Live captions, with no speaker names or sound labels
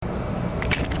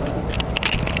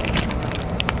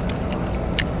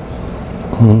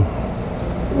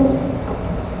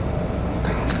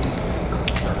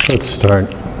Let's start.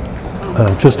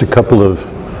 Just a couple of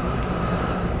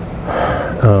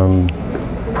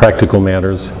practical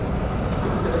matters.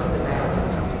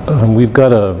 We've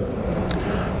got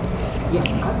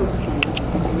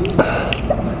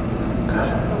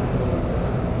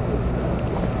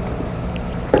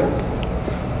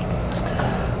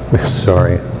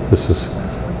sorry,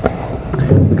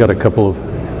 we've got a couple of,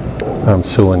 I'm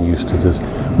so unused to this.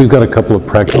 We've got a couple of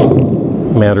practical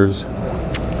matters.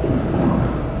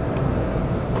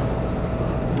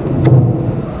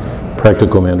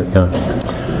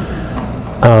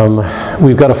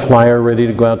 We've got a flyer ready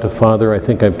to go out to Father. I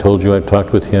think I've told you, I've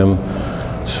talked with him.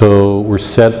 So we're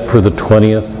set for the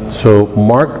 20th. So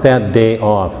mark that day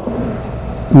off.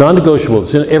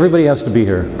 Non-negotiables. Everybody has to be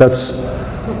here. That's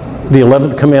the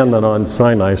 11th commandment on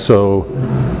Sinai, so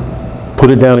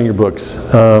put it down in your books.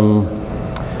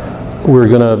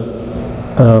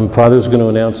 Father's going to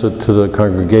announce it to the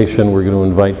congregation. We're going to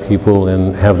invite people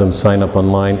and have them sign up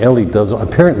online. Ellie does,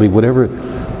 apparently, whatever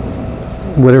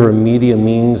media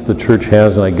means the church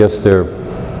has, and I guess there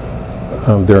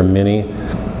are many,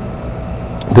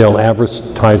 they'll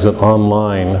advertise it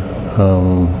online,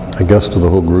 I guess to the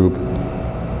whole group,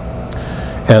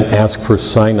 and ask for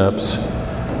sign-ups.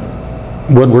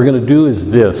 What we're going to do is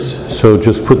this, so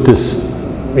just put this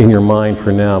in your mind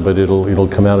for now, but it'll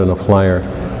come out in a flyer.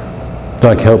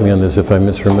 Doc, help me on this if I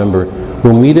misremember.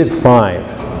 We'll meet at 5.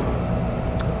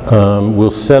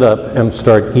 We'll set up and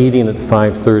start eating at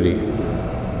 5:30.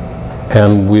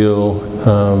 And we'll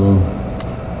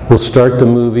start the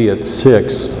movie at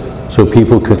 6 so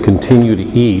people could continue to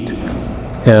eat.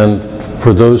 And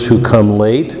for those who come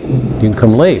late, you can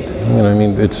come late.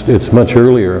 It's much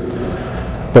earlier.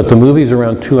 But the movie's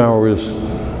around 2 hours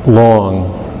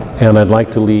long, and I'd like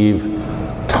to leave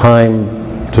time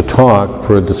to talk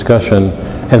for a discussion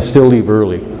and still leave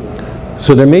early.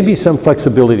 So there may be some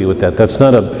flexibility with that. That's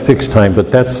not a fixed time,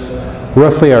 but that's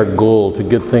roughly our goal, to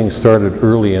get things started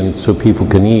early and so people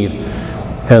can eat.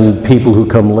 And people who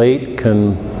come late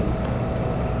can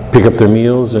pick up their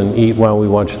meals and eat while we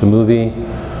watch the movie.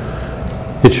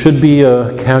 It should be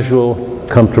a casual,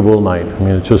 comfortable night.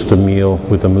 It's just a meal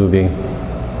with a movie.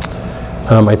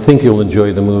 I think you'll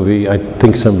enjoy the movie. I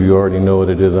think some of you already know what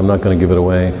it is. I'm not going to give it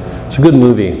away. It's a good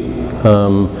movie.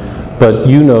 But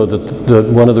you know that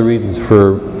one of the reasons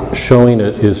for showing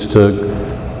it is to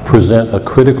present a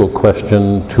critical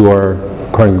question to our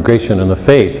congregation in the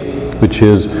faith, which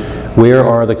is, where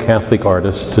are the Catholic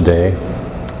artists today?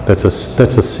 That's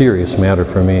a serious matter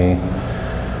for me.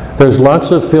 There's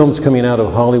lots of films coming out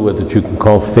of Hollywood that you can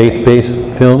call faith-based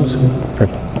films.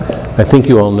 I think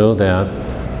you all know that.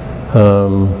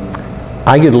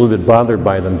 I get a little bit bothered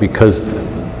by them because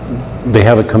they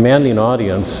have a commanding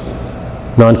audience.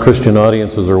 Non-Christian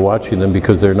audiences are watching them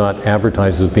because they're not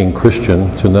advertised as being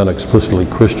Christian, so not explicitly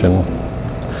Christian.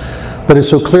 But it's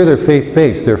so clear they're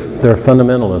faith-based, they're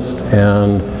fundamentalist,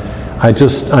 and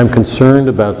I'm concerned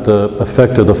about the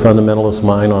effect of the fundamentalist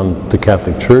mind on the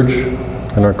Catholic Church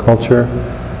and our culture.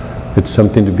 It's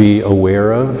something to be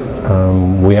aware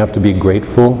of. We have to be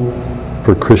grateful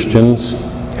for Christians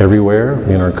everywhere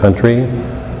in our country.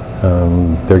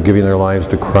 They're giving their lives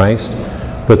to Christ.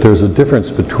 But there's a difference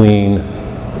between,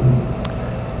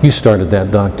 you started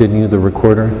that, Doc, didn't you, the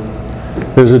recorder?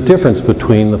 There's a difference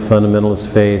between the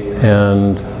fundamentalist faith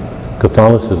and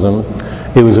Catholicism.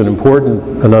 It was an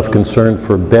important enough concern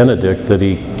for Benedict that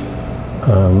he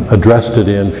addressed it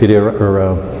in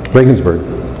Regensburg.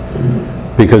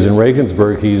 Because in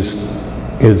Regensburg, his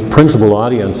principal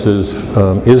audience is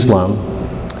Islam,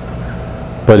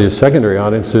 but his secondary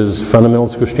audience is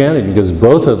fundamentalist Christianity, because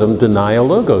both of them deny a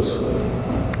logos.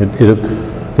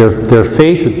 Their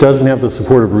faith, it doesn't have the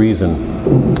support of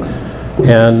reason.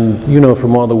 And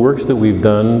from all the works that we've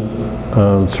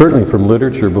done, certainly from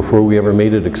literature before we ever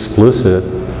made it explicit,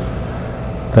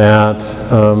 that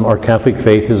our Catholic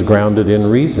faith is grounded in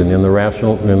reason, in the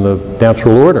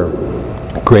natural order.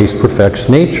 Grace perfects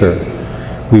nature.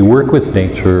 We work with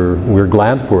nature. We're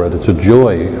glad for it. It's a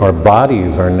joy. Our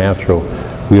bodies are natural.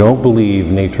 We don't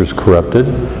believe nature's corrupted.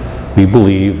 We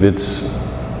believe it's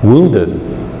wounded.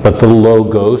 But the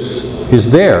logos is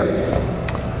there.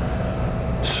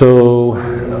 So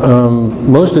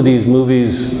most of these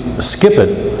movies skip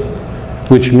it,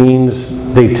 which means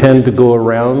they tend to go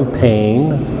around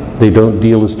pain. They don't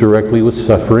deal as directly with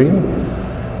suffering.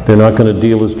 They're not going to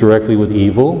deal as directly with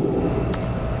evil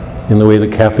in the way the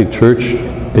Catholic Church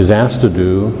is asked to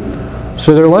do.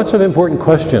 So there are lots of important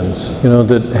questions,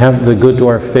 that go to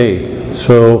our faith.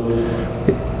 So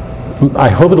I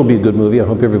hope it'll be a good movie. I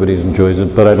hope everybody enjoys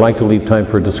it, but I'd like to leave time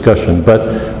for a discussion. But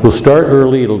we'll start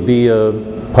early. It'll be a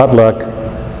potluck.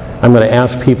 I'm going to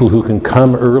ask people who can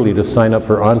come early to sign up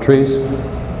for entrees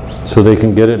so they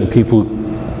can get it, and people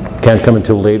who can't come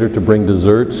until later to bring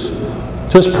desserts.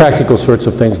 Just practical sorts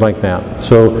of things like that.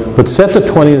 So, but set the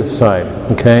 20th aside,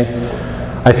 okay?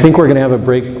 I think we're going to have a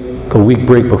week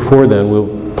break before then.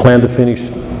 We'll plan to finish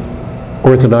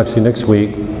Orthodoxy next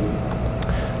week,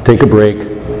 take a break,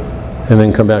 and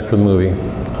then come back for the movie.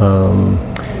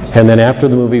 And then after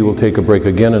the movie, we'll take a break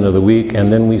again another week,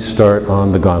 and then we start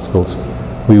on the Gospels.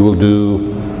 We will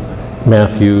do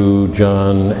Matthew,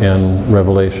 John, and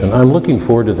Revelation. I'm looking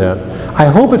forward to that. I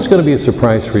hope it's going to be a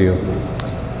surprise for you.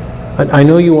 I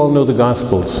know you all know the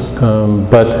Gospels,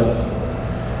 but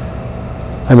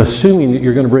I'm assuming that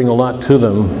you're going to bring a lot to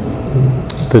them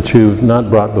that you've not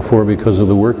brought before because of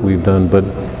the work we've done. But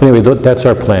anyway, that's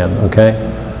our plan, okay?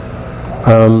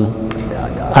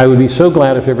 I would be so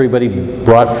glad if everybody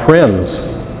brought friends.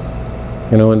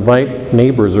 You know, invite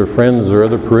neighbors or friends or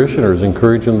other parishioners,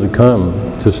 encourage them to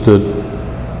come, just to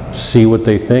see what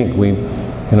they think.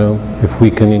 If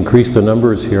we can increase the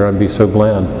numbers here, I'd be so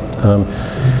glad.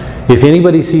 If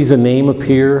anybody sees a name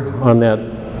appear on that,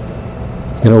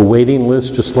 waiting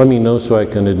list, just let me know so I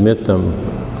can admit them.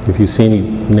 If you see any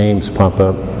names pop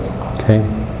up, okay?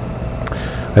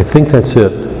 I think that's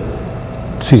it.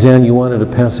 Suzanne, you wanted to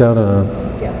pass out a...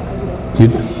 Yes, I will.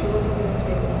 You,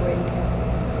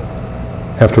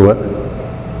 after what?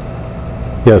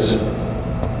 Yes.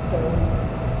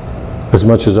 As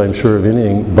much as I'm sure of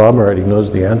anything, Bob already knows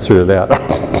the answer to that.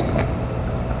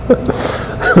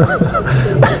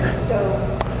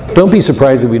 Don't be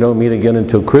surprised if we don't meet again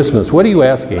until Christmas. What are you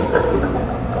asking?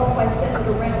 Well, if I send it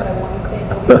around, I want to say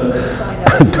nobody needs to sign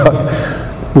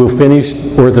up. We'll finish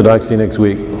Orthodoxy next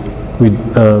week.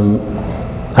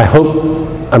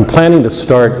 I'm planning to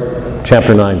start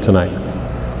chapter 9 tonight.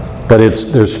 But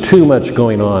there's too much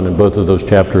going on in both of those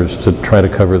chapters to try to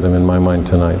cover them in my mind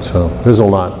tonight. So there's a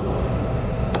lot.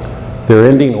 They're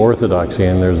ending Orthodoxy,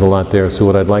 and there's a lot there. So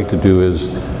what I'd like to do is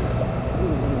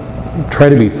try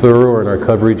to be thorough in our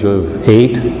coverage of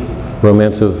 8,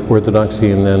 Romance of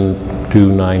Orthodoxy, and then do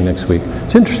 9 next week.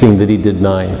 It's interesting that he did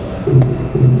 9.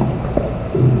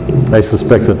 I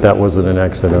suspect that wasn't an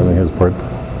accident on his part.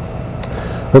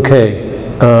 Okay,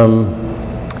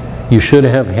 you should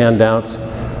have handouts.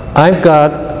 I've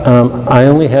got, I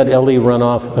only had Ellie run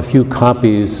off a few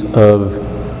copies of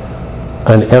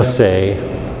an essay.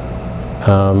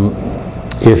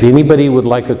 If anybody would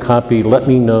like a copy, let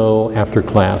me know after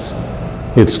class.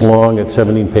 It's long, it's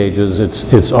 17 pages,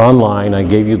 it's online, I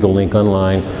gave you the link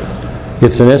online.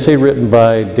 It's an essay written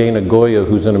by Dana Goya,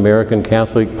 who's an American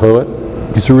Catholic poet.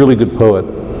 He's a really good poet.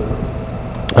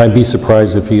 I'd be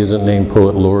surprised if he isn't named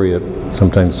Poet Laureate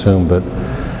sometime soon, but...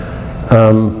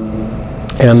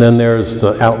 and then there's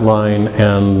the outline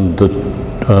and the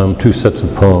 2 sets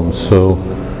of poems. So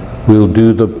we'll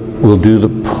do the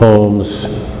poems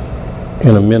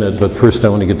in a minute, but first I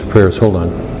want to get to prayers. Hold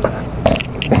on.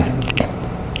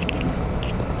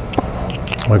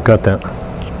 I've got that.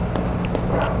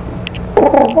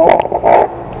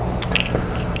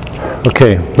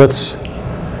 Okay, let's.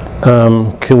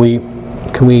 Can we?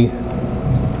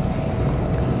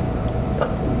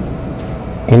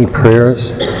 Any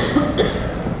prayers?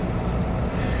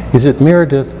 Is it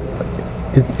Meredith?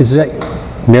 Is that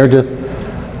Meredith?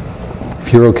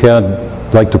 If you're okay,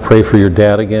 I'd like to pray for your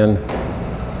dad again.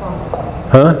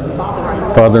 Huh?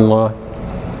 Father-in-law?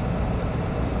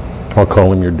 I'll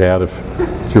call him your dad if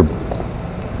it's your...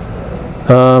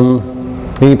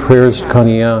 any prayers,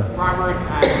 Connie? Yeah. Robert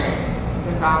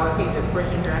Gonzalez, he's a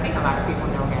parishioner. I think a lot of people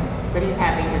know him, but he's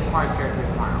having his heart surgery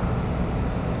tomorrow.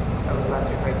 I would love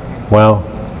to pray for him. Wow,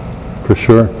 for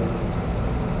sure.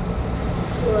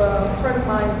 A friend of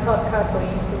mine, Todd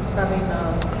Kathleen, who's having,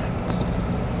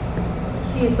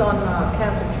 he's on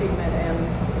cancer treatment and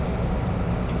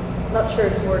not sure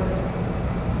it's working.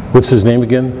 What's his name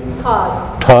again?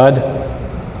 Todd. Todd?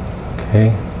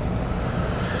 Okay.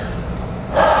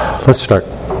 Let's start.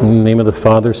 In the name of the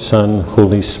Father, Son,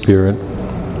 Holy Spirit.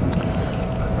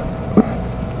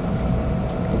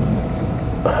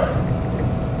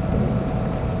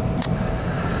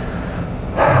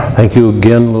 Thank you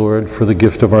again, Lord, for the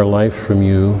gift of our life from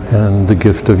you and the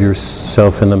gift of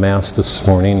yourself in the Mass this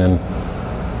morning and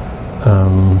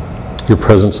your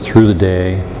presence through the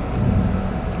day.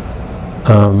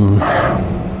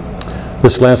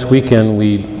 This last weekend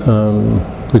we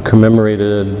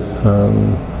commemorated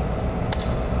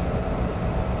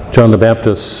John the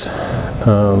Baptist's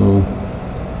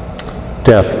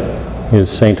death, his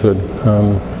sainthood.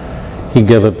 He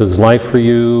gave up his life for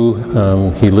you.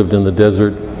 He lived in the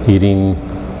desert,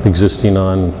 existing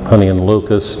on honey and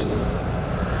locust.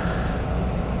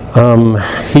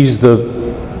 He's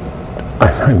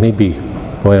I may be,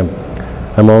 boy,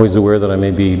 I'm always aware that I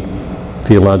may be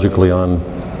theologically on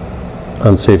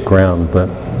unsafe ground, but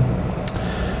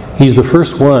he's the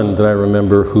first one that I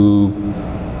remember who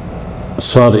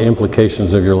saw the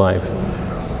implications of your life.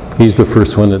 He's the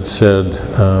first one that said,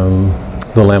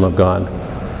 the Lamb of God.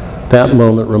 That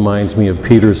moment reminds me of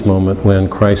Peter's moment when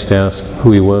Christ asked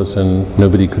who he was and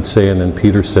nobody could say, and then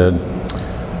Peter said,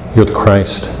 "You're the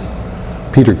Christ."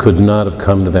 Peter could not have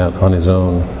come to that on his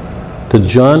own. That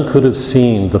John could have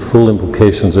seen the full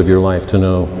implications of your life to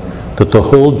know that the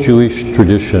whole Jewish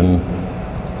tradition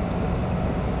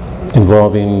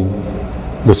involving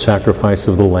the sacrifice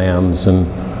of the lambs and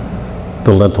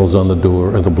the lentils on the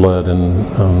door, or the blood, and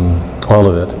all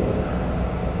of it,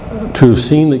 to have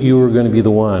seen that you were going to be the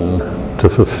one to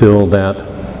fulfill that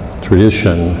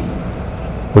tradition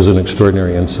was an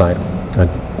extraordinary insight.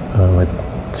 It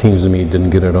seems to me he didn't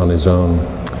get it on his own.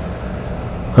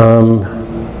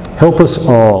 Help us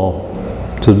all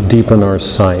to deepen our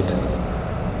sight.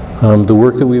 The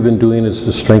work that we've been doing is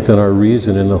to strengthen our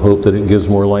reason in the hope that it gives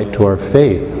more light to our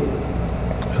faith,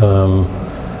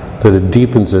 that it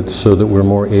deepens it so that we're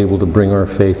more able to bring our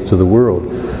faith to the world.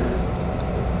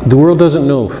 The world doesn't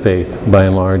know faith, by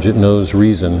and large. It knows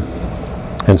reason,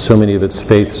 and so many of its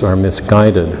faiths are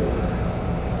misguided.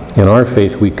 In our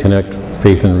faith, we connect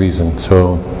faith and reason.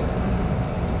 So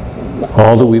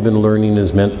all that we've been learning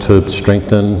is meant to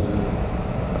strengthen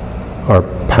our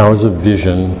powers of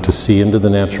vision to see into the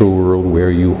natural world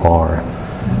where you are.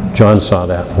 John saw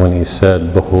that when he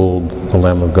said, "Behold the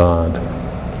Lamb of God."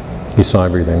 He saw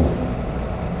everything.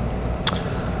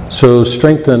 So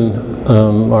strengthen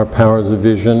our powers of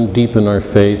vision, deepen our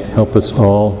faith, help us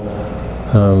all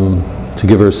to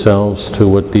give ourselves to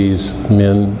what these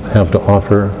men have to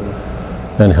offer,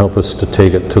 and help us to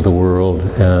take it to the world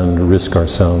and risk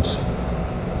ourselves.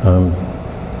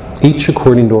 Each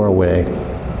according to our way.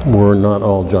 We're not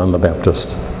all John the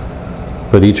Baptist,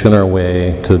 but each in our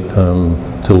way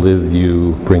to live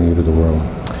you, bring you to the world.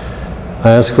 I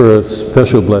ask for a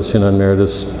special blessing on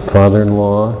Meredith's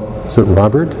father-in-law. Is it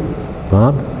Robert?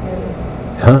 Bob?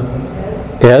 Huh?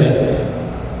 Ed?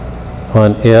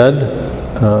 On Ed,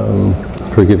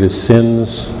 forgive his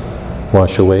sins,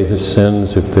 wash away his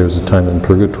sins if there's a time in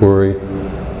purgatory.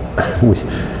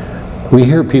 We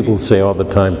hear people say all the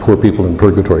time, poor people in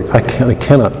purgatory. I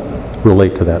cannot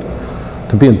relate to that.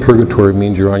 To be in purgatory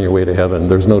means you're on your way to heaven.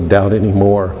 There's no doubt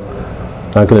anymore.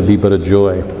 Not going to be but a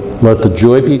joy. Let the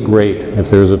joy be great if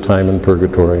there's a time in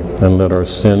purgatory, and let our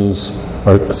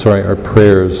our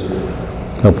prayers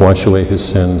help wash away his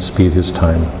sins, speed his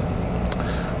time.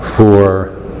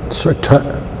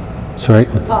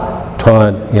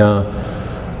 Todd, yeah.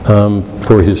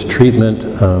 For his treatment,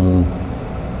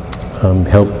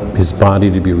 help his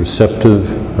body to be receptive,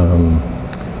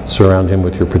 surround him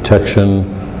with your protection.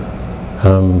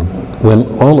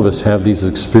 When all of us have these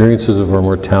experiences of our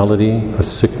mortality, a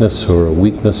sickness or a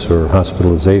weakness or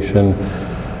hospitalization,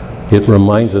 it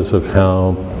reminds us of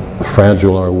how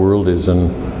fragile our world is,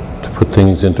 and to put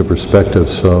things into perspective.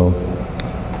 So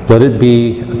let it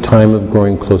be a time of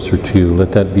growing closer to you.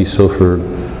 Let that be so for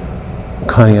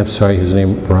Connie, I'm sorry, his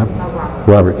name,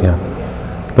 Robert, yeah.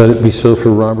 Let it be so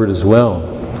for Robert as well.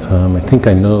 I think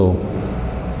I know,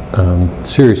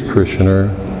 serious parishioner.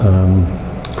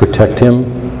 Protect him,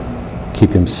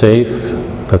 keep him safe,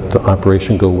 let the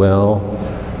operation go well,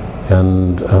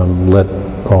 and let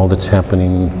all that's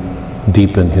happening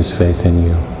deepen his faith in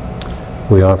you.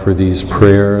 We offer these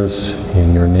prayers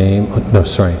in your name.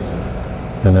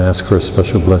 And ask for a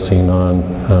special blessing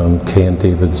on Kay and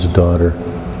David's daughter.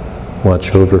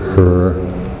 Watch over her.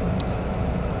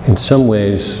 In some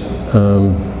ways,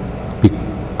 be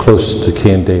close to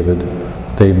Kay and David.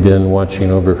 They've been watching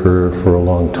over her for a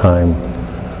long time.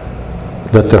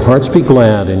 Let their hearts be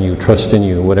glad in you, trust in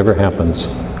you, whatever happens.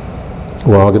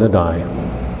 We're all going to die.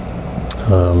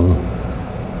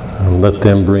 Let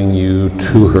them bring you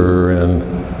to her and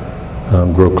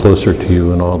grow closer to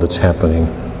you in all that's happening.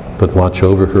 But watch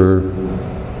over her.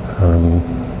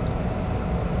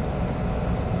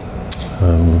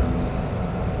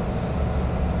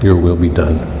 Your will be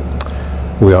done.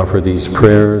 We offer these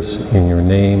prayers in your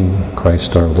name,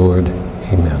 Christ our Lord.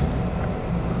 Amen.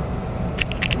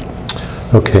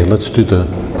 Okay, let's do the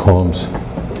poems.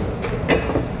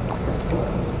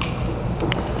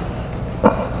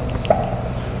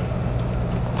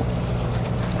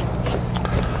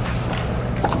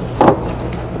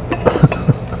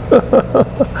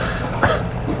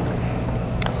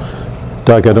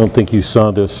 Doug, I don't think you saw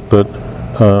this, but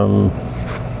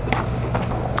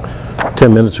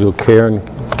 10 minutes ago, Karen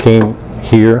came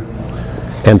here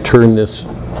and turned this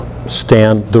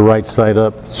stand the right side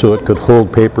up so it could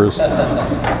hold papers.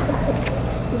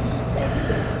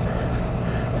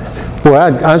 Well,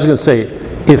 I was going to say,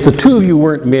 if the two of you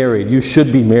weren't married, you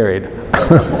should be married.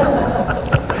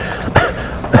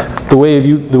 the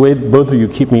way both of you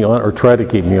keep me on, or try to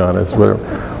keep me honest.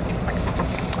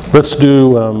 Let's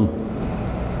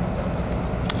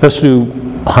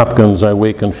do Hopkins. I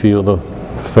wake and feel the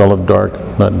fell of dark,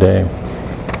 not day.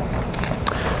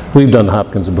 We've done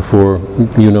Hopkins before.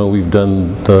 You know, we've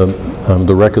done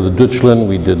the Wreck of the Deutschland.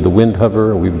 We did the Wind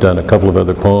Hover. We've done a couple of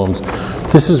other poems.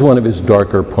 This is one of his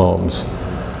darker poems.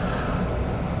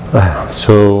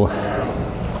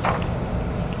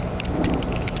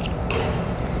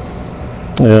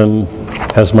 And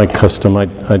as my custom,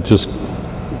 I just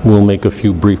will make a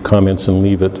few brief comments and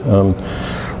leave it.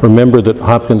 Remember that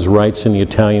Hopkins writes in the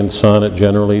Italian sonnet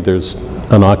generally, there's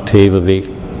an octave of 8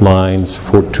 lines,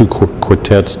 2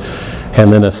 quartets,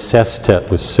 and then a sestet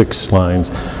with 6 lines.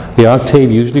 The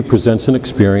octave usually presents an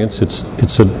experience.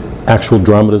 It's an actual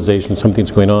dramatization,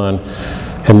 something's going on,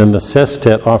 and then the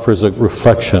sestet offers a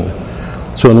reflection.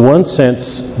 So in one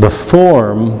sense, the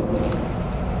form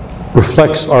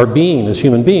reflects our being as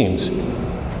human beings.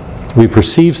 We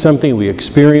perceive something, we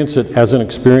experience it as an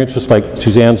experience, just like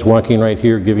Suzanne's walking right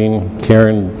here giving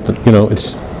Karen,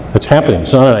 it's happening.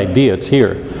 It's not an idea, it's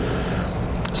here.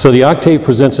 So the octave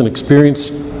presents an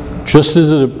experience just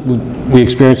as we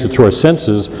experience it through our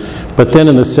senses, but then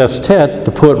in the sestet,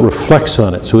 the poet reflects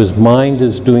on it. So his mind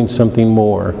is doing something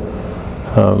more.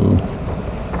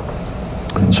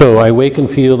 So I wake and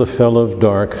feel the fell of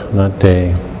dark, not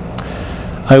day.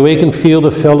 I wake and feel the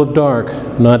fell of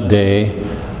dark, not day.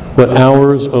 What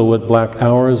hours, oh what black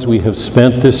hours we have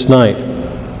spent this night.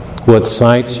 What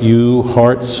sights you,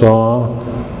 heart, saw,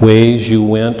 ways you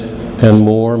went, and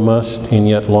more must in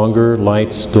yet longer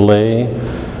lights delay.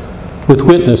 With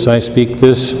witness I speak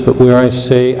this, but where I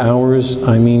say hours,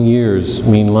 I mean years,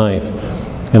 mean life.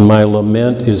 And my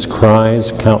lament is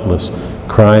cries countless,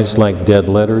 cries like dead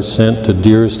letters sent to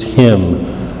dearest him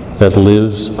that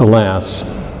lives, alas,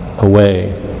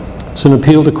 away. It's an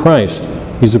appeal to Christ.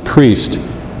 He's a priest.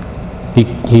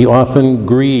 He often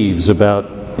grieves about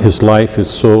his life, his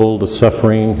soul, the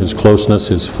suffering, his closeness,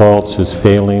 his faults, his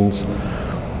failings.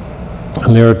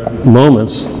 And there are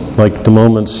moments, like the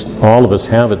moments all of us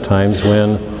have at times,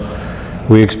 when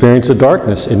we experience a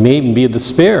darkness. It may even be a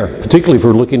despair, particularly if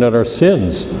we're looking at our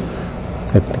sins.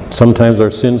 Sometimes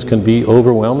our sins can be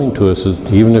overwhelming to us,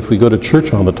 even if we go to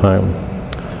church all the time.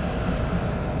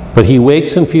 But he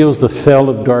wakes and feels the fell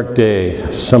of dark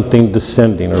day, something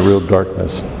descending, a real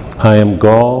darkness. I am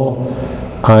gall,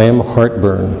 I am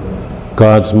heartburn.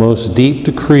 God's most deep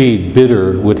decree,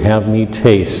 bitter, would have me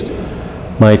taste.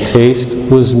 My taste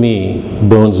was me,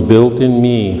 bones built in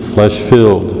me, flesh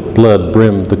filled, blood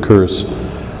brimmed the curse.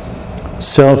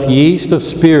 Self-yeast of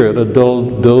spirit, a dull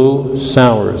dough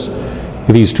sours.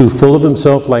 If he's too full of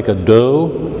himself like a dough,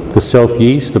 the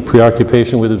self-yeast, the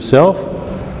preoccupation with himself,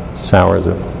 sours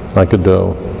it like a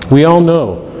dough. We all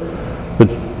know, but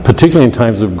particularly in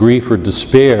times of grief or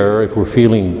despair, if we're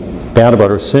feeling bad about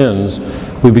our sins,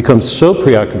 we become so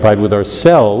preoccupied with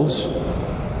ourselves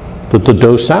that the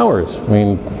dough sours. I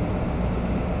mean,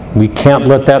 we can't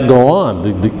let that go on.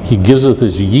 He gives us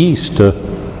this yeast to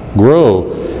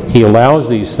grow. He allows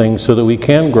these things so that we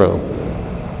can grow.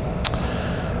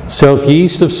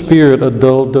 Self-yeast of spirit, a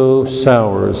dull dough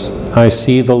sours. I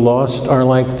see the lost are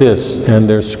like this, and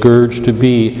their scourge to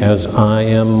be as I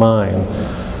am mine.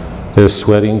 Their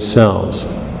sweating selves,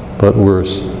 but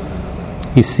worse.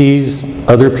 He sees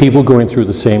other people going through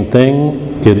the same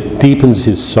thing. It deepens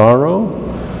his sorrow.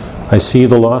 I see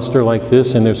the lost are like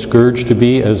this, and their scourge to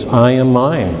be as I am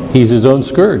mine. He's his own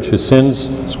scourge. His sins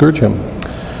scourge him.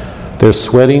 Their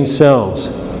sweating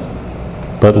selves,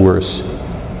 but worse,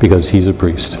 because he's a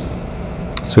priest.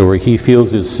 So where he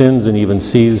feels his sins and even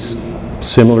sees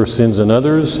similar sins in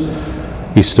others,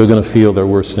 he's still going to feel they're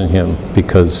worse than him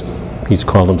because he's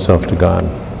called himself to God.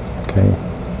 Okay.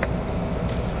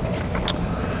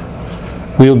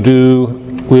 We'll do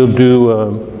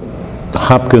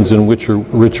Hopkins and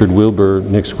Richard Wilbur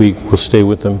next week. We'll stay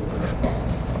with them.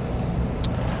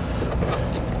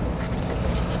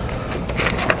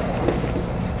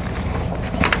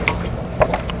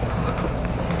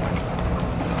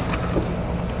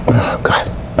 Oh, God.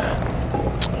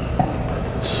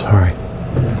 Sorry.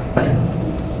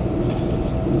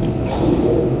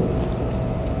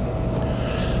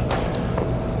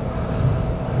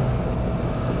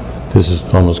 This is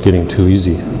almost getting too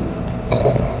easy.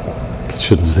 It's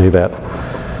shouldn't say that.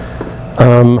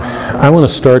 I want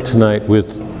to start tonight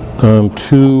with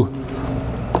two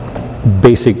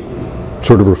basic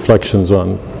sort of reflections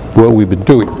on what we've been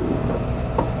doing.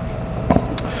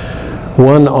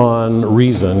 One on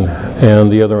reason and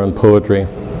the other on poetry.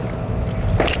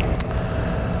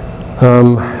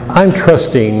 I'm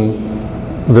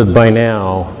trusting that by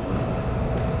now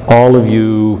all of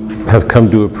you have come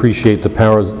to appreciate the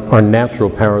powers, our natural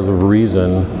powers of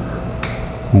reason,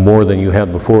 more than you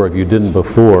had before, if you didn't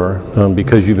before,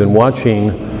 because you've been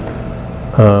watching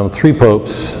 3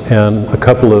 popes and a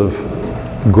couple of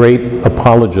great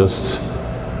apologists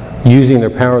using their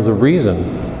powers of reason.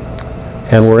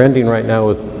 And we're ending right now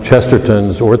with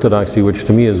Chesterton's Orthodoxy, which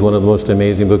to me is one of the most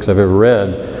amazing books I've ever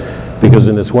read, because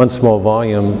in this one small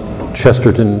volume,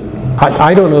 Chesterton,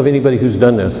 I don't know of anybody who's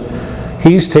done this.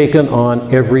 He's taken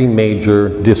on every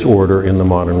major disorder in the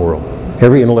modern world,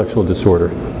 every intellectual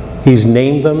disorder. He's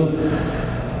named them.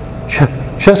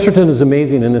 Chesterton is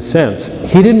amazing in this sense.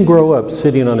 He didn't grow up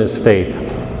sitting on his faith.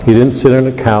 He didn't sit on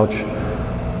a couch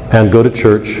and go to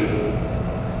church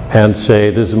and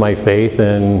say, this is my faith,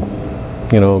 and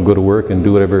go to work and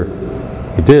do whatever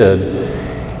he did.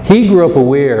 He grew up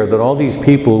aware that all these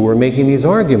people were making these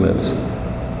arguments.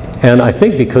 And I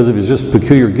think because of his just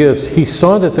peculiar gifts, he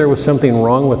saw that there was something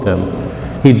wrong with them.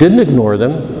 He didn't ignore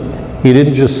them. He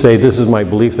didn't just say, this is my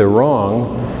belief, they're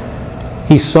wrong.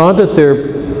 He saw that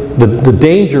the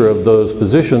danger of those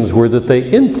positions were that they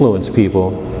influenced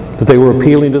people, that they were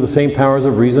appealing to the same powers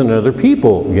of reason in other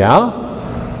people. Yeah?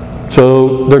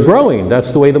 So they're growing.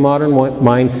 That's the way the modern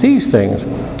mind sees things.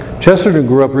 Chesterton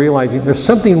grew up realizing there's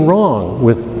something wrong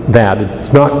with that.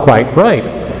 It's not quite right.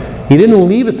 He didn't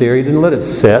leave it there. He didn't let it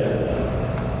sit.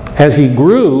 As he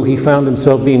grew, he found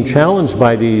himself being challenged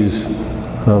by these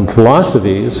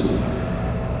philosophies,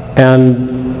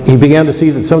 and he began to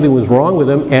see that something was wrong with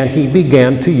him, and he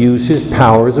began to use his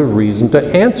powers of reason to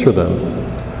answer them.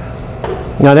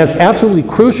 Now that's absolutely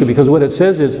crucial, because what it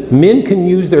says is men can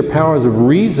use their powers of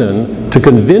reason to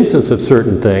convince us of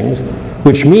certain things,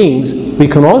 which means we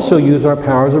can also use our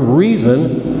powers of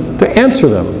reason to answer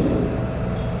them.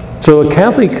 So a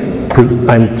Catholic,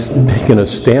 I'm making a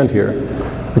stand here,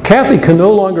 a Catholic can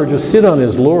no longer just sit on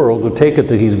his laurels or take it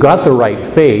that he's got the right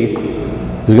faith,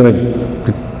 he's going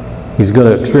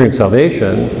to experience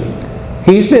salvation.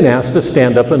 He's been asked to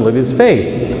stand up and live his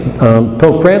faith.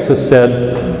 Pope Francis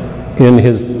said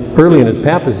early in his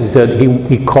papacy, he said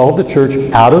he called the church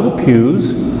out of the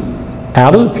pews,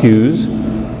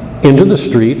 into the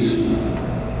streets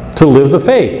to live the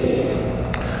faith.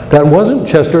 That wasn't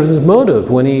Chesterton's motive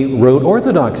when he wrote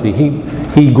Orthodoxy.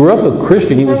 He grew up a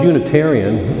Christian. He was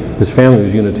Unitarian. His family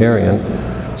was Unitarian.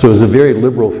 So it was a very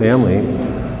liberal family.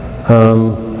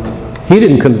 He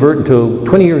didn't convert until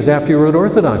 20 years after he wrote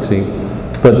Orthodoxy.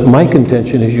 But my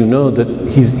contention is, that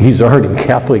he's already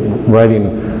Catholic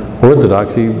writing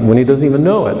Orthodoxy when he doesn't even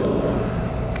know it.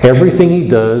 Everything he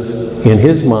does in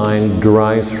his mind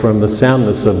derives from the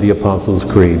soundness of the Apostles'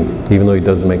 Creed, even though he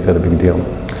doesn't make that a big deal.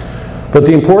 But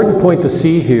the important point to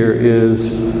see here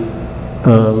is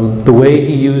the way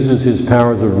he uses his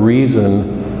powers of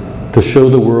reason to show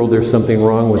the world there's something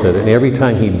wrong with it. And every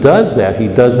time he does that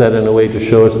in a way to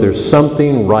show us there's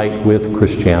something right with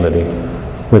Christianity,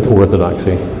 with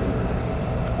Orthodoxy.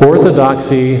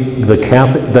 Orthodoxy, the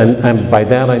Catholic, and by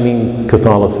that I mean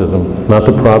Catholicism, not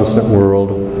the Protestant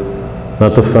world,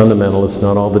 not the fundamentalists,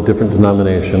 not all the different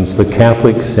denominations, the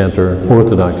Catholic center,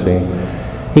 Orthodoxy.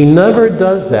 He never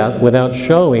does that without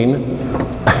showing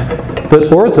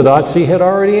that Orthodoxy had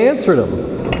already answered him.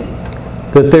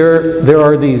 That there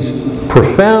are these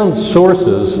profound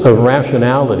sources of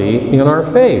rationality in our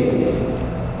faith.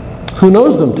 Who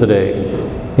knows them today?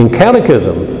 In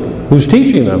catechism. Who's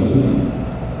teaching them?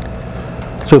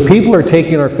 So people are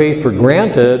taking our faith for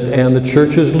granted, and the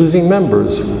church is losing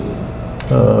members.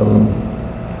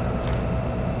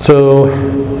 So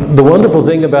the wonderful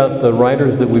thing about the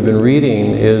writers that we've been reading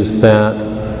is that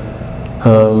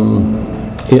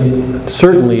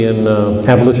certainly in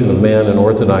Abolition of Man and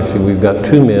Orthodoxy, we've got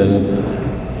 2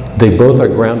 men. They both are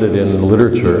grounded in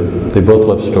literature. They both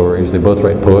love stories. They both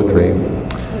write poetry.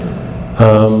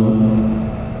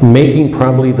 Making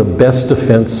probably the best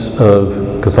defense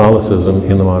of Catholicism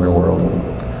in the modern world.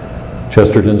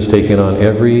 Chesterton's taken on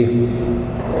every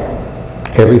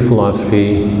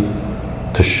philosophy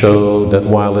to show that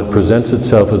while it presents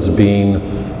itself as being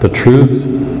the truth,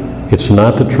 it's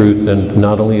not the truth, and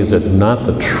not only is it not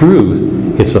the truth,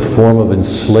 it's a form of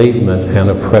enslavement and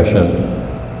oppression.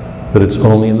 But it's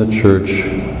only in the church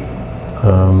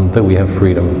that we have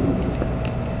freedom.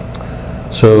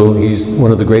 So he's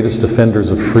one of the greatest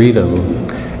defenders of freedom.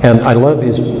 And I love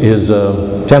his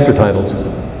chapter titles.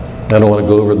 I don't want to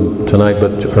go over them tonight,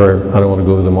 or I don't want to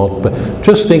go over them all, but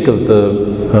just think of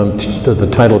the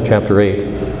title of chapter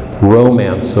 8,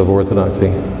 Romance of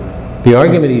Orthodoxy. The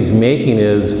argument he's making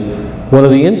is one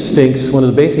of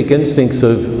the basic instincts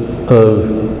of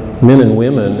men and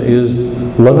women is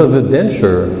love of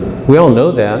adventure. We all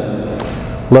know that.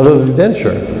 Love of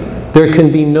adventure. There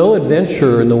can be no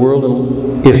adventure in the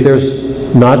world if there's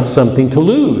not something to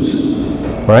lose,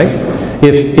 right?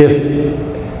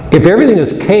 If everything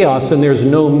is chaos and there's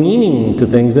no meaning to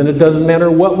things, then it doesn't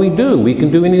matter what we do. We can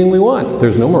do anything we want.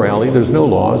 There's no morality, there's no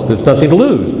laws, there's nothing to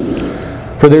lose.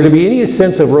 For there to be any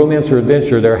sense of romance or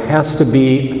adventure, there has to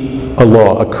be a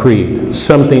law, a creed,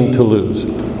 something to lose.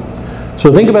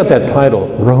 So think about that title,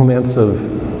 Romance of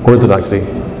Orthodoxy.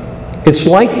 It's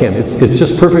like him. It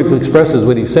just perfectly expresses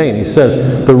what he's saying. He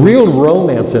says, the real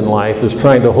romance in life is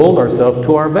trying to hold ourselves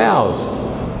to our vows.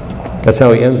 That's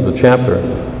how he ends the chapter.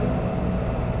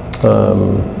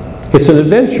 It's an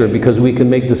adventure because we can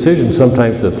make decisions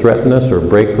sometimes that threaten us or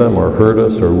break them or hurt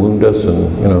us or wound us,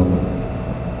 and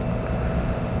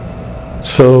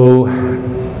So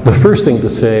the first thing to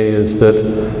say is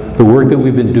that the work that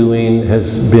we've been doing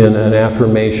has been an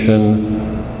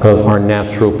affirmation of our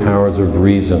natural powers of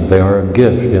reason. They are a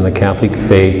gift in the Catholic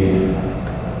faith.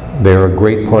 They are a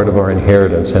great part of our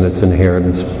inheritance, and it's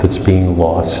inheritance that's being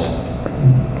lost.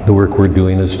 The work we're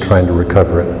doing is trying to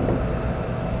recover it.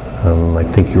 I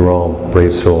think you're all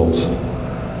brave souls.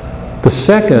 The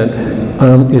second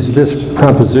is this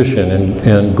proposition,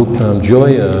 and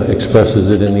Joya expresses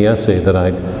it in the essay that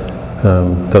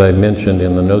I mentioned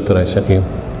in the note that I sent you.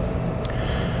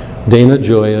 Dana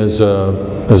Joya is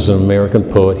an American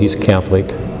poet. He's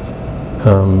Catholic.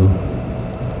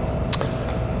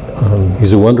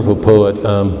 He's a wonderful poet.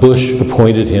 Bush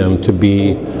appointed him to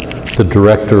be the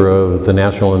director of the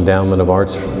National Endowment of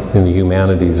Arts in the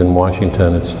Humanities in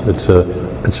Washington. It's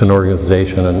an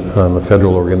organization, a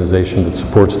federal organization that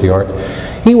supports the arts.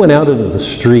 He went out into the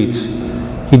streets.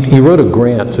 He wrote a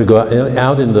grant to go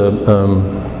out in the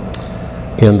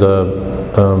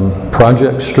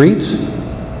project streets,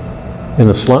 in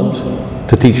the slums,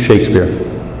 to teach Shakespeare.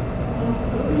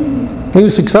 He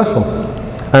was successful.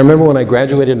 I remember when I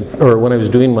graduated, or when I was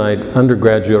doing my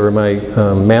undergraduate or my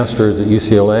master's at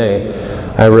UCLA,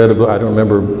 I read a book. I don't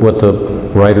remember what the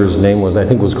writer's name was. I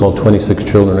think it was called 26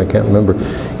 Children. I can't remember.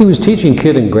 He was teaching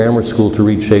kids in grammar school to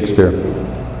read Shakespeare.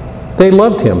 They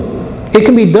loved him. It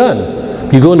can be done.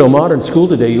 If you go into a modern school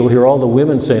today, you'll hear all the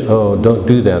women saying, "Oh, don't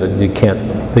do that. You can't.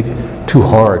 Too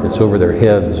hard. It's over their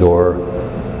heads." Or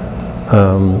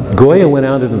Goya went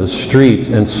out into the streets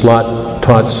and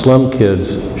taught slum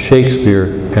kids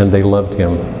Shakespeare, and they loved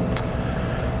him.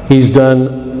 He's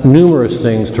done numerous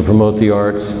things to promote the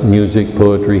arts, music,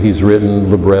 poetry. He's written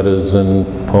librettos and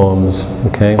poems,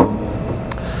 okay?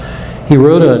 He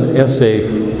wrote an essay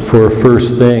for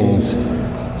First Things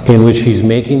in which he's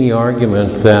making the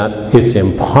argument that it's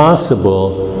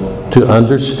impossible to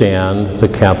understand the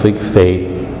Catholic faith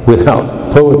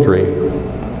without poetry.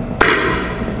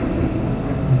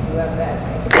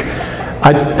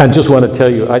 I just want to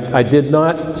tell you, I did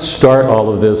not start all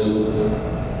of this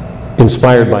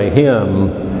inspired by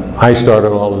him. I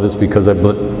started all of this because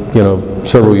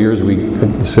several years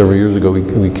ago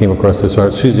we came across this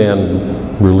art.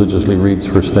 Suzanne religiously reads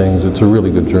First Things. It's a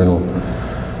really good journal,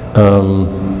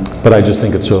 but I just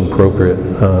think it's so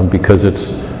appropriate because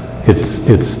it's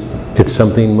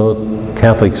something most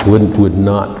Catholics would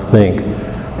not think.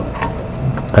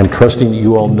 I'm trusting that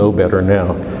you all know better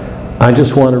now. I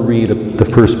just want to read the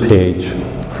first page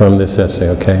from this essay,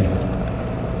 okay?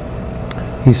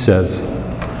 He says,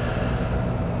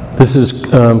 this is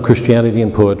Christianity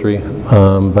and Poetry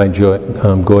by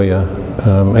Goya.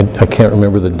 I can't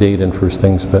remember the date in First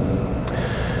Things, but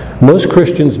most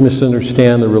Christians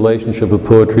misunderstand the relationship of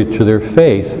poetry to their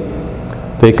faith.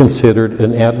 They consider it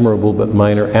an admirable but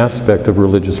minor aspect of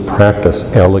religious practice,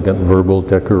 elegant verbal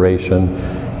decoration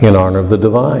in honor of the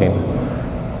divine.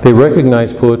 They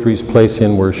recognize poetry's place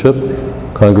in worship.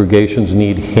 Congregations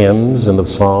need hymns, and the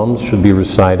Psalms should be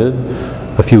recited.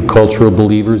 A few cultural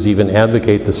believers even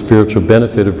advocate the spiritual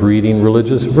benefit of reading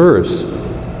religious verse.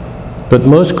 But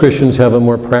most Christians have a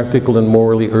more practical and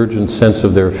morally urgent sense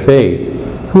of their faith.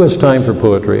 Who has time for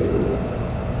poetry?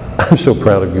 I'm so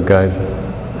proud of you guys.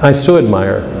 I so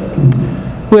admire.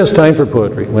 Who has time for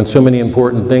poetry when so many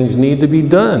important things need to be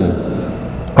done?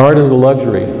 Art is a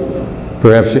luxury.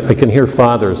 Perhaps I can hear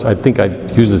fathers, I think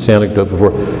I've used this anecdote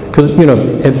before, because,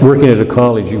 working at a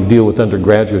college, you deal with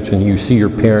undergraduates and you see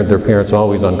their parents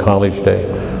always on college day.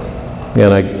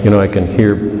 And I can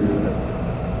hear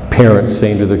parents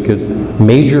saying to their kids,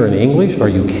 major in English? Are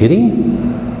you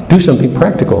kidding? Do something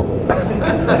practical.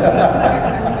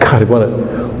 God, I want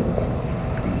to...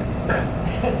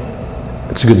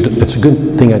 It's a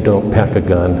good thing I don't pack a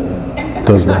gun.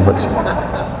 Those moments.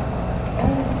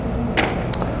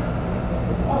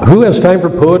 Who has time for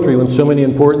poetry when so many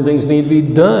important things need to be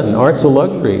done? Art's a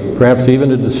luxury, perhaps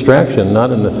even a distraction,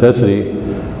 not a necessity.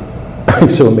 I'm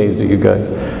so amazed at you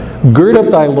guys. Gird up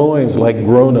thy loins like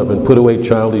grown-up and put away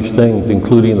childish things,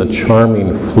 including the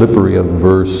charming flippery of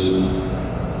verse.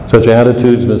 Such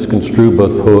attitudes misconstrue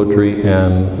both poetry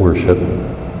and worship.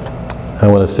 I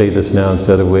want to say this now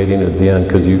instead of waiting at the end,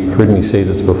 because you've heard me say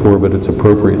this before, but it's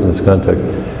appropriate in this context.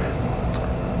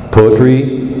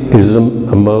 Poetry is a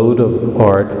mode of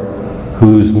art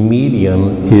whose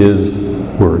medium is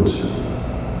words.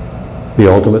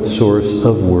 The ultimate source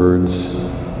of words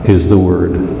is the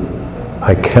Word.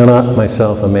 I cannot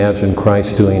myself imagine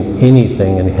Christ doing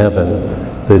anything in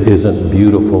heaven that isn't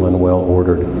beautiful and well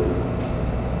ordered.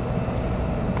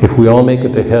 If we all make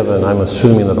it to heaven, I'm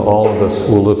assuming that all of us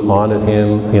will look on at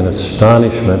Him in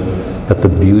astonishment at the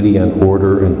beauty and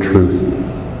order and truth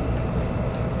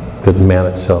that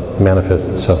manifests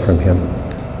itself from Him.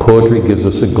 Poetry gives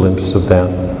us a glimpse of that.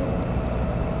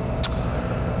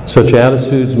 Such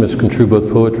attitudes misconstrue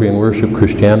both poetry and worship.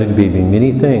 Christianity may be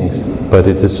many things, but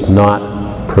it is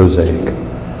not prosaic.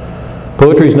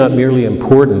 Poetry is not merely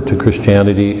important to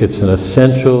Christianity, it's an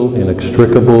essential,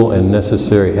 inextricable, and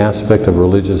necessary aspect of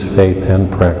religious faith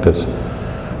and practice.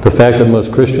 The fact that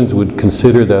most Christians would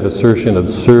consider that assertion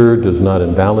absurd does not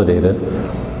invalidate it.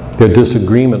 Their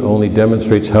disagreement only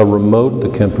demonstrates how remote the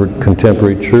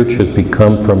contemporary church has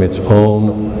become from its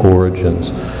own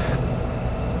origins.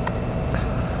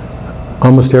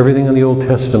 Almost everything in the Old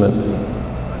Testament,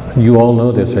 you all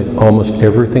know this, right? Almost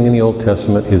everything in the Old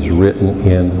Testament is written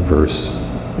in verse.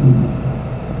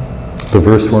 The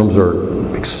verse forms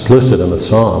are explicit in the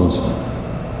Psalms,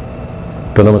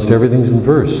 but almost everything's in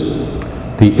verse.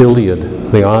 The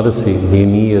Iliad, the Odyssey, the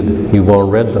Aeneid, you've all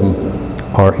read them,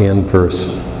 are in verse.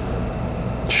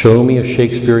 Show me a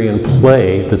Shakespearean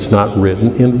play that's not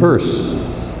written in verse.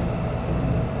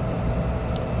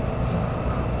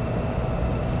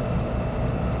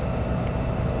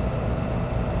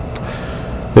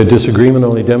 The disagreement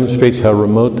only demonstrates how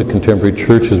remote the contemporary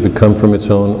church has become from its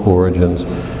own origins.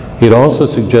 It also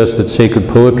suggests that sacred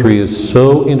poetry is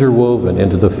so interwoven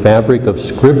into the fabric of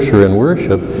Scripture and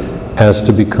worship as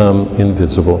to become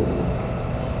invisible.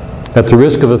 At the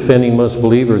risk of offending most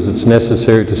believers, it's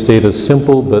necessary to state a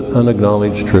simple but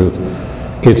unacknowledged truth.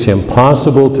 It's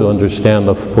impossible to understand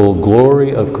the full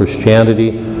glory of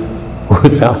Christianity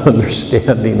without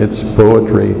understanding its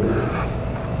poetry.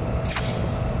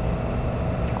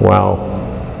 Wow.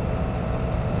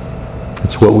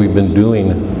 It's what we've been doing.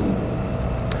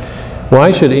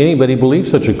 Why should anybody believe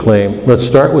such a claim? Let's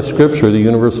start with Scripture, the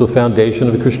universal foundation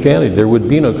of Christianity. There would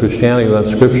be no Christianity without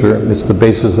Scripture. It's the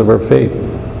basis of our faith,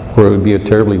 or it would be a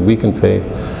terribly weakened faith.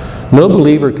 No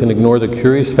believer can ignore the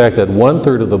curious fact that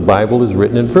 1/3 of the Bible is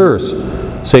written in verse.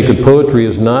 Sacred poetry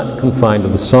is not confined to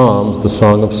the Psalms, the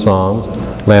Song of Songs,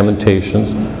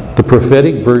 Lamentations. The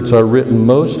prophetic verses are written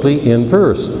mostly in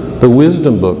verse. The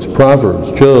wisdom books,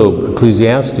 Proverbs, Job,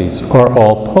 Ecclesiastes, are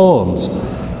all poems,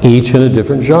 each in a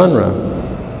different genre.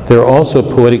 There are also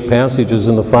poetic passages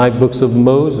in the 5 books of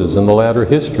Moses and the latter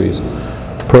histories.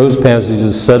 Prose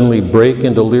passages suddenly break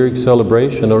into lyric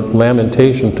celebration or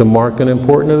lamentation to mark an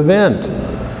important event.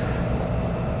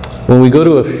 When we go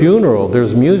to a funeral,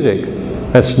 there's music.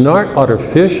 That's not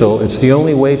artificial. It's the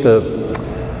only way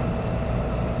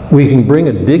we can bring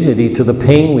a dignity to the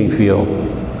pain we feel.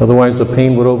 Otherwise, the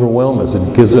pain would overwhelm us.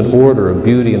 It gives an order, a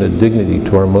beauty, and a dignity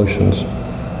to our emotions.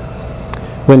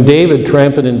 When David,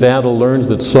 triumphant in battle, learns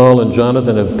that Saul and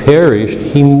Jonathan have perished,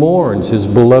 he mourns his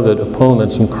beloved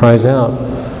opponents and cries out,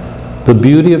 "The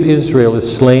beauty of Israel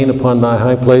is slain upon thy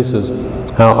high places.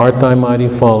 How art thou mighty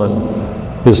fallen?"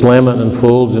 His lament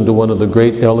unfolds into one of the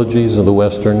great elegies of the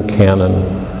Western canon.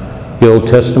 The Old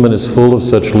Testament is full of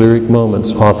such lyric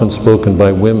moments, often spoken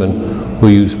by women who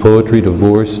use poetry to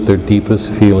voice their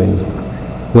deepest feelings.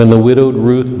 When the widowed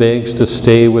Ruth begs to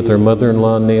stay with her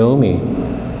mother-in-law Naomi,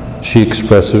 she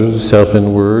expresses herself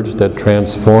in words that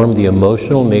transform the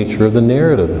emotional nature of the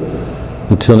narrative.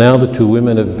 Until now, the two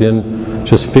women have been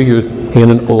just figures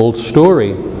in an old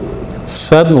story.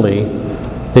 Suddenly,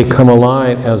 they come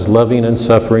alive as loving and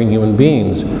suffering human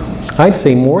beings. I'd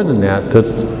say more than that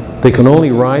they can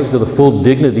only rise to the full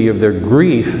dignity of their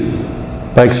grief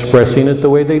by expressing it the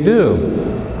way they do.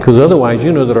 Because otherwise,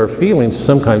 you know that our feelings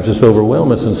sometimes just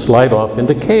overwhelm us and slide off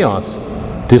into chaos,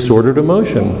 disordered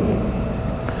emotion.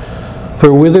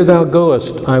 For whither thou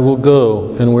goest, I will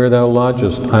go, and where thou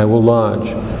lodgest, I will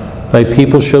lodge. Thy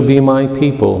people shall be my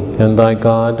people, and thy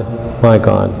God, my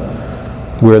God.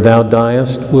 Where thou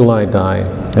diest, will I die,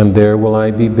 and there will I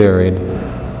be buried.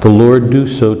 The Lord do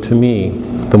so to me,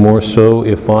 the more so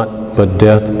if aught but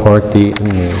death part thee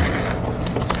and me.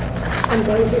 And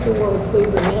those are the words we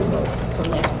remember from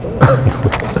that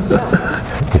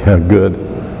story. Yeah, good.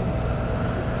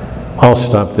 I'll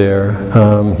stop there.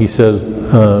 He says,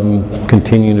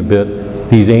 continuing a bit,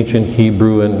 these ancient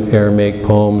Hebrew and Aramaic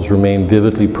poems remain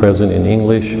vividly present in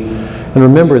English. And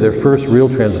remember, their first real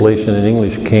translation in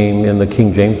English came in the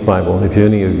King James Bible. If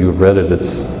any of you have read it,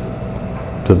 it's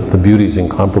the beauty's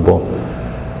incomparable.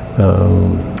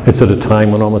 It's at a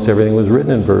time when almost everything was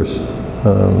written in verse.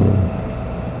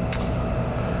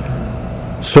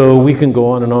 So we can go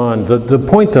on and on. The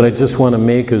point that I just want to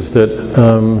make is that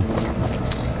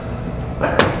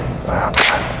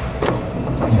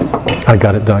I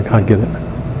got it, Doug. I get it.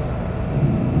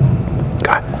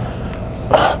 God.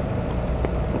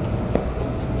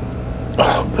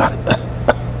 Oh, got it.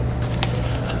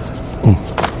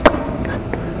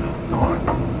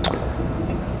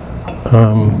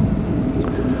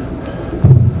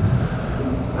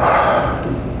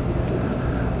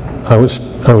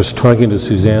 I was talking to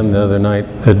Suzanne the other night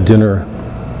at dinner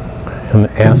and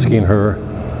asking her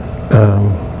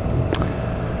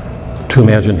to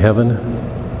imagine heaven.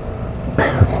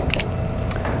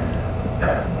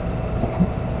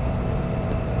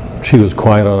 She was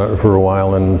quiet on it for a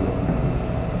while, and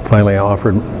finally I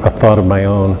offered a thought of my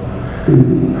own.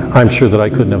 I'm sure that I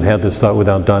couldn't have had this thought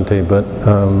without Dante, but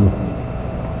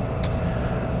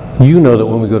you know that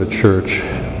when we go to church,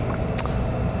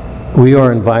 we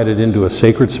are invited into a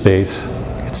sacred space.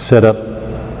 It's set up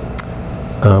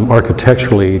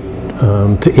architecturally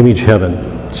to image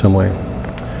heaven some way.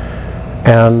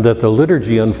 And that the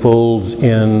liturgy unfolds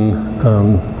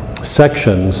in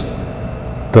sections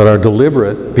that are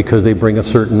deliberate because they bring a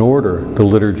certain order. The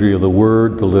liturgy of the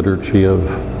word, the liturgy of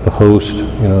the host,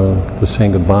 the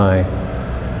saying goodbye.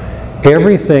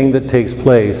 Everything that takes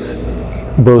place,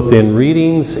 both in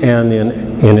readings and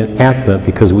in enactment,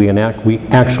 because we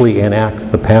actually enact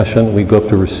the Passion, we go up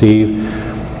to receive.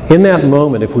 In that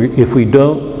moment, if we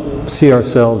don't see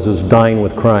ourselves as dying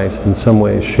with Christ, in some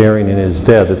ways sharing in His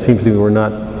death, it seems to me we're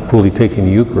not fully taking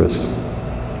the Eucharist.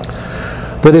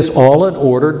 But it's all an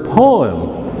ordered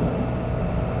poem.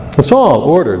 It's all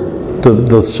ordered.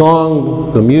 The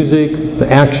song, the music,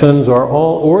 the actions are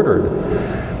all ordered.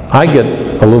 I get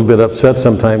a little bit upset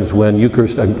sometimes when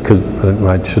because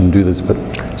I shouldn't do this, but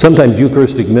sometimes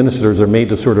Eucharistic ministers are made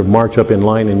to sort of march up in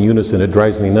line in unison. It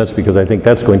drives me nuts because I think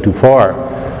that's going too far.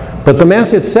 But the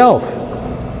Mass itself,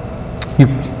 you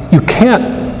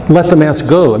can't let the Mass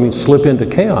go, slip into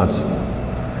chaos.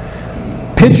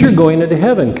 Picture going into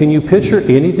heaven. Can you picture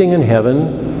anything in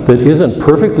heaven that isn't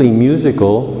perfectly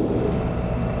musical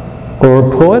or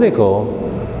poetical?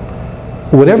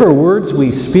 Whatever words we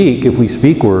speak, if we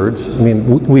speak words,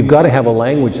 we've got to have a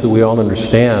language that we all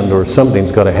understand, or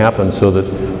something's got to happen so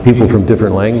that people from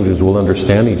different languages will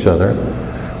understand each other.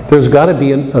 There's got to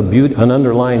be an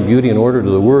underlying beauty and order to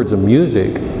the words of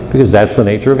music, because that's the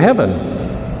nature of heaven.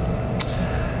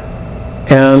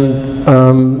 And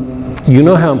you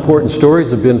know how important stories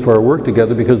have been for our work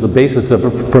together, because the basis of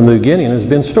it from the beginning has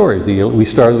been stories. We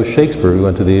started with Shakespeare. We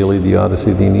went to the Iliad, the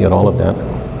Odyssey, the Aeneid, all of that.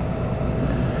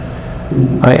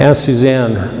 I asked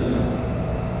Suzanne,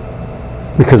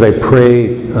 because I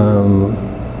pray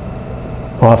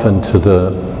often to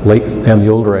the late, and the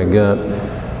older I get,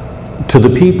 to the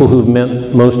people who've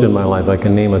meant most in my life. I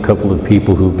can name a couple of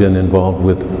people who've been involved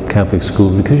with Catholic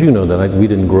schools, because you know that we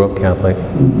didn't grow up Catholic.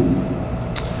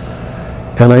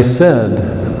 And I said,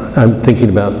 I'm thinking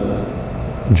about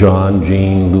John,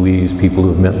 Jean, Louise, people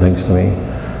who've meant things to me.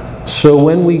 So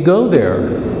when we go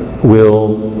there,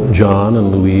 will John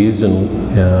and Louise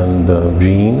and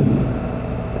Jean,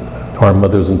 our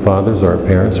mothers and fathers, our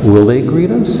parents, will they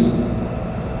greet us?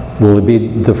 Will it be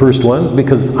the first ones?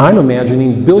 Because I'm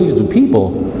imagining billions of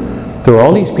people. There are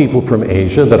all these people from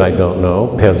Asia that I don't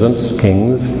know, peasants,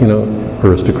 kings,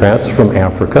 aristocrats from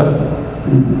Africa,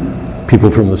 people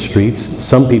from the streets.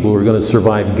 Some people who are going to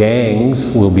survive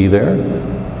gangs will be there.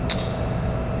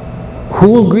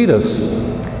 Who will greet us?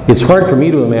 It's hard for me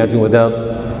to imagine without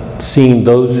seeing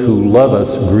those who love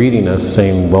us greeting us,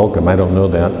 saying welcome. I don't know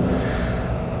that.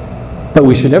 But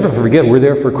we should never forget we're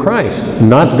there for Christ,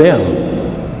 not them.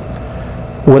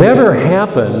 Whatever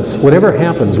happens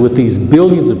with these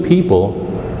billions of people,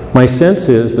 my sense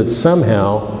is that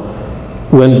somehow,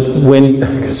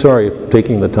 when sorry if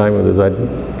taking the time with this, I'd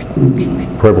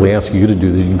probably ask you to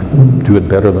do this. You could do it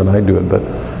better than I do it, but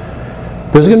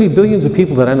There's going to be billions of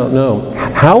people that I don't know.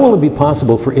 How will it be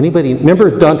possible for anybody... Remember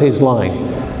Dante's line?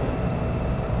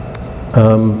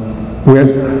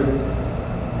 We're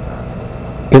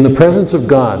in the presence of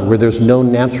God, where there's no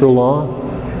natural law,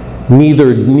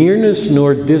 neither nearness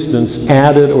nor distance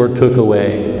added or took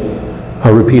away.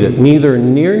 I'll repeat it. Neither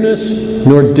nearness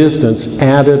nor distance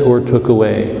added or took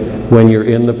away when you're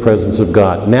in the presence of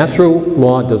God. Natural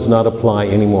law does not apply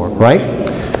anymore, right?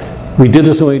 We did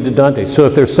this when we did Dante. So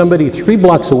if there's somebody 3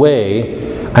 blocks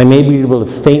away, I may be able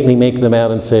to faintly make them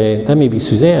out and say, that may be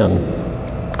Suzanne.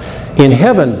 In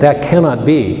heaven, that cannot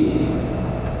be.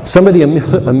 Somebody,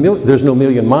 there's no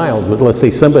million miles, but let's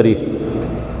say somebody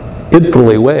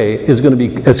infinitely away is going to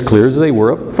be as clear as they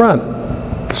were up front.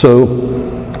 So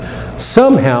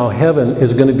somehow heaven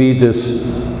is going to be this,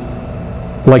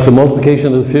 like the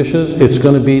multiplication of the fishes, it's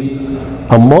going to be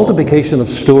a multiplication of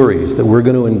stories that we're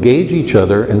going to engage each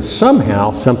other, and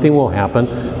somehow something will happen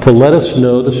to let us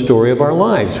know the story of our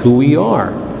lives, who we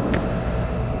are.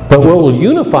 But what will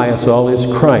unify us all is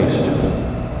Christ.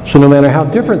 So no matter how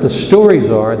different the stories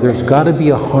are, there's got to be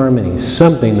a harmony,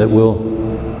 something that will...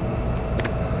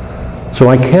 So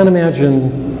I can't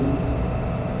imagine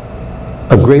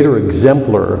a greater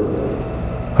exemplar,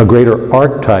 a greater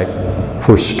archetype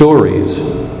for stories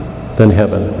than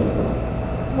heaven.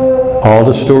 All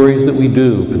the stories that we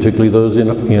do, particularly those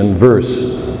in verse,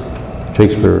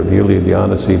 Shakespeare, the Iliad, the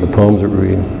Odyssey, the poems that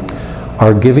we read,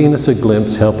 are giving us a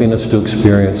glimpse, helping us to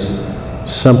experience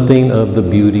something of the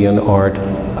beauty and art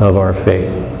of our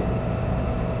faith.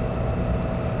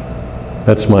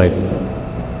 That's my...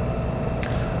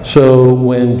 So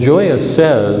when Joya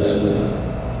says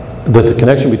that the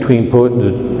connection between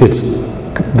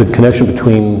the connection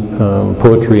between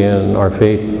poetry and our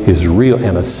faith is real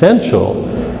and essential,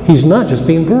 he's not just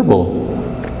being verbal.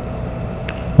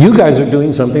 You guys are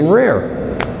doing something rare.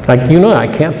 I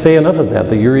can't say enough of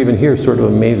that you're even here sort of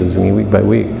amazes me week by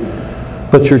week.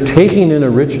 But you're taking in a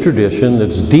rich tradition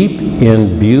that's deep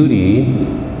in beauty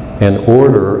and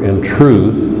order and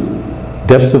truth,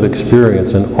 depths of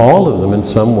experience, and all of them in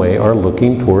some way are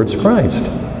looking towards Christ.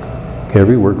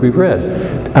 Every work we've read.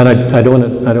 And I don't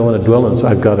want to dwell on this.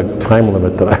 I've got a time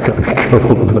limit that I've got to be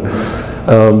careful of.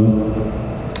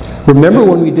 Remember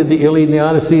when we did the Iliad and the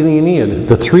Odyssey and the Aeneid,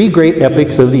 the 3 great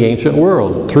epics of the ancient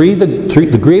world,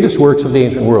 the greatest works of the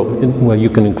ancient world. Well, you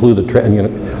can include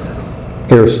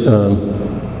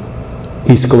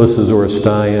Aeschylus's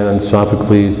Oresteia and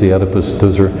Sophocles, the Oedipus.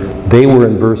 They were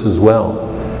in verse as well.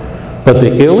 But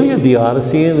the Iliad, the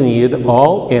Odyssey, and the Aeneid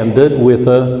all ended with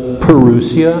a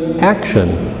Parousia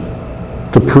action.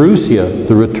 The Parousia,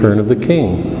 the return of the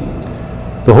king.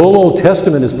 The whole Old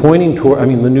Testament is pointing toward,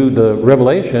 the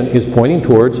Revelation is pointing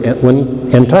towards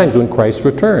end times when Christ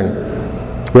returned.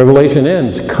 Revelation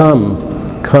ends, come,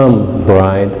 come,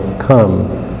 bride, come.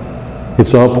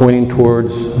 It's all pointing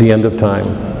towards the end of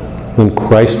time, when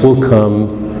Christ will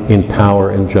come in power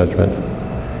and judgment.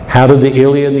 How did the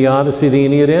Iliad, the Odyssey, the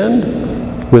Aeneid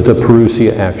end? With a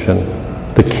Parousia action.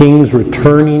 The kings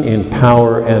returning in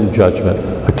power and judgment.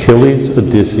 Achilles,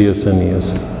 Odysseus,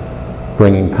 Aeneas.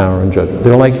 Bringing power and judgment.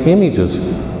 They're like images,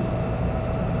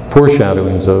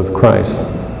 foreshadowings of Christ.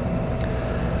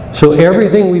 So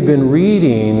everything we've been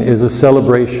reading is a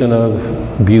celebration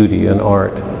of beauty and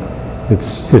art.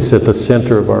 It's at the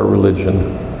center of our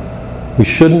religion. We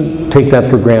shouldn't take that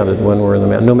for granted when we're in the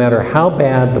Mass. No matter how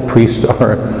bad the priests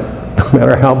are, no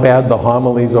matter how bad the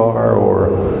homilies are,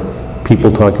 or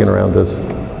people talking around us,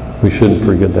 we shouldn't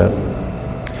forget that.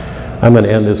 I'm going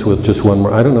to end this with just one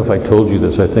more. I don't know if I told you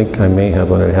this. I think I may have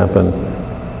when it happened.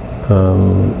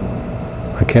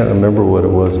 I can't remember what it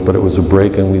was, but it was a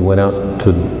break, and we went out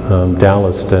to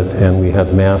Dallas and we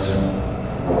had Mass.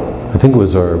 I think it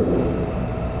was our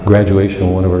graduation of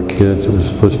one of our kids. It was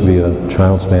supposed to be a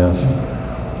child's Mass.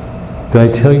 Did I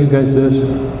tell you guys this?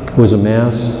 It was a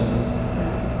Mass.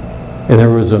 And there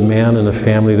was a man in the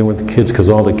family, there weren't the kids, because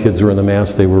all the kids were in the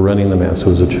Mass, they were running the Mass, it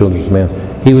was a children's Mass.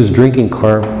 He was drinking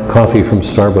coffee from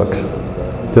Starbucks.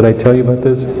 Did I tell you about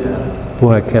this?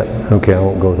 Boy, I can't, okay, I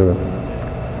won't go through it.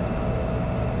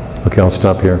 Okay, I'll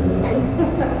stop here.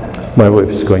 My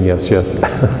wife's going, yes, yes.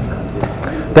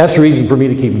 That's the reason for me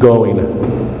to keep going.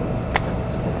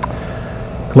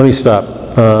 Let me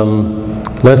stop.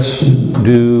 Let's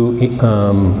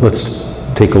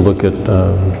take a look at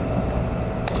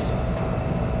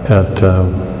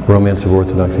Romance of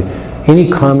Orthodoxy. Any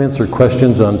comments or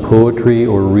questions on poetry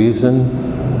or reason?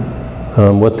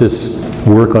 What this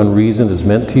work on reason has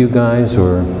meant to you guys?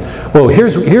 Or, oh,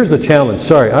 here's the challenge.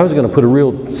 Sorry, I was going to put a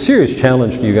real serious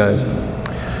challenge to you guys.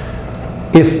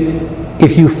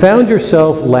 If you found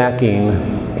yourself lacking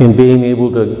in being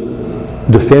able to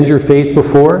defend your faith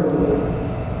before,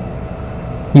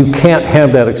 you can't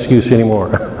have that excuse anymore.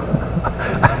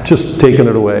 I've just taken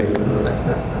it away.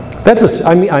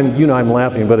 I'm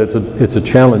laughing, but it's a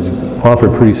challenge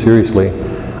offered pretty seriously.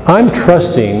 I'm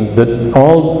trusting that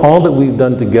all that we've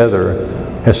done together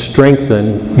has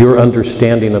strengthened your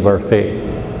understanding of our faith,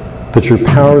 that your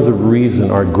powers of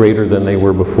reason are greater than they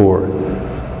were before.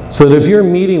 So that if you're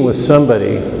meeting with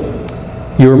somebody,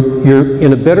 you're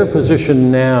in a better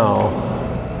position now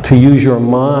to use your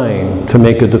mind to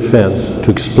make a defense, to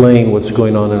explain what's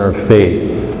going on in our faith,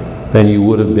 than you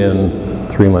would have been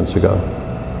 3 months ago.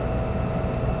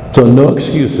 So no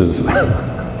excuses.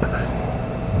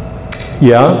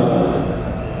 Yeah?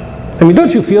 I mean,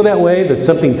 don't you feel that way, that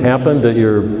something's happened, that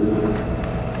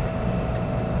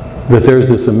there's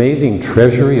this amazing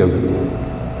treasury of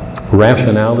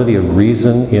rationality, of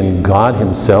reason in God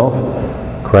Himself?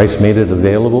 Christ made it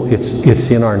available. It's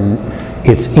in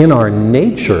our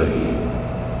nature.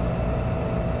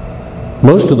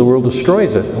 Most of the world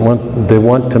destroys it. They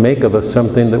want to make of us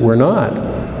something that we're not.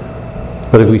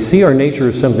 But if we see our nature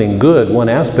as something good, one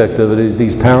aspect of it is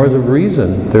these powers of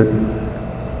reason.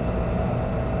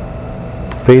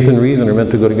 Faith and reason are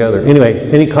meant to go together. Anyway,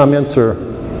 any comments or?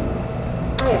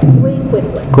 I have 3 quick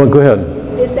ones. Go ahead.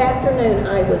 This afternoon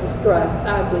I was struck.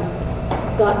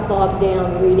 Got bogged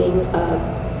down reading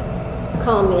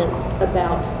comments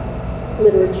about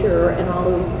literature and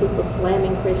all of these people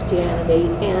slamming Christianity,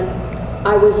 and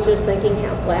I was just thinking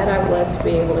how glad I was to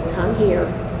be able to come here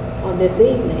on this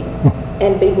evening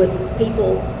and be with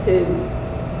people who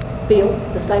feel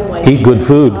the same way. Eat good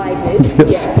food. I do.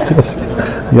 Yes.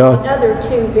 Yeah. Another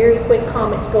 2 very quick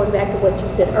comments going back to what you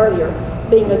said earlier.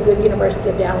 Being a good University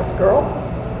of Dallas girl,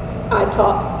 I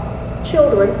taught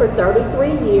children for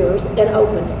 33 years and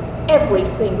opened every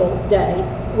single day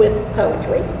with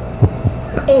poetry.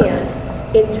 And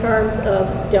in terms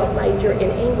of don't major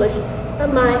in English,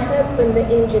 my husband, the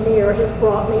engineer, has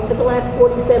brought me for the last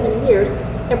 47 years.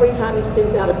 Every time he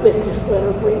sends out a business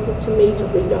letter, brings it to me to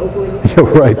read over. You're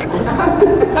right.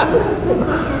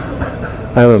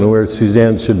 I don't know where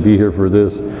Suzanne should be here for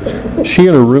this. She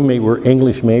and her roommate were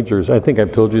English majors. I think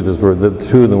I've told you this, but the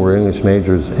 2 of them were English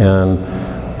majors, and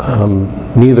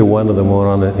neither one of them went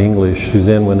on to English.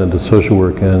 Suzanne went into social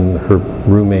work, and her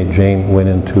roommate Jane went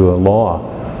into law.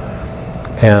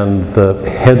 And the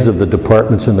heads of the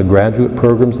departments in the graduate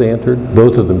programs they entered,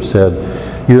 both of them said,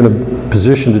 you're in a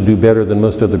position to do better than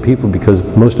most other people because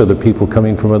most other people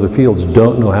coming from other fields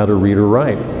don't know how to read or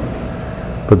write.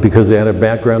 But because they had a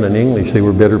background in English, they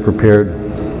were better prepared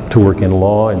to work in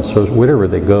law and social, wherever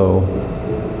they go.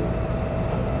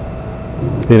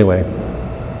 Anyway.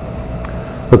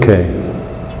 Okay.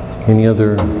 Any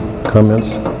other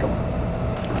comments?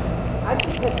 I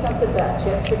just have something about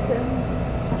Chesterton.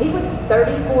 He was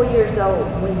 34 years old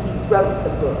when he wrote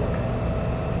the book.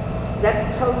 That's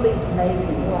totally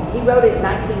amazing. He wrote it in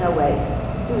 1908.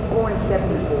 He was born in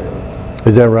 74.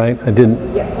 Is that right? I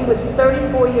didn't. Yeah, he was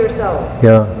 34 years old.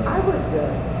 Yeah. I was an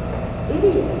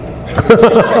idiot.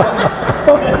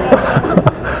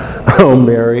 Oh,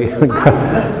 Mary.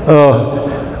 Oh.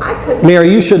 I couldn't. Mary,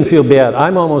 you shouldn't feel bad.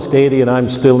 I'm almost 80 and I'm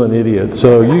still an idiot,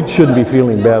 so you shouldn't be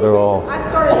feeling bad at all. I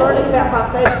started learning about my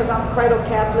faith because I'm cradle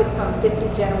Catholic from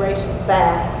 50 generations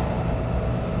back.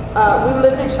 We were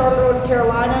living in Charlotte, North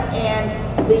Carolina, and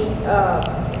the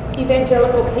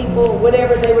evangelical people,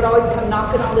 whatever, they would always come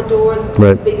knocking on the door.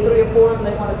 Right. Big 3 or 4 of them,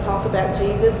 they want to talk about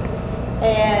Jesus.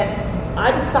 And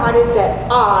I decided that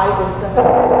I was going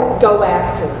to go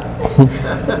after them.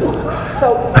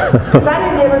 So, because I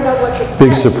didn't ever know what to say.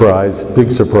 Big surprise,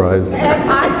 big surprise. And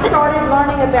I started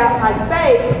learning about my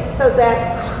faith so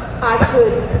that I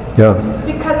could, Yeah.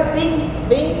 because being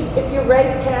if you're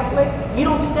raised Catholic, you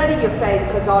don't study your faith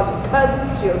because all your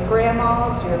cousins, your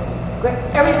grandmas,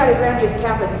 everybody around you is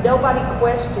Catholic. Nobody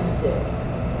questions it.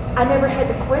 I never had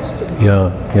to question it.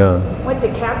 Yeah, yeah. Went to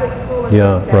Catholic school and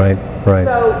Yeah, everything. right.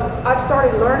 So I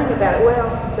started learning about it. Well,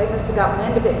 they must have gotten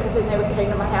wind of it because they never came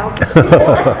to my house after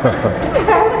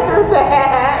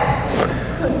that.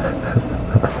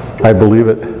 I believe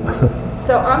it.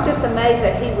 So I'm just amazed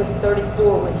that he was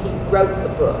 34 when he wrote the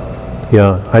book.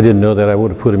 Yeah, I didn't know that. I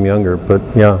would have put him younger, but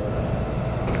yeah.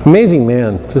 Amazing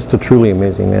man, just a truly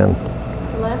amazing man.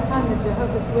 The last time the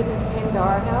Jehovah's Witness came to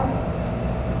our house,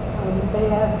 they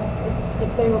asked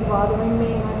if they were bothering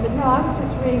me, and I said, no, I was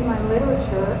just reading my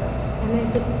literature. And they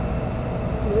said,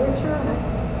 literature? And I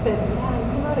said, yeah,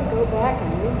 you ought to go back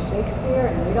and read Shakespeare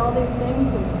and read all these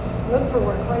things and look for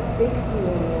where Christ speaks to you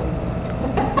in them.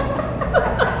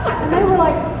 And they were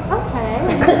like, okay.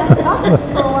 And I talked to them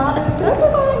for a while, and I said,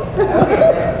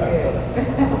 okay.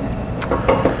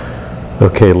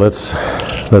 Okay, let's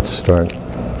start.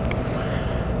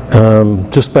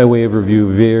 Just by way of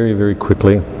review, very, very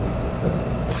quickly,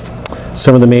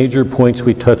 some of the major points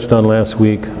we touched on last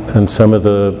week and some of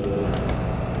the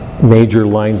major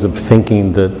lines of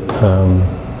thinking that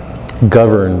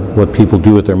govern what people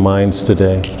do with their minds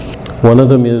today. One of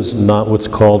them is not what's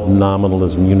called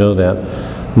nominalism. You know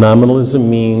that. Nominalism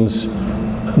means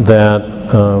that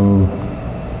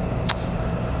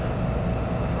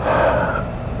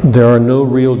there are no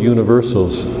real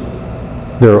universals.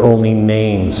 There are only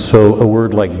names. So a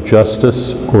word like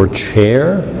justice or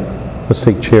chair, let's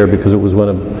take chair because it was one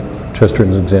of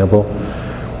Chesterton's example.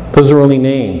 Those are only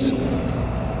names,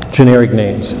 generic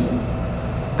names.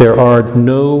 There are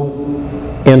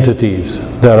no entities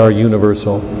that are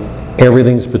universal.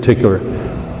 Everything's particular.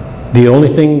 The only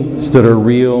things that are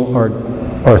real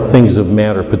are things of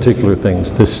matter, particular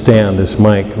things. This stand, this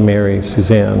mic, Mary,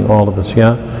 Suzanne, all of us,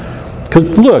 yeah?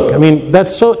 Because look, I mean,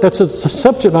 that's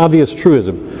such an obvious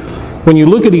truism. When you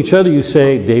look at each other, you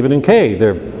say, David and Kay,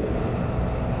 they're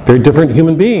very different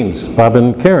human beings. Bob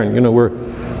and Karen,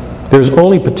 there's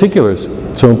only particulars.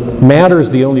 So matter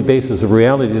is the only basis of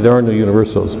reality. There are no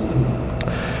universals.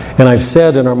 And I've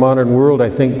said in our modern world, I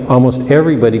think almost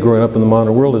everybody growing up in the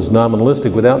modern world is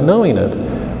nominalistic without knowing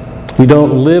it. We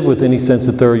don't live with any sense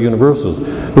that there are universals.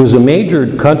 It was a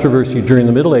major controversy during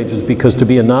the Middle Ages because to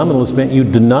be a nominalist meant you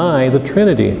deny the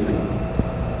Trinity,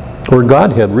 or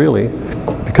Godhead really,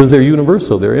 because they're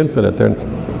universal, they're infinite,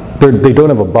 they don't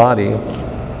have a body.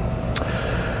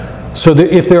 So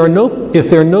if there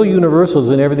are no universals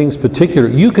and everything's particular,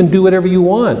 you can do whatever you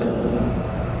want.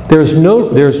 There's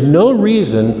no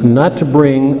reason not to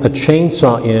bring a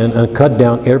chainsaw in and cut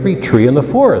down every tree in the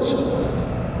forest.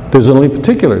 There's only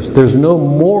particulars. There's no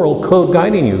moral code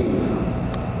guiding you.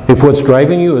 If what's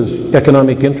driving you is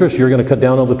economic interest, you're going to cut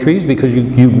down all the trees because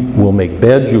you will make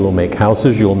beds, you will make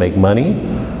houses, you will make money.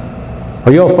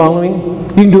 Are you all following?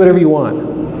 You can do whatever you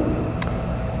want.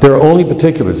 There are only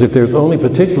particulars. If there's only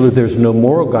particulars, there's no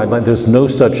moral guideline. There's no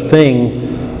such thing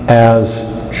as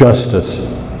justice,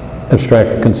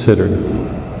 abstractly considered.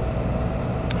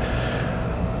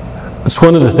 It's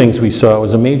one of the things we saw. It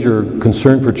was a major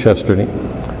concern for Chesterton.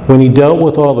 When he dealt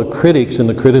with all the critics and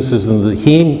the criticism that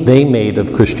they made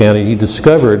of Christianity, he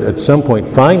discovered at some point,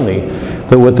 finally,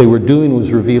 that what they were doing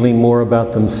was revealing more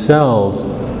about themselves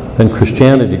than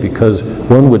Christianity, because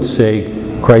one would say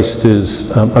Christ is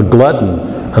a glutton,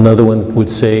 another one would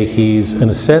say he's an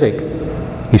ascetic,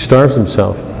 he starves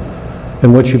himself.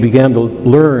 And what you began to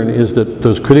learn is that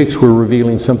those critics were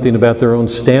revealing something about their own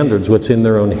standards, what's in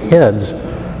their own heads,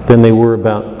 than they were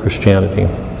about Christianity.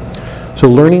 So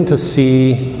learning to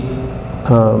see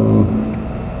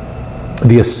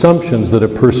the assumptions that a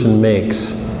person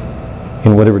makes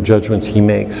in whatever judgments he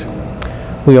makes.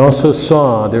 We also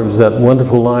saw, there was that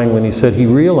wonderful line when he said he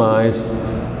realized,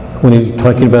 when he was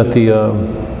talking about the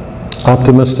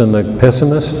optimist and the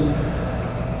pessimist,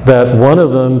 that one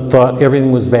of them thought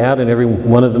everything was bad and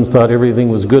one of them thought everything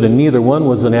was good, and neither one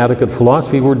was an adequate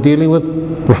philosophy. We're dealing with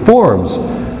reforms.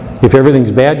 If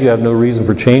everything's bad, you have no reason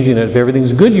for changing it. If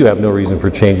everything's good, you have no reason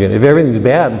for changing it. If everything's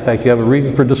bad, in fact, you have a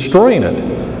reason for destroying it.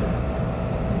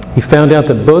 He found out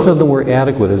that both of them were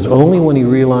adequate. It was only when he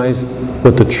realized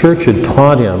what the church had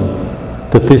taught him,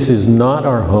 that this is not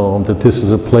our home, that this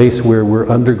is a place where we're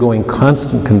undergoing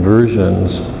constant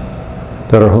conversions,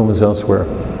 that our home is elsewhere.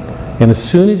 And as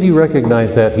soon as he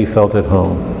recognized that, he felt at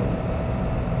home.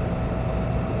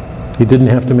 He didn't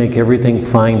have to make everything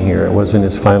fine here. It wasn't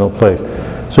his final place.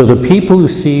 So the people who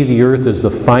see the earth as the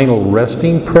final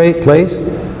resting place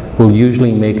will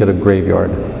usually make it a graveyard.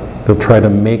 They'll try to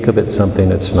make of it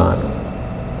something it's not.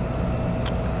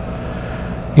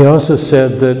 He also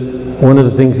said that one of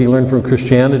the things he learned from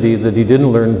Christianity that he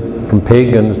didn't learn from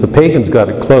pagans, the pagans got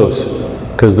it close,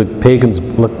 because the pagans,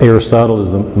 Aristotle is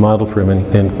the model for him,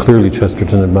 and clearly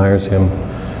Chesterton admires him.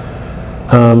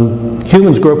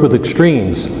 Humans grow up with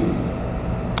extremes.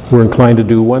 We're inclined to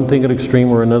do one thing at extreme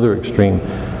or another extreme.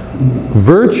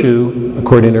 Virtue,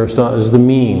 according to Aristotle, is the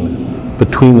mean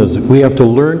between those. We have to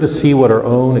learn to see what our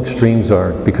own extremes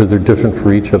are, because they're different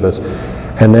for each of us.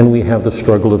 And then we have the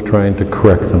struggle of trying to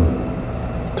correct them,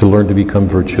 to learn to become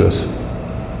virtuous.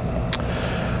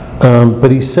 But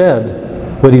he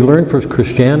said, what he learned from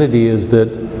Christianity is that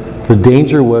the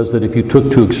danger was that if you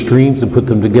took two extremes and put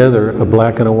them together, a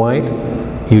black and a white,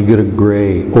 you'd get a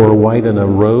gray, or a white and a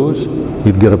rose,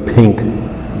 you'd get a pink.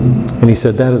 And he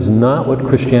said that is not what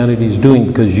Christianity is doing,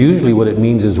 because usually what it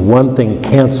means is one thing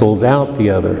cancels out the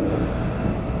other.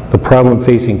 The problem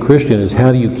facing Christian is,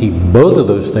 how do you keep both of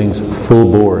those things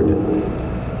full board?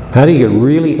 How do you get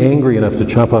really angry enough to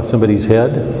chop off somebody's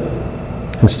head?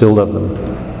 and still love them.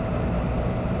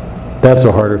 That's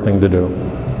a harder thing to do.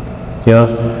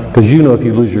 Yeah? Because you know if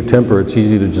you lose your temper, it's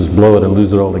easy to just blow it and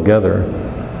lose it altogether,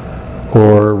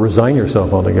 or resign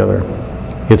yourself altogether.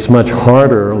 It's much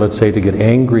harder, let's say, to get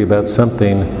angry about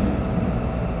something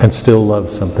and still love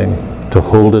something, to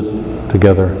hold it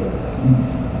together.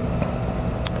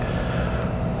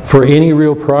 For any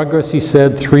real progress, he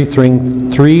said, three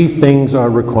things are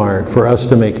required for us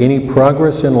to make any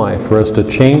progress in life, for us to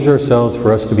change ourselves,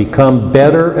 for us to become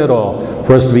better at all,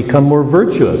 for us to become more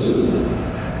virtuous.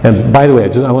 And by the way,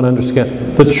 I want to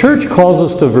understand, the church calls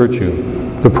us to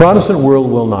virtue. The Protestant world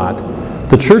will not.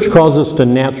 The church calls us to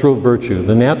natural virtue.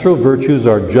 The natural virtues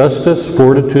are justice,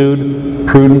 fortitude,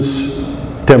 prudence,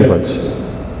 temperance.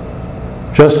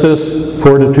 Justice,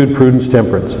 fortitude, prudence,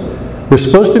 temperance. We're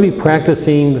supposed to be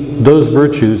practicing those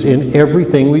virtues in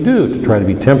everything we do, to try to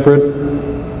be temperate,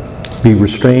 be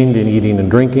restrained in eating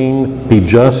and drinking, be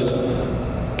just,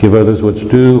 give others what's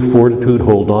due, fortitude,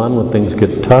 hold on when things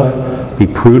get tough, be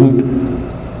prudent,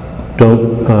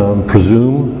 don't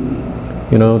presume,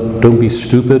 don't be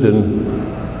stupid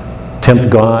and tempt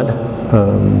God.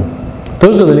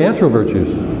 Those are the natural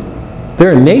virtues.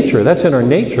 They're in nature, that's in our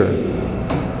nature.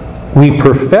 We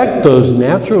perfect those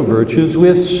natural virtues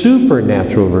with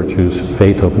supernatural virtues,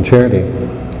 faith, hope, and charity.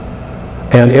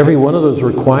 And every one of those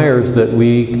requires that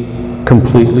we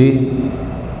completely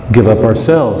give up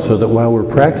ourselves, so that while we're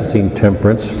practicing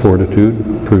temperance,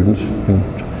 fortitude, prudence,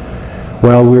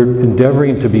 while we're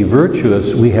endeavoring to be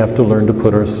virtuous, we have to learn to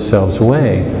put ourselves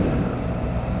away.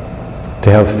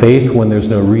 To have faith when there's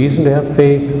no reason to have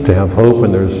faith, to have hope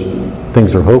when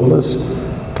things are hopeless,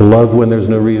 to love when there's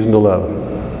no reason to love.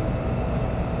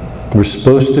 We're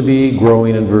supposed to be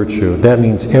growing in virtue. That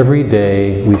means every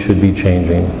day we should be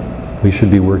changing. We should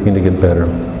be working to get better.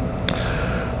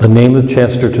 The name of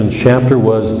Chesterton's chapter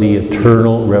was The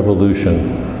Eternal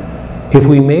Revolution. If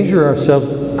we measure ourselves,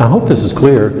 I hope this is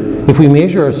clear, if we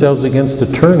measure ourselves against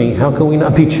eternity, how can we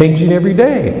not be changing every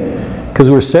day? Because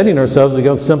we're setting ourselves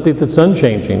against something that's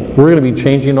unchanging. We're going to be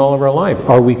changing all of our life.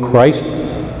 Are we Christ?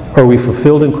 Are we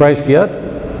fulfilled in Christ yet?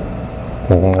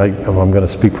 I'm going to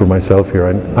speak for myself here.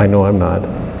 I know I'm not.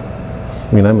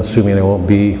 I'm assuming I won't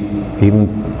be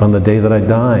even on the day that I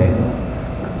die.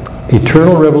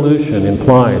 Eternal revolution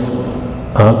implies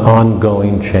an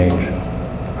ongoing change.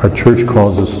 Our church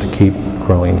calls us to keep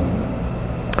growing.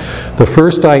 The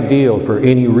first ideal for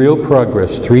any real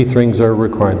progress, three things are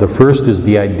required. The first is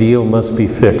the ideal must be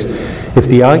fixed.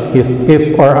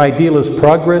 If our ideal is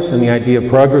progress and the idea of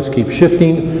progress keeps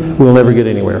shifting, we'll never get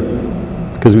anywhere,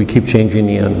 because we keep changing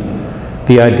the end.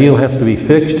 The ideal has to be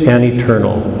fixed and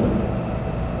eternal.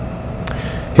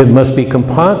 It must be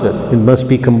composite. It must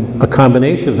be a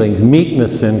combination of things.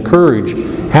 Meekness and courage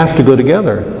have to go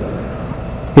together.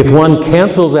 If one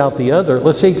cancels out the other,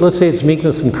 let's say it's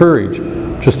meekness and courage,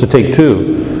 just to take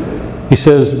two. He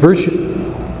says,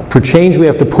 for change we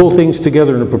have to pull things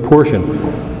together in a proportion.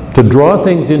 To draw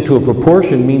things into a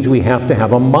proportion means we have to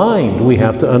have a mind. We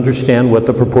have to understand what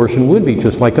the proportion would be,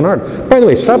 just like an art. By the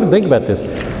way, stop and think about this.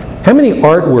 How many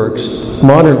artworks,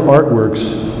 modern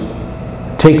artworks,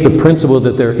 take the principle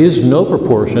that there is no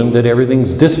proportion, that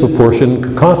everything's disproportionate,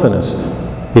 cacophonous?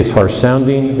 It's harsh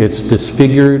sounding, it's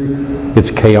disfigured,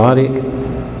 it's chaotic.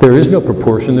 There is no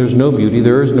proportion, there's no beauty,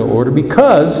 there is no order,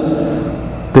 because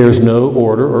there's no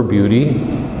order or beauty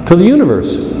to the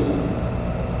universe.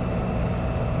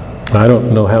 I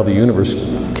don't know how the universe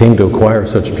came to acquire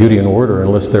such beauty and order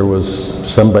unless there was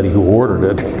somebody who ordered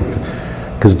it,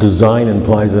 because design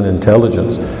implies an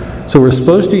intelligence. So we're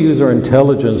supposed to use our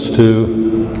intelligence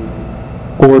to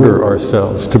order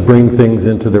ourselves, to bring things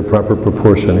into their proper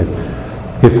proportion.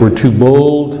 If we're too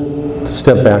bold, to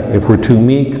step back. If we're too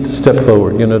meek, to step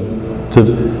forward.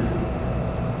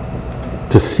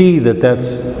 To see that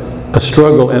that's a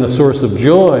struggle and a source of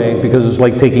joy, because it's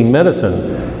like taking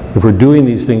medicine. If we're doing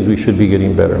these things, we should be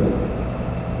getting better.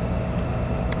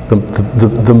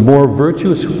 The more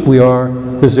virtuous we are,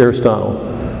 this is Aristotle,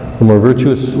 the more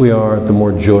virtuous we are, the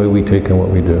more joy we take in what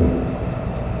we do.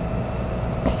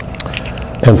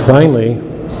 And finally,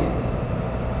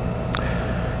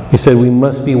 he said we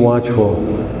must be watchful,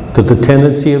 that the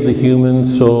tendency of the human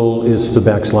soul is to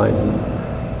backslide.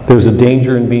 There's a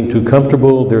danger in being too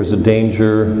comfortable, there's a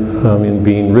danger in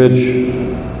being rich,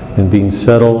 in being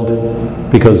settled,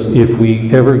 because if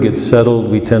we ever get settled,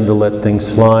 we tend to let things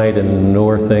slide and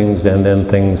ignore things, and then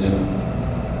things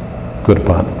go to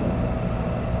pot.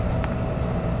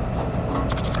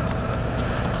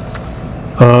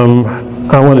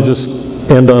 I want to just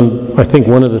end on, I think,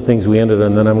 one of the things we ended on,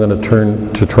 and then I'm going to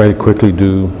turn to try to quickly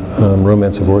do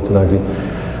Romance of Orthodoxy.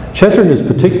 Chesterton is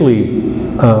particularly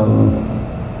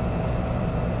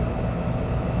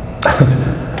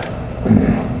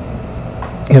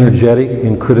energetic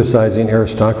in criticizing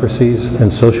aristocracies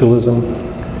and socialism.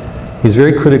 He's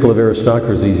very critical of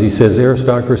aristocracies. He says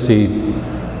aristocracy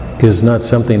is not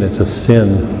something, it's a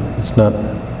sin. It's not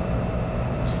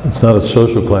a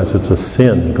social class, it's a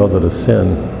sin. He calls it a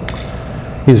sin.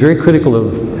 He's very critical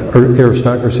of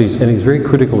aristocracies, and he's very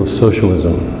critical of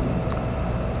socialism.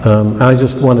 I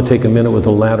just want to take a minute with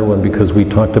the latter one because we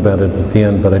talked about it at the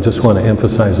end, but I just want to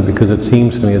emphasize it because it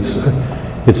seems to me it's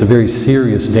a very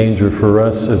serious danger for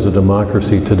us as a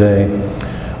democracy today.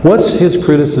 What's his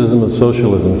criticism of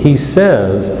socialism? He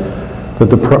says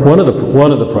that one of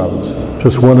the problems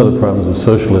of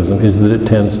socialism is that it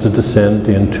tends to descend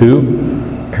into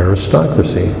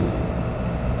aristocracy.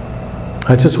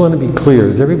 I just want to be clear.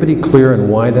 Is everybody clear on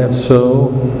why that's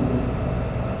so?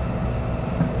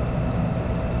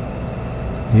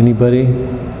 Anybody?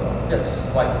 Yes,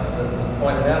 just like it was the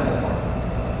point of Animal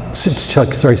Farm.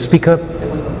 Chuck, sorry, speak up. It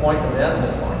was the point of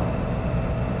Animal Farm.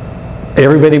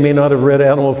 Everybody may not have read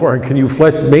Animal Farm. Can you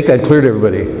make that clear to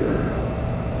everybody?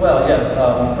 Well, yes,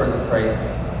 you've heard the phrase,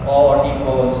 all are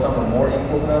equal and some are more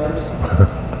equal than others.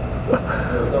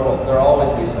 There'll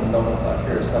always be some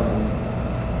nomenclature, some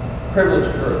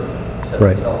privileged group sets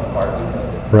Right. themselves apart.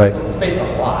 Right. So it's based on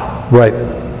a lie.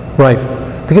 Right.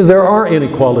 Because there are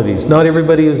inequalities. Not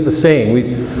everybody is the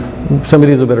same.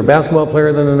 Somebody's a better basketball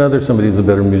player than another, somebody's a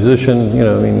better musician,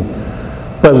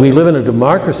 but we live in a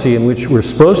democracy in which we're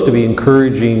supposed to be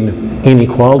encouraging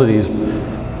inequalities,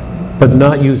 but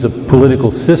not use a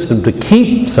political system to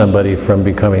keep somebody from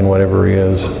becoming whatever he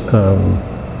is.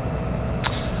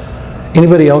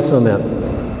 Anybody else on that?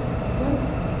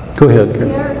 Go ahead, The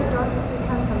Karen. aristocracy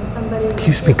come from somebody... Can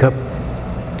you speak up?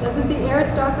 Doesn't the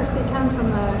aristocracy come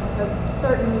from a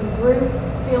certain group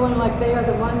feeling like they are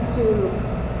the ones to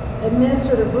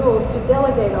administer the rules, to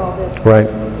delegate all this Right.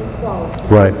 equality?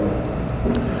 Right.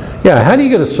 Yeah, how do you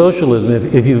get a socialism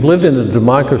if you've lived in a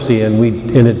democracy and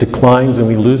it declines and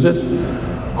we lose it?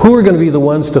 Who are going to be the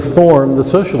ones to form the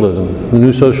socialism, the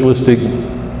new socialistic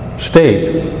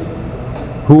state?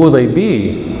 Who will they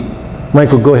be?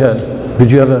 Michael, go ahead.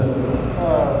 Did you have a...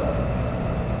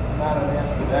 Not an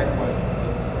answer to that question,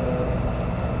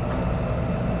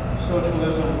 but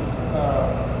socialism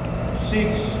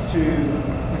seeks to,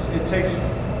 it takes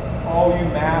all you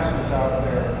masses out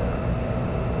there.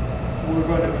 We're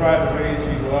going to try to raise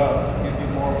you up, give you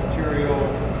more material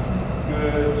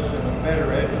goods and a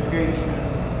better education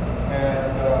and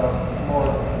more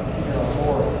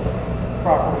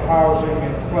proper housing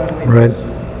and cleanliness. Right.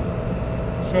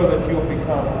 So that you'll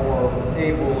become more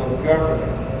able of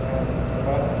governing.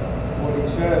 But what he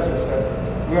says is that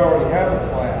we already have a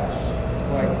class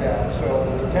like that. So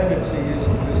the tendency is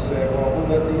to just say, well, we'll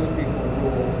let these people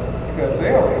rule because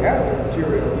they already have their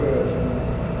material goods and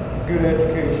good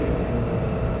education.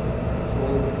 So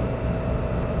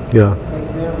Yeah. make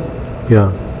them.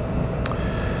 Yeah.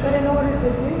 But in order to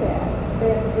do that, they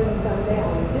have to bring some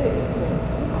down too.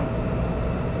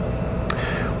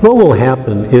 What will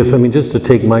happen if, just to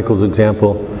take Michael's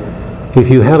example, if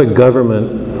you had a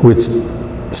government which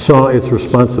saw its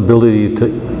responsibility to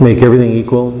make everything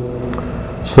equal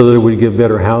so that it would give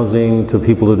better housing to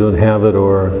people who don't have it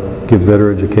or give better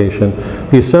education,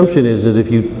 the assumption is that if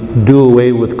you do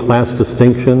away with class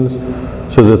distinctions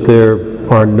so that there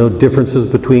are no differences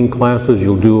between classes,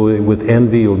 you'll do away with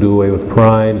envy, you'll do away with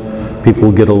pride, people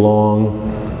will get along,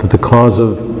 that the cause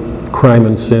of crime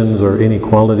and sins are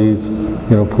inequalities,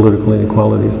 political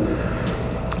inequalities.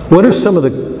 What are some of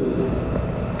the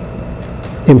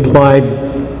implied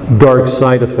dark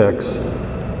side effects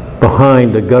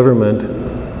behind a government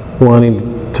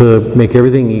wanting to make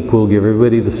everything equal, give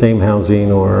everybody the same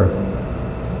housing, or,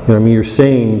 you're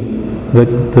saying that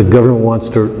the government wants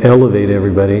to elevate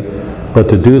everybody, but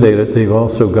to do that, they've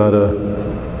also got to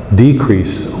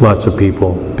decrease lots of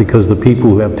people because the people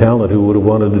who have talent who would have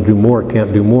wanted to do more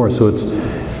can't do more. So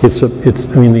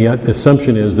the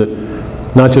assumption is that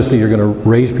not just that you're going to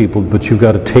raise people, but you've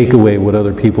got to take away what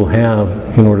other people have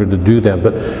in order to do that.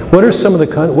 But what are some of the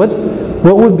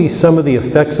what would be some of the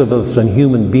effects of this on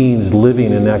human beings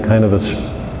living in that kind of A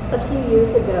few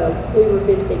years ago, we were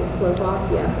visiting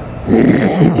Slovakia. We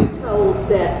were told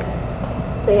that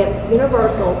they have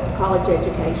universal college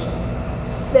education.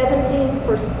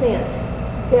 17%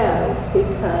 go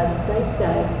because they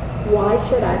say, why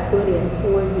should I put in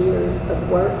 4 years of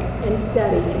work and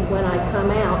study, and when I come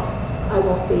out, I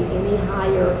won't be any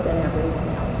higher than everyone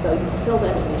else? So you kill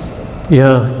that initiative.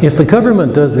 Yeah, if the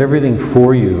government does everything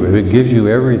for you, if it gives you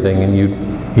everything and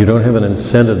you don't have an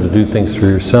incentive to do things for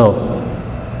yourself,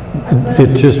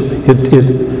 it's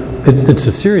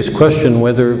a serious question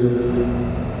whether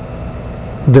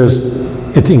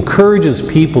it encourages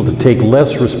people to take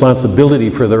less responsibility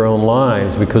for their own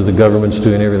lives because the government's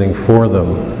doing everything for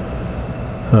them.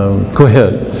 Go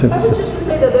ahead. I was just going to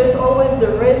say that there's always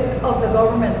the risk of the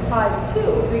government side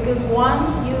too, because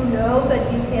once you know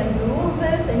that you can do all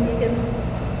this and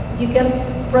you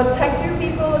can protect your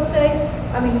people, let's say,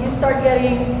 I mean, you start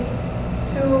getting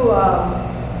too,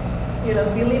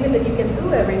 believing that you can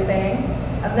do everything,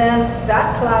 and then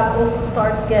that class also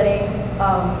starts getting,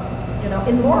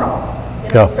 immoral.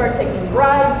 Yeah. You start taking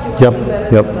bribes, you want Yep, to be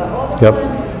better yep, than the other yep,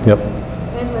 one. yep.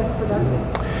 And less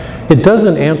productive. It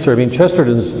doesn't answer, I mean,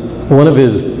 Chesterton's, one of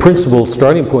his principal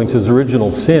starting points is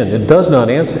original sin. It does not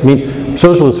answer, I mean,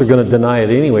 socialists are going to deny it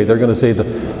anyway. They're going to say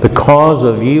the cause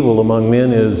of evil among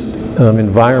men is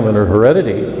environment or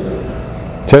heredity.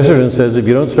 Chesterton says if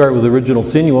you don't start with original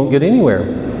sin, you won't get anywhere.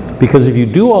 Because if you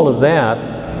do all of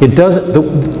that, it doesn't,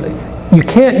 you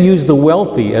can't use the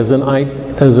wealthy as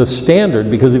a standard,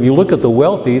 because if you look at the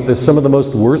wealthy, there's some of the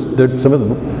most worst, they're some of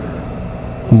the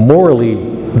morally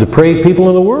depraved people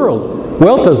in the world.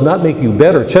 Wealth does not make you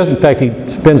better. In fact, he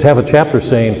spends half a chapter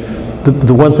saying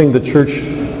the one thing the church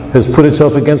has put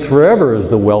itself against forever is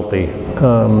the wealthy.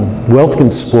 Wealth can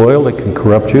spoil, it can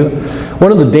corrupt you.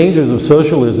 One of the dangers of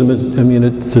socialism is,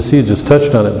 Cecilia just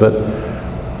touched on it, but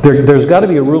there's got to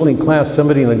be a ruling class,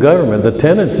 somebody in the government. The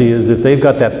tendency is if they've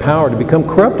got that power to become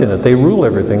corrupt in it. They rule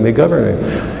everything, they govern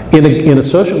it. In a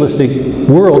socialistic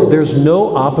world, there's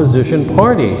no opposition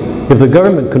party. If the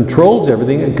government controls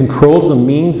everything, it controls the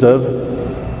means of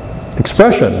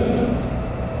expression.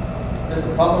 There's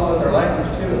a problem with our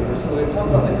language too. So we talk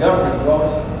about the government, you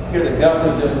always hear the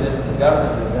government doing this, the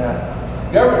government doing that.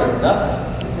 The government is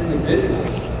nothing. It's individuals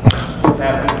who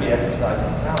have to be exercising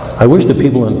power. I wish the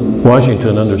people in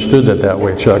Washington understood that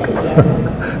way, Chuck.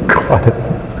 God,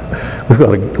 we've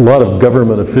got a lot of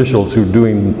government officials who are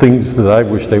doing things that I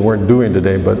wish they weren't doing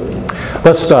today, but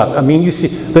let's stop. I mean, you see,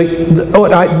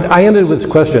 I ended with this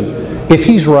question. If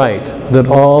he's right that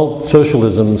all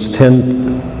socialisms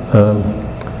tend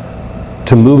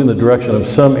to move in the direction of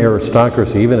some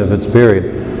aristocracy, even if it's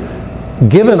buried,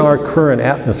 given our current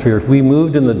atmosphere, if we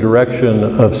moved in the direction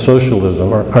of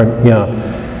socialism,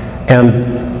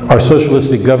 and our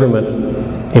socialistic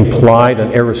government implied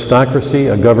an aristocracy,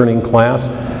 a governing class,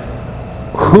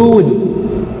 who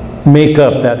would make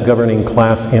up that governing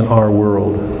class in our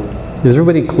world? Is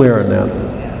everybody clear on that?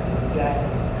 The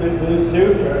guy could lose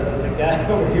suit, or is it the guy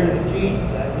over here in the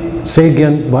jeans? Say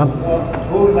again, Bob? Well,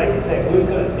 who would like to say, who's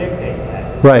going to dictate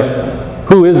that? Right.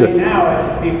 Who is Right it? now, it's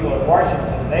the people in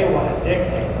Washington, they want to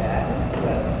dictate that.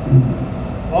 But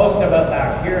most of us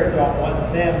out here don't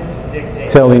want them to dictate.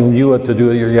 Telling you what to do,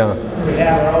 We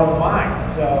have our own mind,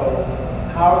 so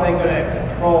how are they going to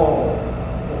control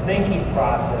the thinking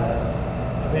process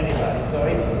of anybody? So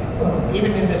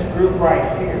even in this group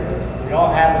right here, we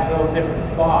all have a little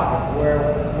different thought of where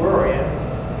we're in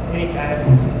any kind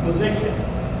of position.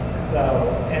 So,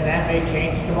 and that may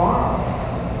change tomorrow.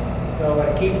 So when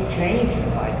it keeps changing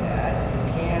like that,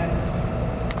 you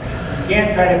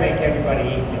can't try to make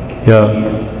everybody equal.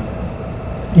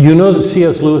 Yeah. You know the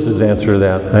C.S. Lewis's answer to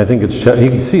that, and I think it's, you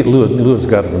can see Lewis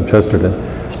got it from Chesterton.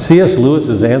 C.S.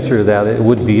 Lewis's answer to that, it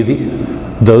would be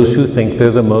those who think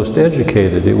they're the most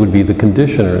educated. It would be the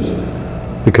conditioners,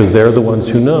 because they're the ones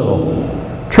who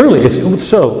know. Truly,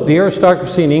 so the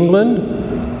aristocracy in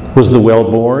England was the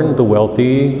well-born, the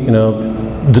wealthy,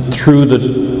 through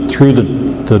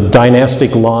the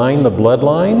dynastic line, the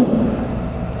bloodline,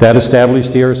 that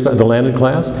established the landed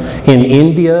class. In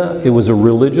India, it was a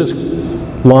religious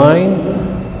line.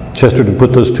 Chesterton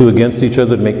put those two against each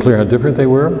other to make clear how different they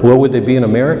were. What would they be in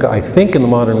America? I think in the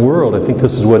modern world, I think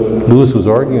this is what Lewis was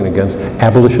arguing against,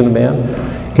 abolition of man.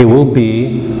 It will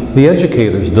be the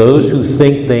educators, those who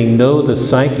think they know the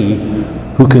psyche,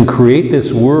 who can create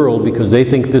this world because they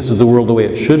think this is the world the way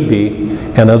it should be,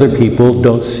 and other people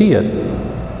don't see it.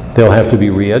 They'll have to be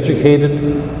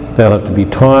re-educated, they'll have to be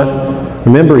taught.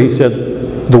 Remember, he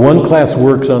said, the one class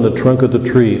works on the trunk of the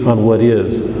tree, on what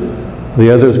is. The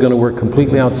other is going to work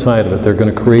completely outside of it. They're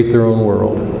going to create their own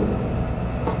world.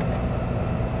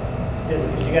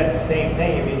 Because you got the same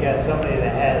thing if you got somebody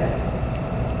that has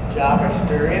job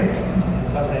experience and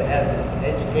somebody that has an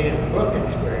educated book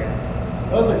experience.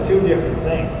 Those are two different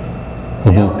things.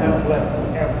 They don't conflict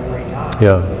every time.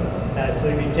 Yeah. So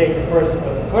if you take the person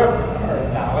with the book or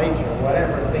knowledge or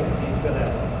whatever thinks he's going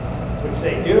to, which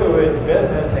they do in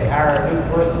business, they hire a new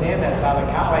person in that's out of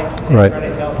college. And Right. Try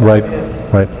to tell somebody that's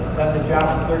Right. done the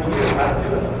job for 30 years how to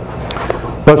do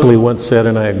it. Buckley once said,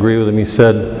 and I agree with him, he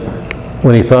said,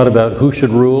 when he thought about who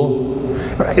should rule,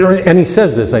 and he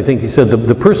says this, I think he said,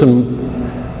 the person,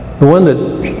 the one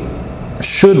that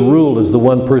should rule is the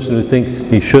one person who thinks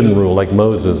he shouldn't rule, like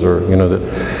Moses, or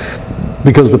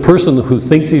because the person who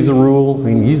thinks he's a rule, I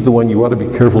mean, he's the one you ought to be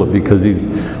careful of, because he's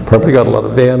probably got a lot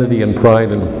of vanity and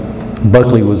pride. And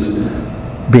Buckley was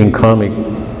being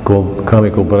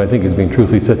comical, but I think he's being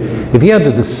truthful. He said if he had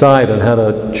to decide on how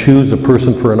to choose a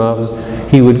person for an office,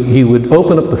 he would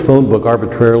open up the phone book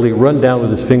arbitrarily, run down with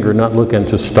his finger, not look, and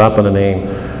just stop on a name.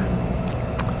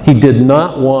 He did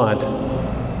not want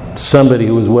somebody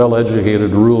who was well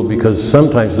educated to rule, because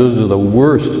sometimes those are the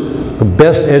worst, the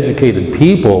best educated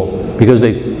people, because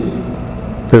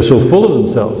they're so full of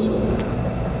themselves,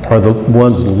 are the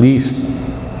ones least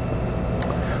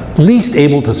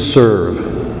able to serve,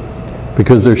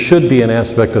 because there should be an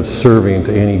aspect of serving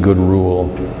to any good rule.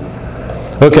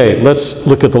 Okay, let's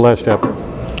look at the last chapter.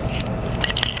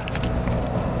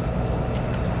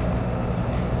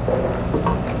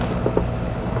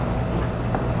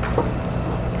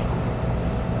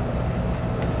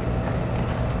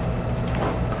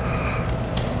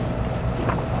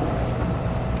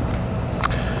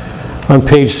 On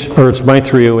page, or it's my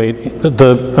 308,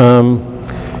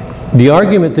 the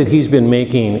argument that he's been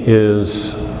making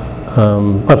is,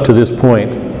 up to this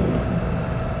point,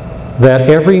 that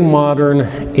every modern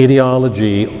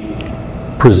ideology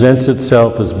presents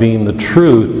itself as being the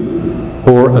truth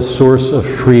or a source of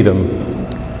freedom,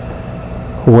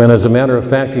 when as a matter of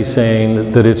fact he's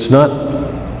saying that it's not,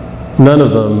 none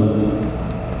of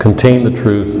them contain the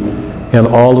truth, and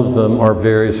all of them are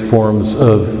various forms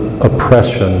of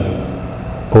oppression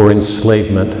or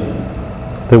enslavement.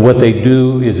 That what they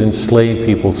do is enslave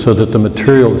people, so that the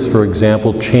materialist, for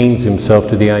example, chains himself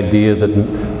to the idea that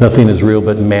nothing is real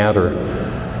but matter.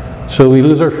 So we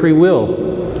lose our free will.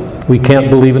 We can't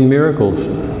believe in miracles.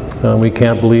 We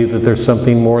can't believe that there's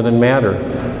something more than matter.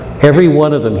 Every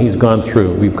one of them he's gone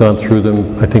through. We've gone through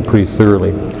them, I think, pretty thoroughly.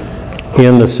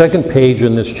 In the second page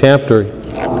in this chapter,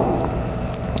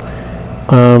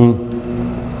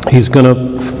 he's going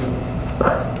to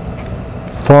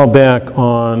fall back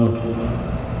on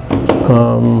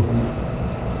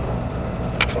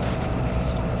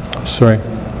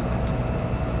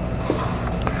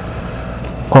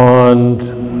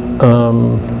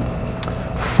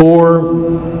four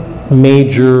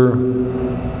major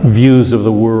views of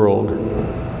the world.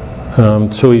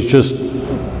 So he's just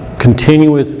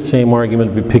continue with the same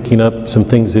argument, be picking up some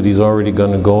things that he's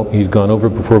gone over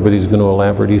before, but he's going to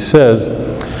elaborate. He says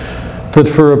that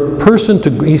for a person to,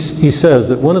 he says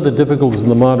that one of the difficulties in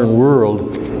the modern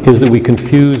world is that we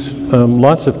confuse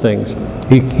lots of things.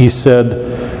 He said,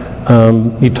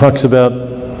 he talks about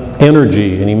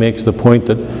energy, and he makes the point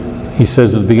that he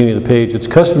says at the beginning of the page, it's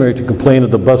customary to complain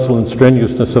of the bustle and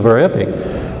strenuousness of our epic.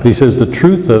 But he says the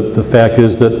truth of the fact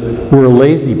is that we're a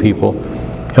lazy people,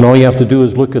 and all you have to do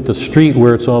is look at the street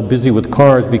where it's all busy with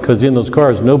cars, because in those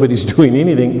cars nobody's doing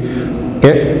anything.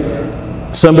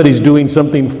 Somebody's doing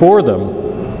something for them.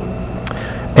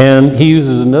 And he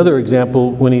uses another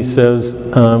example when he says,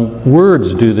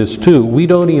 words do this too.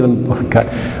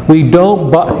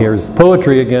 Here's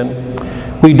poetry again.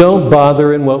 We don't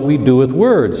bother in what we do with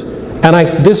words.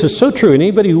 And this is so true.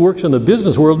 Anybody who works in the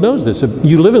business world knows this. If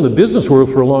you live in the business world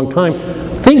for a long time,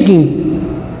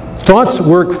 thoughts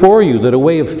work for you, that a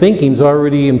way of thinking is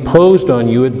already imposed on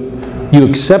you. You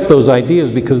accept those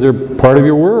ideas because they're part of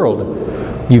your world.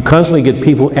 You constantly get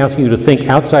people asking you to think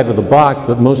outside of the box,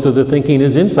 but most of the thinking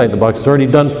is inside the box. It's already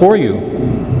done for you.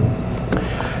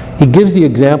 He gives the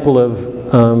example of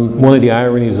one of the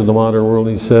ironies of the modern world.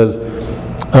 He says,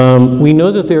 we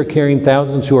know that there are carrying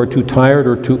thousands who are too tired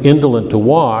or too indolent to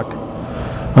walk.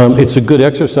 It's a good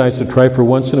exercise to try for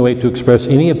once in a way to express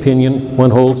any opinion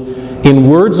one holds in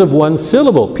words of one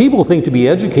syllable. People think to be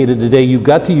educated today, you've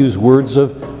got to use words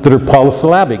that are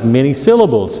polysyllabic, many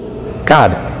syllables.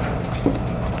 God.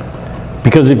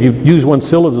 Because if you use one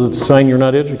syllable, it's a sign you're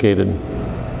not educated.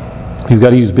 You've got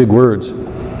to use big words.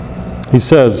 He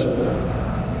says,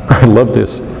 I love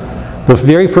this, the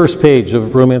very first page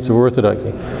of Romance of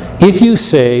Orthodoxy. If you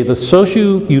say the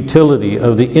social utility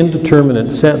of the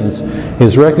indeterminate sentence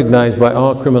is recognized by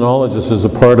all criminologists as a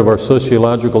part of our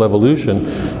sociological evolution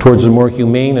towards a more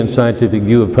humane and scientific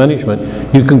view of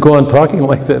punishment, you can go on talking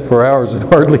like that for hours and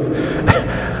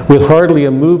with hardly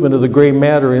a movement of the gray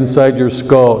matter inside your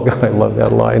skull. God, I love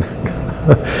that line.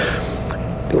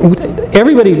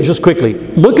 Everybody, just quickly,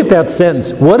 look at that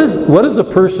sentence. What is the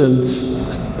person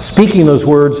speaking those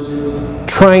words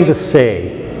trying to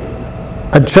say?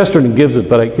 Chesterton gives it,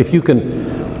 but if you can,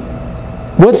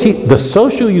 the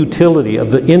social utility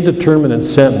of the indeterminate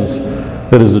sentence,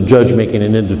 that is the judge making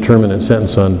an indeterminate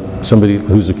sentence on somebody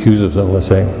who's accused of something, let's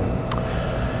say.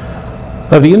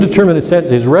 of the indeterminate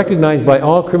sentence is recognized by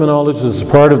all criminologists as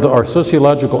part of our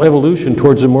sociological evolution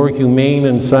towards a more humane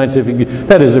and scientific.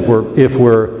 That is, if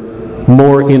we're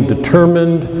more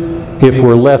indetermined, if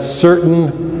we're less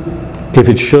certain, if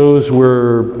it shows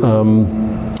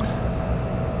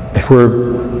if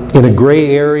we're in a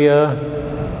gray area,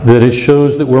 that it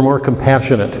shows that we're more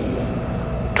compassionate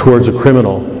towards a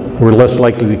criminal. We're less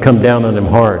likely to come down on him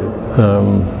hard.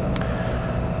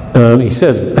 He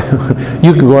says,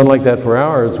 you can go on like that for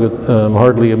hours with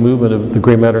hardly a movement of the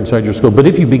gray matter inside your skull. But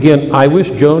if you begin, I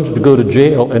wish Jones to go to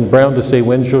jail and Brown to say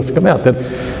when shows come out,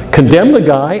 then condemn the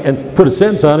guy and put a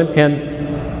sentence on him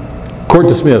and court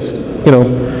dismissed.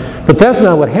 But that's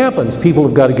not what happens. People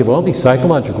have got to give all these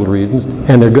psychological reasons,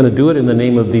 and they're going to do it in the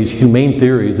name of these humane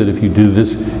theories that if you do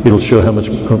this, it'll show how much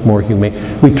more humane.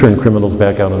 We turn criminals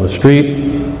back out on the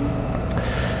street.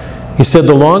 He said,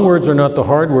 the long words are not the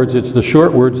hard words, it's the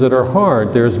short words that are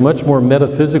hard. There's much more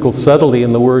metaphysical subtlety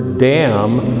in the word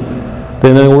damn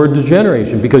than in the word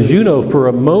degeneration. Because for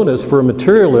a monist, for a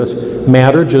materialist,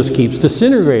 matter just keeps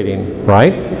disintegrating,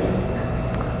 right?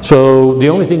 So the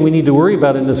only thing we need to worry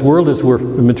about in this world is we're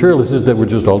materialists is that we're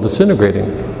just all disintegrating.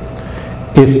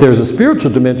 If there's a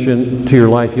spiritual dimension to your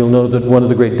life, you'll know that one of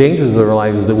the great dangers of our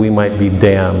life is that we might be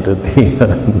damned at the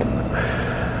end.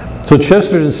 So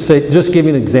Chesterton is just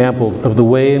giving examples of the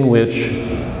way in which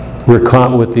we're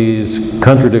caught with these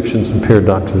contradictions and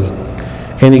paradoxes.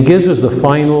 And he gives us the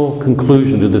final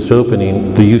conclusion to this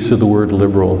opening, the use of the word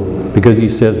liberal, because he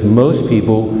says most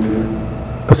people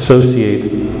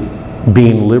associate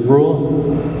being liberal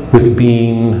with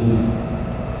being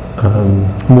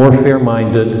more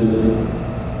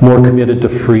fair-minded, more committed to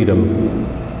freedom.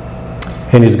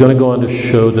 And he's going to go on to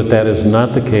show that that is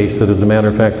not the case, that as a matter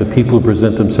of fact, the people who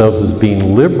present themselves as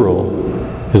being liberal,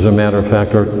 as a matter of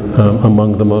fact, are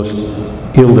among the most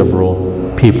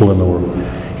illiberal people in the world.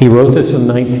 He wrote this in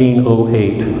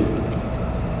 1908.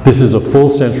 This is a full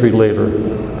century later.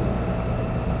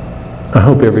 I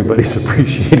hope everybody's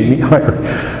appreciating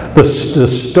the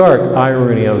stark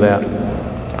irony of that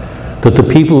the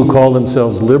people who call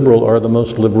themselves liberal are the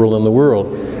most liberal in the world.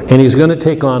 And he's going to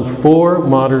take on 4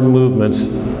 modern movements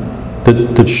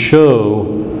that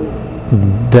show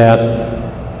that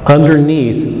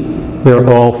underneath they're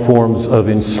all forms of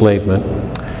enslavement.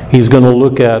 He's going to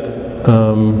look at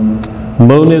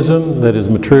monism, that is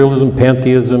materialism,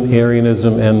 pantheism,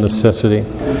 Arianism, and necessity.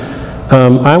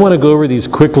 I want to go over these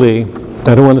quickly.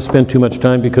 I don't want to spend too much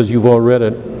time because you've all read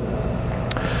it.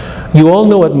 You all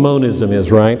know what monism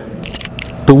is, right?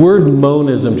 The word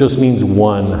monism just means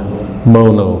one.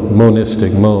 Mono,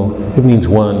 monistic, it means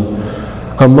one.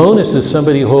 A monist is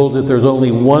somebody who holds that there's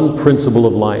only one principle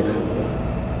of life.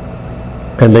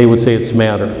 And they would say it's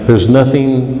matter. There's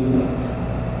nothing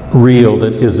real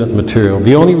that isn't material.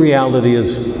 The only reality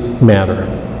is matter.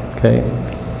 Okay?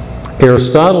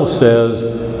 Aristotle says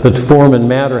that form and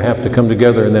matter have to come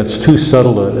together, and that's too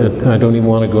subtle. I don't even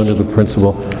want to go into the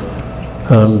principle.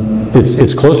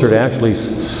 It's closer to actually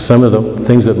some of the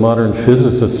things that modern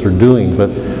physicists are doing, but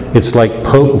it's like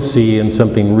potency and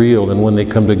something real, and when they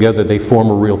come together, they form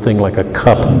a real thing like a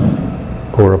cup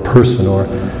or a person.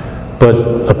 But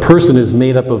a person is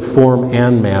made up of form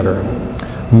and matter.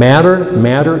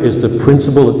 Matter is the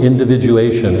principle of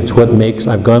individuation. It's what makes,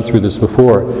 I've gone through this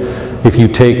before. If you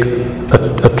take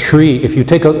a tree, if you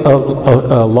take a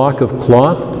lock of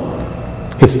cloth,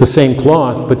 it's the same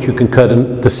cloth, but you can cut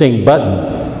in the same button,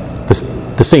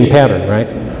 the same pattern, right?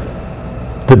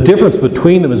 The difference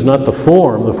between them is not the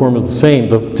form is the same.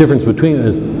 The difference between them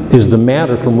is the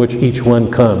matter from which each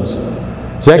one comes.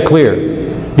 Is that clear?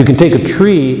 You can take a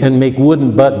tree and make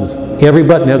wooden buttons. Every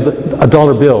button has a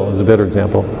dollar bill, is a better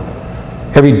example.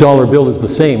 Every dollar bill is the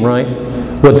same, right?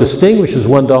 What distinguishes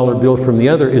one dollar bill from the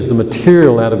other is the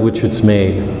material out of which it's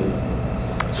made.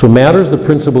 So matter is the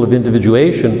principle of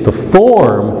individuation. The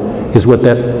form is what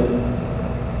that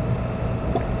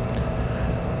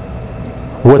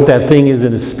thing is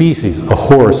in a species. A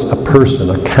horse, a person,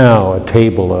 a cow, a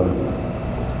table.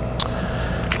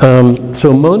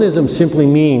 So monism simply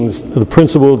means the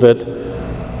principle that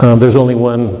there's only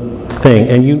one thing.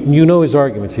 And you know his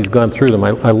arguments. He's gone through them.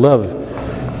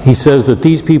 He says that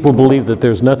these people believe that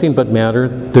there's nothing but matter.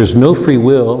 There's no free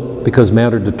will because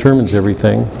matter determines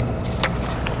everything.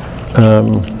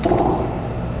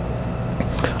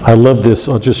 I love this.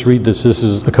 I'll just read this. This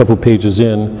is a couple pages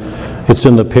in. It's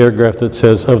in the paragraph that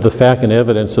says, of the fact and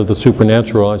evidence of the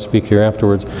supernatural. I speak here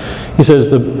afterwards. He says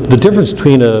the difference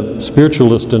between a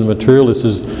spiritualist and a materialist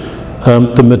is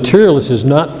the materialist is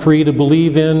not free to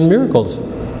believe in miracles.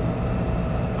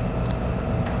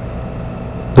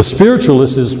 The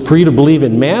spiritualist is free to believe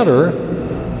in matter.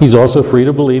 He's also free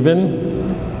to believe in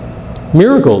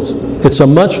miracles. It's a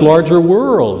much larger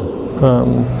world.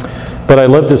 But I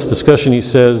love this discussion. He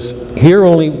says, here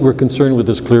only we're concerned with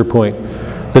this clear point,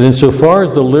 that insofar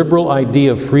as the liberal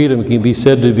idea of freedom can be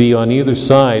said to be on either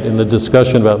side in the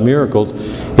discussion about miracles,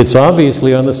 it's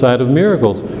obviously on the side of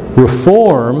miracles.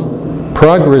 Reform,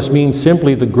 progress, means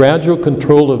simply the gradual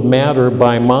control of matter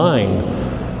by mind.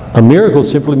 A miracle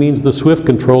simply means the swift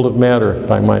control of matter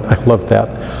by mind. I love that.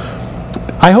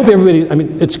 I hope everybody,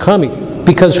 it's coming,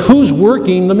 because who's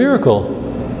working the miracle?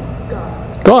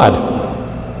 God.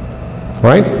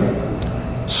 Right?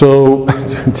 So,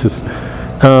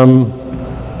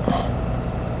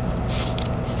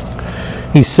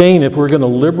 he's saying if we're going to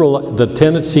the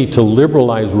tendency to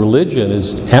liberalize religion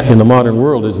in the modern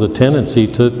world is the tendency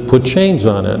to put chains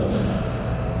on it.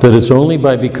 That it's only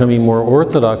by becoming more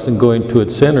orthodox and going to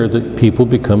its center that people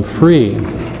become free.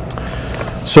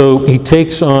 So he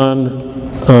takes on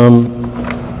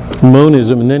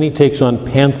monism, and then he takes on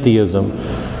pantheism.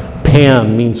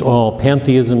 Pan means all.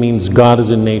 Pantheism means God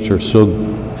is in nature. So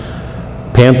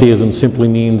pantheism simply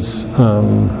means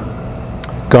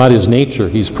God is nature.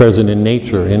 He's present in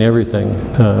nature, in everything.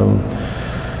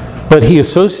 But he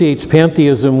associates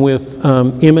pantheism with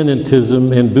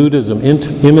immanentism and Buddhism.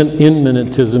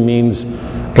 Immanentism means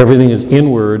everything is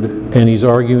inward, and he's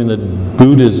arguing that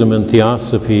Buddhism and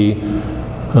Theosophy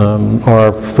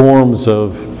are forms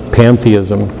of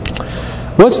pantheism.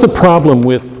 What's the problem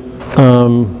with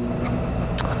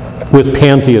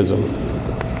pantheism?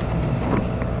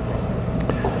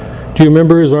 Do you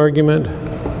remember his argument?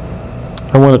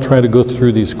 I want to try to go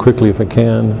through these quickly if I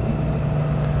can.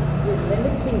 You're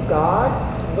limiting God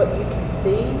to what you can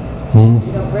see. Mm-hmm.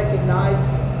 You don't recognize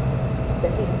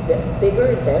that he's bigger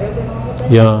and better than all of that.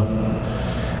 Yeah.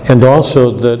 And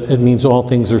also that it means all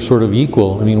things are sort of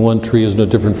equal. One tree is no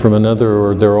different from another,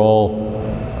 or they're all,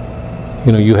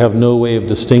 you have no way of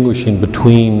distinguishing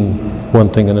between one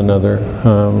thing and another.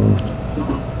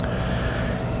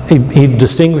 He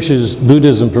distinguishes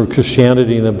Buddhism from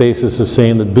Christianity on the basis of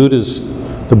saying that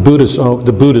the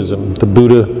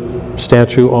Buddha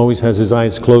statue always has his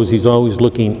eyes closed. He's always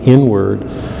looking inward.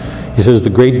 He says the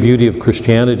great beauty of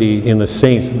Christianity in the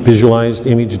saints, visualized,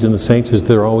 imaged in the saints, is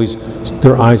their eyes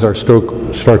are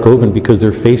stark open because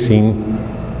they're facing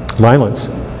violence.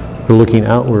 They're looking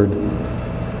outward.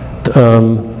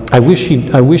 I wish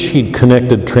he'd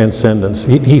connected transcendence.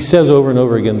 He says over and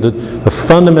over again that the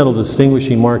fundamental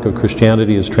distinguishing mark of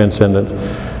Christianity is transcendence.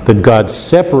 That God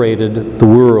separated the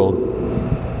world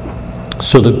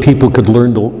so that people could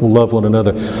learn to love one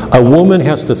another. A woman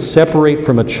has to separate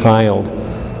from a child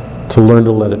to learn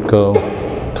to let it go,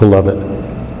 to love it.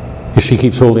 If she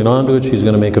keeps holding on to it, she's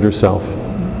going to make it herself.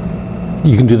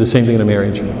 You can do the same thing in a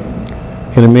marriage.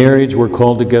 In a marriage, we're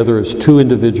called together as two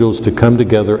individuals to come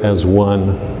together as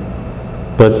one,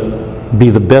 but be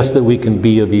the best that we can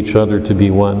be of each other to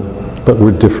be one, but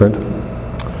we're different.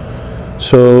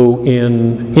 So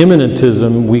in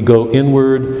immanentism, we go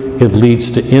inward. It leads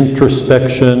to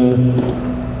introspection,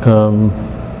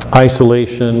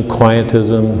 isolation,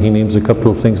 quietism. He names a couple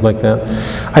of things like that.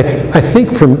 I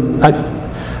think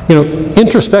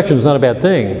introspection is not a bad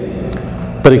thing,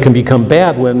 but it can become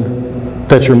bad when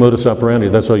that's your modus operandi.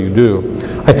 That's all you do.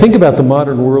 I think about the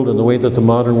modern world and the way that the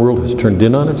modern world has turned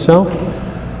in on itself.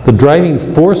 The driving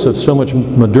force of so much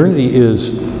modernity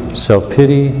is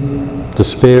self-pity,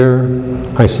 despair,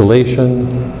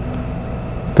 isolation.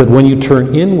 That when you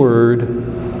turn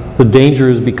inward, the danger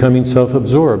is becoming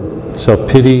self-absorbed.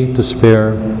 Self-pity,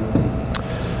 despair.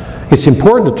 It's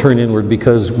important to turn inward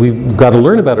because we've got to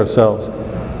learn about ourselves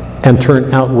and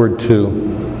turn outward too.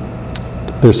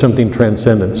 There's something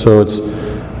transcendent. So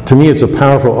to me, it's a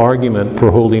powerful argument for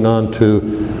holding on to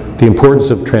the importance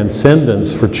of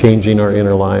transcendence for changing our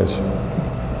inner lives.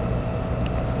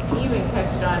 He even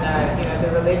touched on, the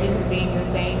religions being the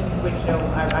same, which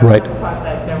I've Right. come across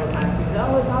that several times. He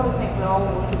said, it's all the same. We all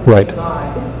worship Right. God.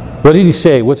 What did he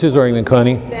say? What's his argument,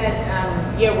 Connie? That,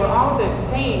 we're all the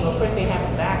same. Of course, they have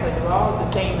it backwards. We're all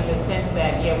the same in the sense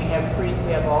that, we have priests,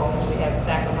 we have altars, we have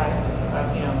sacrifices,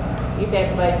 He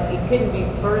said, but it couldn't be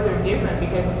further different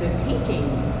because the teaching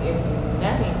is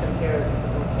nothing compared to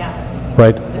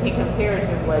Right. nothing compared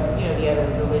to what, the other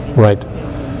religions Right.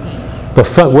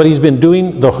 teach. What he's been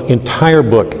doing the entire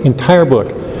book,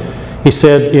 he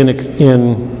said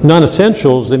in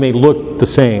non-essentials, they may look the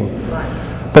same. Right.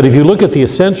 But if you look at the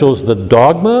essentials, the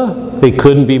dogma, they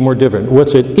couldn't be more different.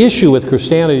 What's at issue with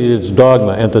Christianity is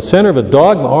dogma. At the center of a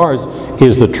dogma, ours,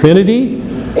 is the Trinity,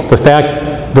 the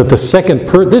fact that the second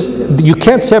you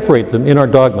can't separate them in our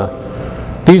dogma.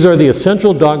 These are the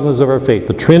essential dogmas of our faith,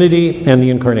 the Trinity and the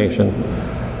Incarnation.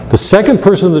 The second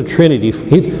person of the Trinity.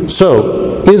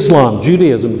 So, Islam,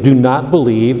 Judaism do not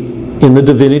believe in the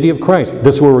divinity of Christ.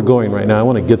 This is where we're going right now. I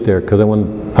want to get there because I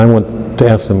want to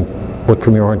ask them what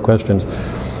from your hard questions.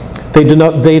 They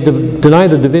deny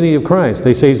the divinity of Christ.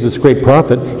 They say he's this great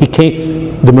prophet.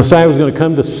 The Messiah was going to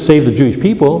come to save the Jewish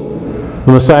people.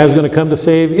 The Messiah is going to come to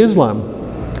save Islam.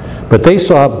 But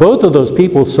both of those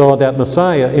people saw that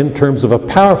Messiah in terms of a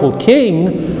powerful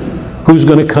king who's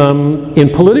going to come in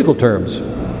political terms,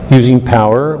 using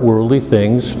power, worldly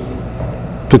things,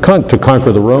 to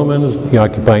conquer the Romans, the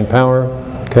occupying power.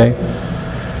 Okay.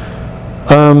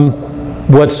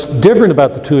 What's different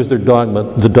about the two is their dogma,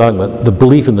 the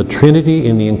belief in the Trinity,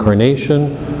 in the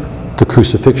Incarnation, the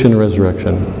crucifixion and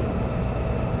resurrection,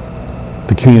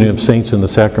 the communion of saints and the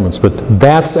sacraments. But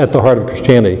that's at the heart of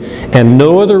Christianity. And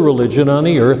no other religion on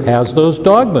the earth has those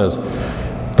dogmas.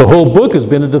 The whole book has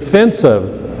been a defense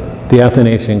of the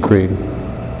Athanasian Creed,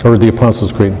 or the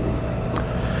Apostles' Creed.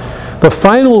 The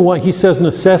final one, he says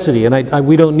necessity, and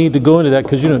we don't need to go into that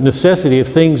because, necessity, if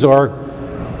things are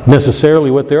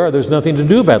necessarily what they are, there's nothing to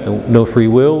do about them. No free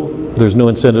will, there's no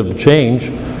incentive to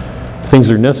change. If things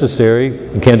are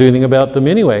necessary, you can't do anything about them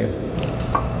anyway.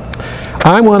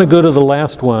 I want to go to the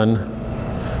last one.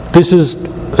 This is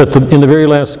in the very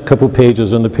last couple of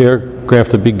pages in the paragraph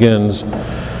that begins.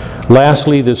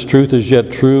 Lastly, this truth is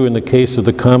yet true in the case of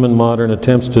the common modern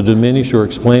attempts to diminish or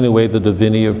explain away the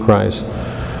divinity of Christ.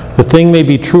 The thing may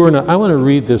be true or not. I want to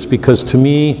read this because to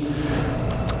me,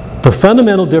 the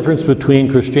fundamental difference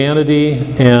between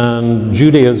Christianity and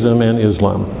Judaism and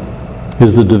Islam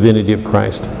is the divinity of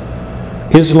Christ.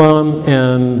 Islam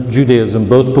and Judaism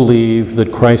both believe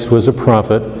that Christ was a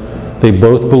prophet. They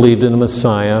both believed in a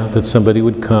Messiah, that somebody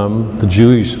would come. The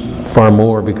Jews far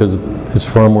more because it's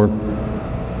far more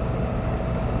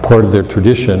part of their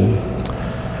tradition.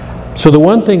 So the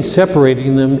one thing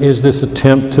separating them is this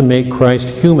attempt to make Christ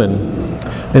human.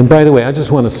 And by the way, I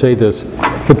just want to say this.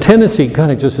 The tendency,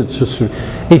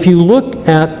 if you look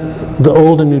at the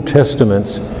Old and New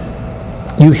Testaments,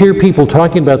 you hear people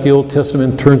talking about the Old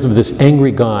Testament in terms of this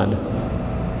angry God.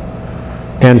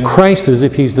 And Christ as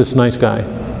if he's this nice guy.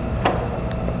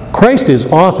 Christ is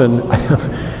often,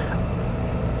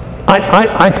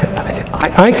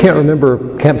 I can't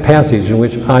remember a passage in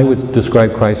which I would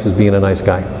describe Christ as being a nice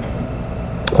guy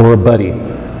or a buddy.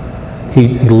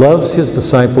 He loves his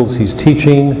disciples, he's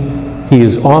teaching, he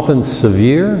is often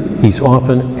severe, he's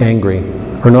often angry.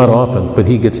 Or not often, but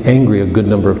he gets angry a good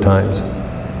number of times.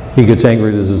 He gets angry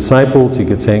at his disciples, he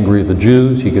gets angry at the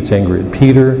Jews, he gets angry at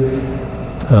Peter,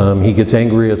 he gets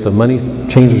angry at the money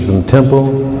changers in the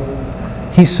temple.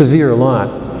 He's severe a lot.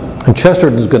 And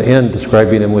Chesterton is going to end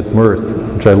describing him with mirth,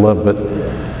 which I love,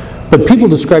 but people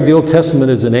describe the Old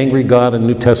Testament as an angry God and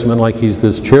New Testament like he's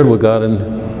this charitable God,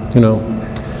 and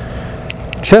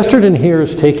Chesterton here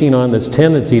is taking on this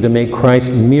tendency to make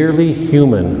Christ merely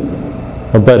human,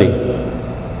 a buddy,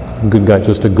 a good guy,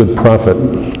 just a good prophet.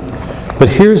 But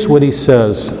here's what he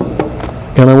says,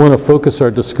 and I want to focus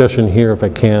our discussion here if I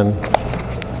can.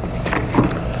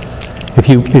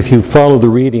 If you follow the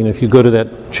reading, if you go to that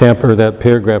chapter, that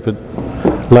paragraph,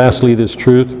 lastly, this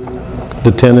truth,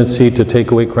 the tendency to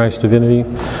take away Christ's divinity.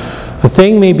 The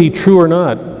thing may be true or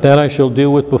not, that I shall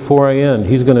deal with before I end.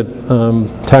 He's going to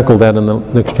tackle that in the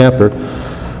next chapter.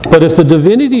 But if the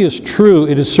divinity is true,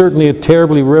 it is certainly a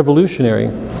terribly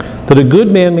revolutionary. That a good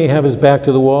man may have his back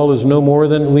to the wall is no more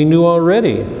than we knew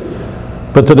already.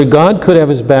 But that a God could have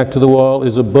his back to the wall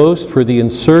is a boast for the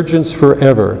insurgents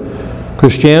forever.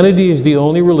 Christianity is the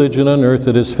only religion on earth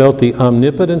that has felt the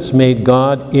omnipotence made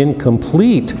God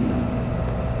incomplete.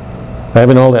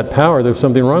 Having all that power, there's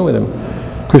something wrong with him.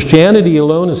 Christianity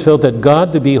alone has felt that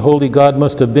God, to be holy God,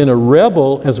 must have been a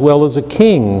rebel as well as a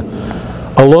king.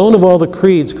 Alone of all the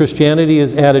creeds, Christianity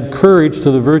has added courage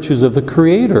to the virtues of the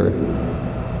Creator.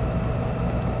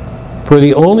 For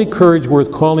the only courage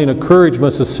worth calling a courage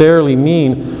must necessarily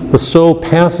mean the soul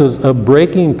passes a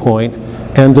breaking point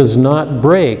and does not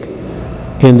break.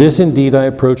 In this indeed I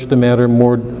approach the matter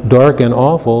more dark and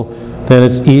awful than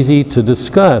it's easy to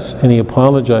discuss. And he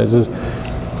apologizes.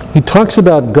 He talks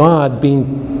about God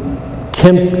being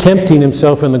tempting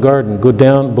himself in the garden. Go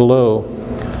down below.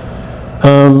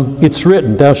 It's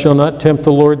written, thou shalt not tempt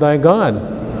the Lord thy God.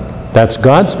 That's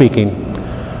God speaking.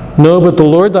 No, but the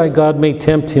Lord thy God may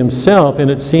tempt himself, and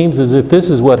it seems as if this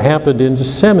is what happened in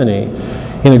Gethsemane.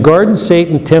 In a garden,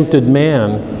 Satan tempted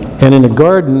man, and in a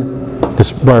garden,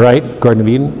 Garden of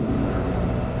Eden.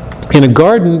 In a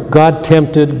garden, God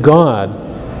tempted God.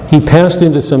 He passed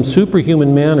into some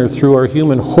superhuman manner through our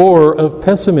human horror of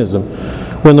pessimism.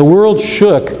 When the world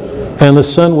shook and the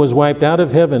sun was wiped out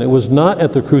of heaven, it was not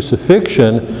at the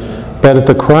crucifixion, But at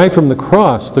the cry from the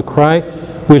cross, the cry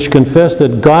which confessed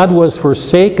that God was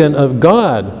forsaken of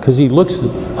God, because he looks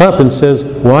up and says,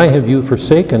 "Why have you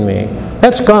forsaken me?"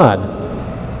 That's God.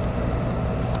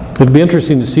 It'll be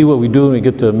interesting to see what we do when we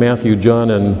get to Matthew,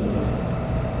 John, and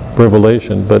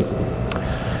Revelation. But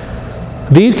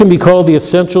these can be called the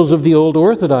essentials of the old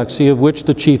orthodoxy, of which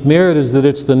the chief merit is that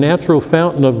it's the natural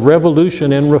fountain of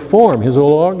revolution and reform. His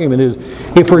whole argument is,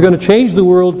 if we're going to change the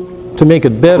world to make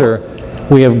it better,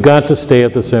 we have got to stay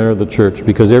at the center of the church,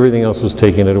 because everything else is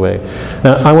taking it away.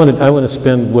 Now, I want to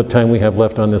spend what time we have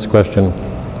left on this question.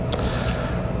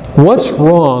 What's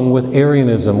wrong with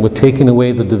Arianism, with taking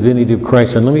away the divinity of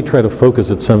Christ? And let me try to focus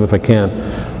it some if I can.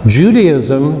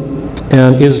 Judaism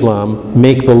and Islam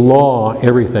make the law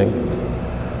everything,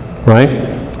 right?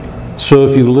 So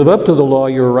if you live up to the law,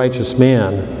 you're a righteous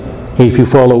man. If you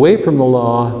fall away from the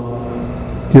law,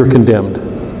 you're condemned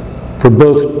for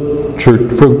both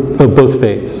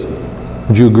faiths.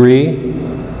 Would you agree?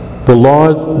 The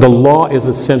law is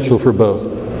essential for both.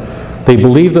 They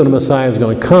believe that a Messiah is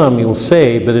going to come, he will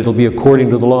save, but it'll be according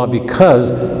to the law,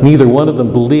 because neither one of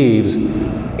them believes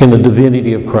in the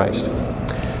divinity of Christ.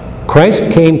 Christ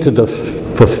came to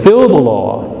fulfill the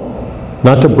law,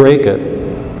 not to break it.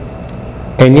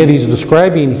 And yet he's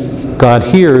describing God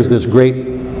here as this great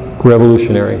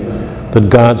revolutionary, that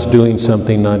God's doing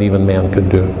something not even man could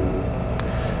do.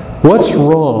 What's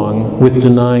wrong with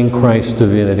denying Christ's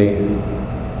divinity?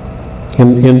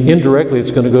 And indirectly,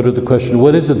 it's going to go to the question,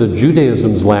 what is it that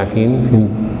Judaism's lacking in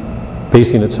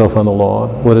basing itself on the law?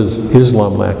 What is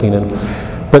Islam lacking in?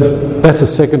 But that's a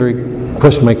secondary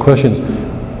question. My question is,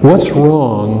 what's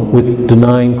wrong with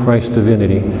denying Christ's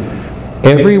divinity?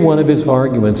 Every one of his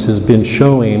arguments has been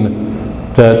showing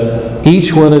that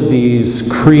each one of these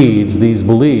creeds, these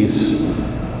beliefs,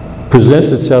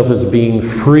 presents itself as being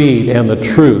freed and the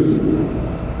truth.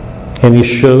 And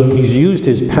he's used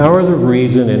his powers of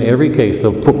reason in every case, the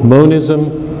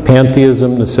monism,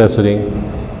 pantheism, necessity.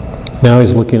 Now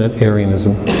he's looking at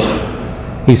Arianism.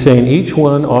 He's saying each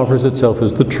one offers itself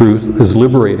as the truth, as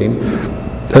liberating,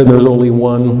 and there's only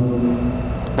one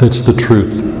that's the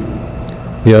truth.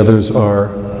 The others are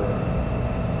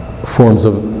forms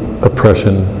of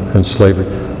oppression and slavery.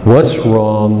 What's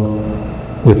wrong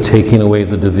with taking away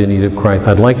the divinity of Christ?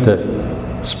 I'd like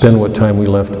to spend what time we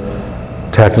left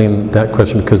tackling that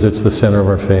question, because it's the center of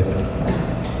our faith.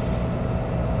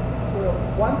 Well,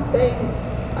 one thing,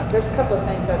 there's a couple of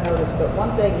things I noticed, but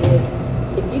one thing is,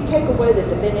 if you take away the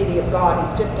divinity of God,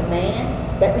 he's just a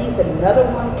man, that means another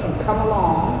one can come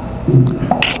along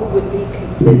who would be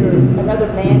considered, another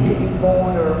man could be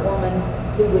born, or a woman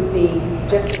who would be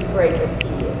just as great as he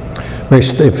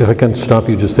is. If I can stop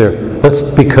you just there. That's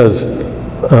because,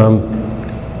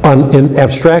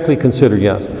 abstractly considered,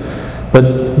 yes. But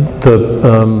the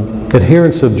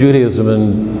adherents of Judaism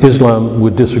and Islam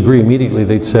would disagree immediately.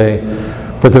 They'd say,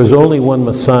 but there's only one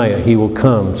Messiah, he will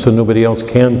come, so nobody else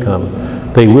can come.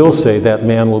 They will say that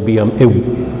man will be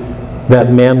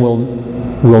that man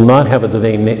will not have a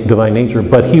divine nature,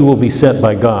 but he will be sent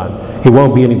by God. It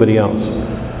won't be anybody else.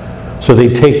 So they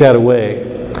take that away.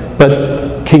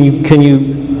 But can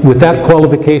you, with that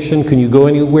qualification, can you go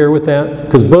anywhere with that?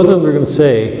 Because both of them are going to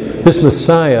say, this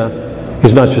Messiah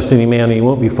is not just any man, and he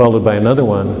won't be followed by another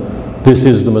one. This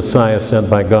is the Messiah sent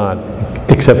by God,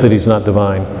 except that he's not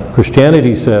divine.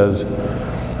 Christianity says,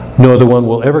 no other one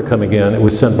will ever come again. It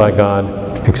was sent by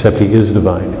God, except he is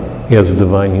divine. He has a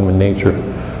divine human nature.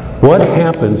 What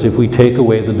happens if we take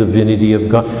away the divinity of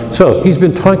God? So, he's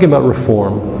been talking about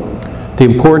reform, the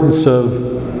importance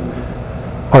of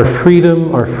our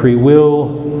freedom, our free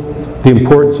will, the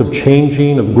importance of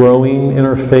changing, of growing in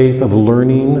our faith, of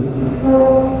learning.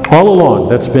 All along,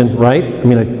 that's been right. I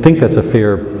mean, I think that's a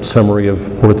fair summary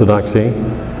of orthodoxy.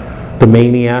 The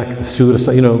maniac, the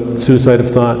suicide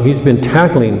of thought. He's been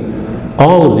tackling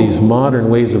all of these modern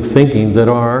ways of thinking that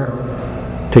are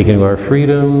taking our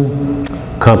freedom,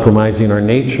 compromising our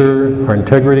nature, our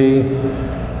integrity.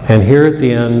 And here at the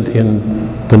end, in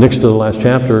the next to the last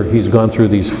chapter, he's gone through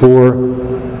these 4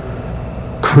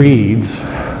 creeds,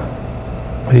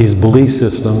 these belief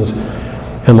systems,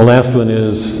 and the last one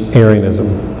is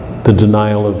Arianism. The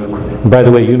denial of, by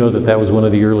the way, you know that was one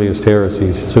of the earliest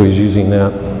heresies, so he's using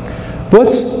that.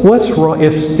 What's wrong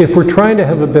if we're trying to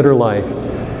have a better life?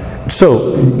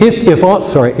 So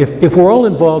if we're all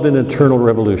involved in eternal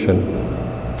revolution,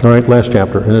 all right, last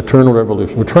chapter, an eternal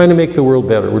revolution. We're trying to make the world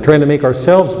better. We're trying to make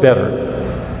ourselves better.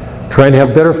 Trying to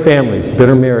have better families,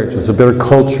 better marriages, a better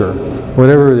culture,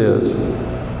 whatever it is.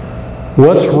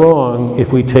 What's wrong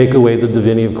if we take away the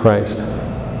divinity of Christ?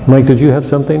 Mike, did you have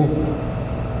something?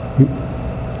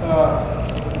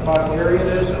 About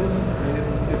Arianism,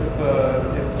 if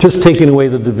just taking away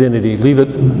the divinity, leave it,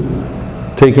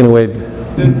 taking away.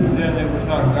 Then it was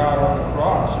not God on the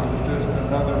cross, it was just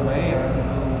another man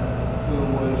who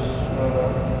was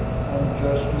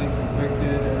unjustly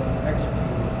convicted and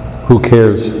executed. Who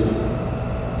cares?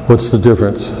 What's the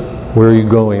difference? Where are you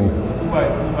going? We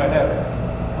might have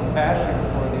compassion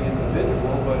for the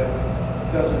individual, but it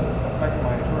doesn't affect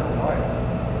my eternal life.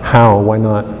 How? Why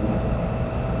not?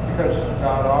 Because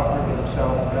God offered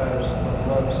himself as a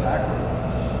blood sacrifice.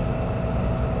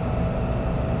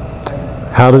 And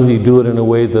How does he do it in a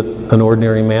way that an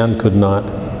ordinary man could not?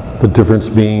 The difference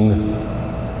being,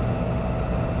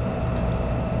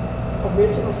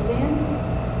 Original sin?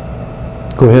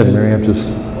 go ahead, Mary, I'm just,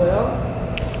 Well,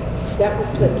 that was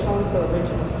to atone for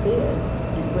original sin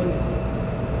and bring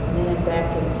man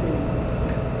back into.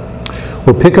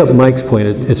 well, pick up Mike's point.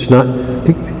 It's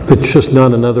just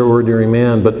not another ordinary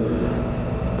man, but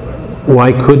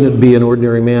why couldn't it be an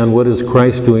ordinary man? What is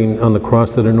Christ doing on the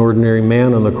cross that an ordinary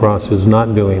man on the cross is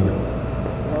not doing?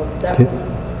 Well, that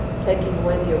was taking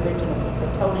away the original,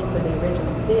 atoning for the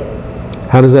original sin.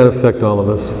 How does that affect all of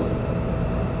us?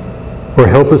 Or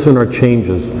help us in our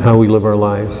changes, how we live our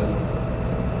lives?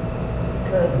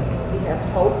 Because we have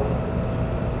hope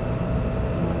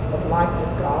of life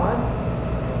with God.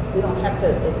 We don't have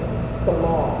to, the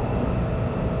law.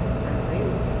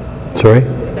 Sorry?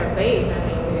 It's our faith. I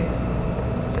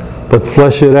mean, But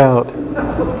flesh it out.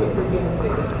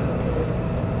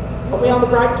 Are we on the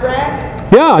right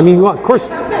track? Yeah, I mean, well, of course.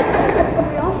 We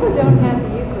also don't have the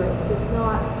Eucharist. It's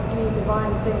not any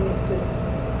divine thing. It's just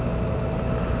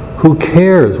Who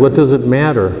cares? What does it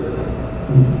matter?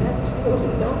 Well, we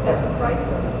don't have Christ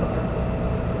on the cross,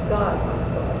 God on the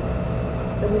cross,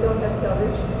 then we don't have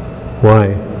salvation.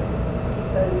 Why?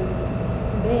 Because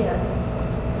man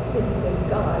who sinned against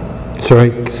God,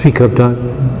 Sorry, speak up, Doc.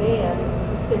 man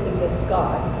who sinned against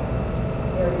God,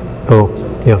 Mary's Oh,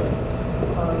 original yeah. sin,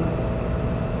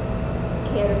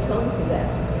 can't atone for that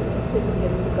because he sinned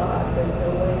against God. There's no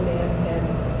way man can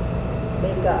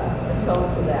make up, atone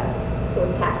for that. So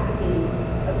it has to be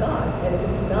a God. And if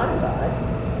it's not a God,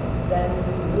 then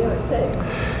we aren't saved.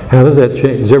 How does that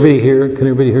change? Is everybody here? Can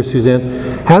everybody hear Suzanne?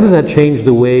 How does that change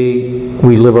the way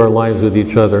we live our lives with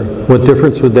each other? What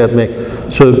difference would that make?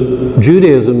 So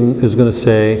Judaism is going to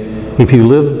say, if you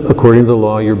live according to the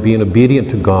law, you're being obedient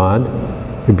to God,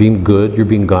 you're being good, you're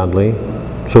being godly.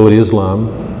 So would Islam.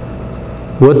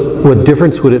 What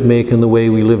difference would it make in the way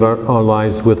we live our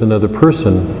lives with another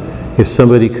person? If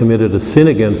somebody committed a sin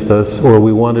against us or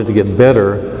we wanted to get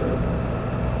better,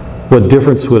 what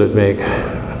difference would it make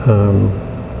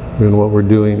in what we're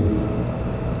doing?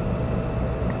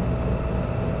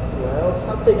 Well,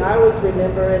 something I always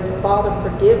remember is, Father,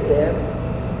 forgive them,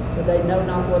 for they know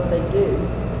not what they do.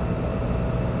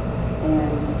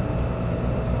 And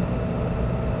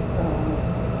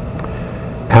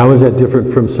How is that different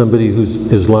from somebody who's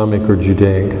Islamic or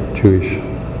Judaic, Jewish?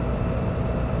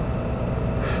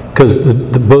 Because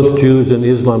both Jews and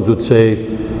Islams would say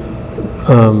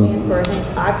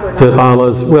that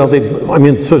Allah's, well,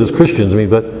 so does Christians,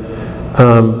 but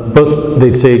both,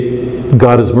 they'd say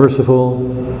God is merciful,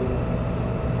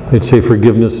 they'd say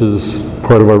forgiveness is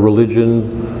part of our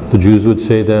religion, the Jews would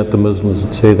say that, the Muslims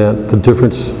would say that. The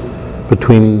difference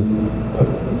between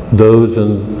those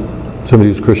and somebody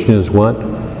who's Christian is what?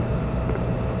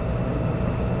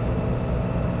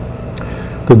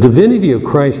 The divinity of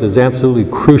Christ is absolutely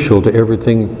crucial to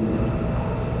everything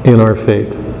in our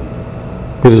faith.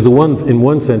 It is the one, in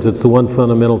one sense, it's the one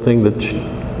fundamental thing that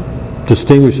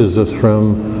distinguishes us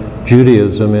from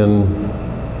Judaism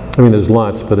there's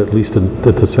lots, but at least at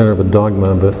the center of a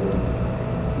dogma, but...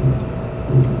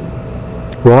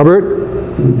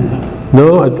 Robert?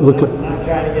 No, I look like... I'm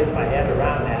trying to get my head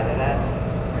around that,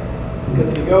 and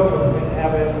because you go from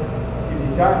having, if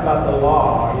you talk about the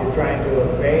law, you're trying to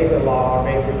obey the law,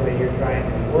 basically you're trying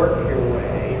to work your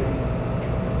way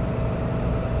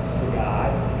to God,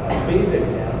 by pleasing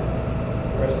Him,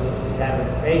 versus just having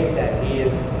faith that He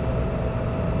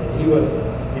was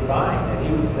divine, that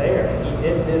He was there, He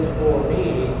did this for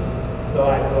me, so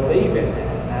I believe in that.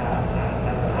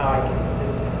 I don't know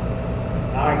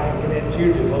how I can convince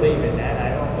you to believe in that. I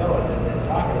don't know. And then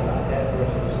talking about that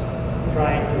versus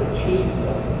trying to achieve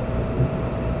something.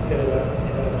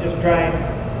 Just trying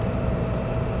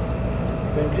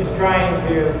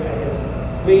to, I guess,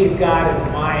 please God in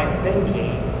my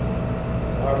thinking,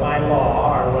 or my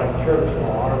law, or what church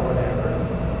law, or whatever.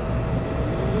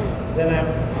 Then I'm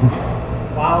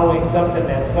following something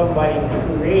that somebody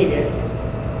created,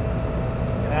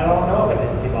 and I don't know if it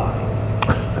is divine.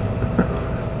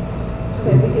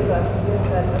 Okay, because I've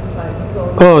had enough time to go.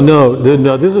 Oh, no, this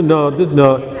is, no.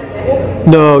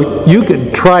 No, you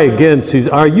could try again,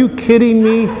 Susan. Are you kidding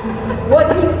me?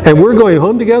 What he said And we're going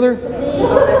home together? to me,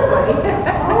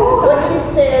 what you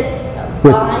said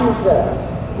binds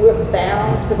us. We're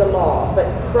bound to the law, but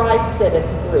Christ set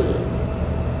us free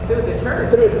Through the church.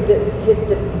 through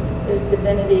his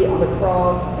divinity on the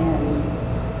cross.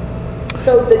 And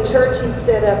so the church he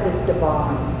set up is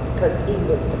divine because he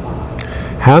was divine.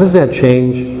 How does that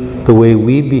change the way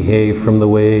we behave from the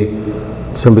way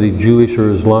somebody Jewish or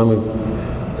Islamic?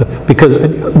 Because,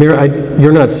 Mira,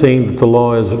 you're not saying that the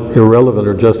law is irrelevant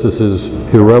or justice is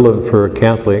irrelevant for a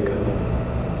Catholic.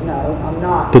 No, I'm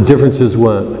not. The difference is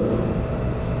what? I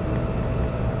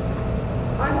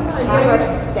don't know, Higher I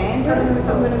standard don't know if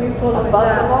I'm going to be following above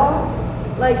that. the law?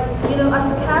 Like,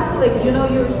 as a Catholic,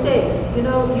 you're saved. You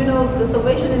know the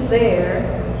salvation is there.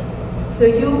 So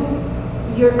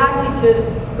your attitude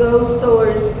goes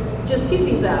towards just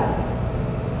keeping that.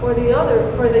 For the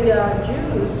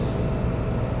Jews,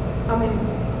 I mean,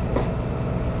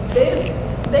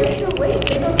 they still wait.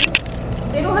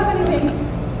 They don't have anything.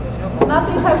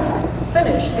 Nothing has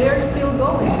finished. They're still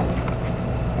going.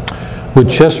 Would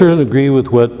Chesterton agree with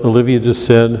what Olivia just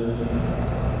said?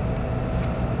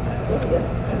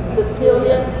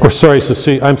 Cecilia? Or sorry,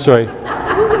 Cecilia, I'm sorry.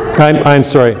 I'm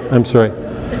sorry.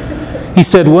 He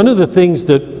said one of the things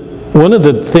that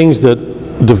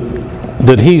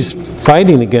he's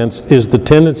fighting against is the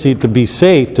tendency to be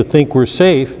safe, to think we're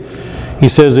safe. He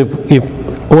says if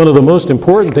one of the most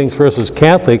important things for us as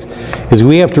Catholics is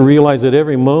we have to realize that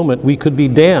every moment we could be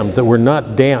damned, that we're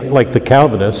not damned, like the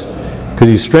Calvinists, because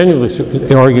he's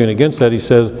strenuously arguing against that. He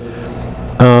says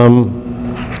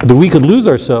that we could lose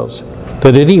ourselves,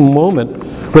 that at any moment,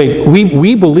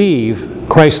 we believe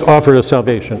Christ offered us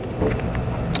salvation.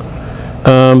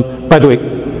 By the way,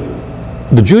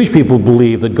 the Jewish people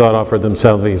believe that God offered them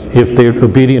salvation. If they're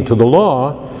obedient to the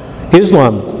law,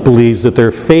 Islam believes that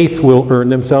their faith will earn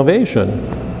them salvation.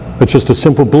 It's just a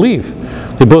simple belief.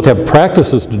 They both have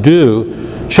practices to do.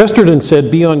 Chesterton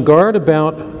said, be on guard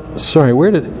about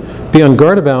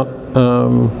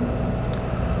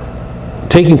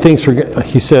taking things for,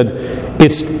 he said,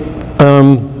 it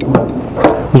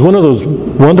was one of those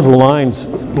wonderful lines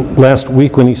last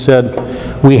week when he said,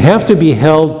 we have to be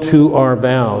held to our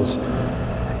vows.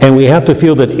 And we have to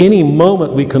feel that any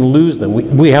moment we can lose them.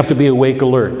 We have to be awake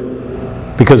alert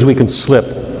because we can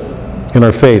slip in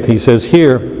our faith. He says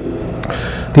here,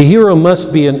 the hero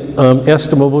must be an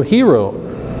estimable hero.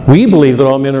 We believe that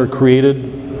all men are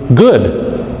created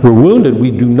good. We're wounded. We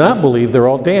do not believe they're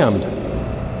all damned.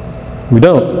 We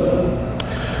don't.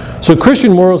 So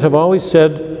Christian morals have always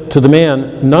said to the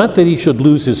man, not that he should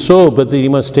lose his soul, but that he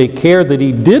must take care that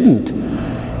he didn't.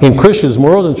 In Christians'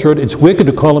 morals, in short, it's wicked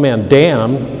to call a man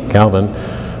damned, Calvin,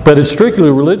 but it's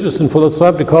strictly religious and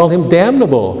philosophical to call him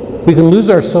damnable. We can lose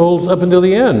our souls up until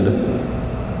the end.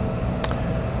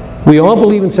 We all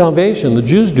believe in salvation. The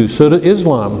Jews do, so does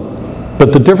Islam.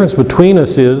 But the difference between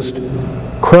us is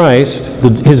Christ,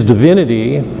 his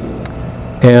divinity,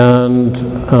 and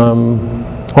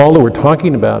all that we're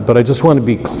talking about. But I just want to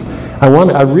be,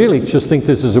 I really just think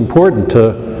this is important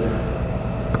to,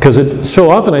 because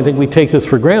so often I think we take this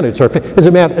for granted. It's our faith. As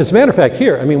a matter of fact,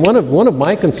 here, I mean, one of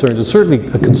my concerns, it's certainly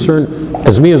a concern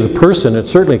as me as a person, it's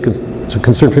certainly it's a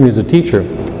concern for me as a teacher,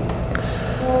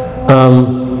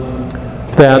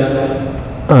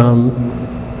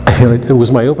 it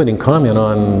was my opening comment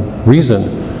on reason.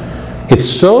 It's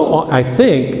so, I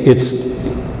think it's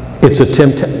a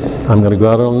temptation. I'm going to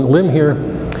go out on a limb here.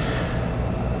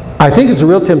 I think it's a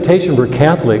real temptation for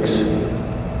Catholics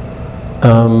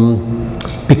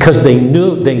because they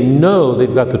know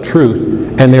they've got the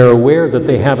truth, and they're aware that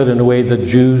they have it in a way that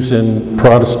Jews and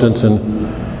Protestants, and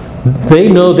they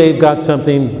know they've got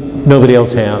something nobody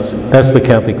else has. That's the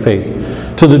Catholic faith.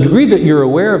 To the degree that you're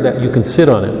aware of that, you can sit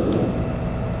on it.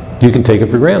 You can take it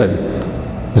for granted.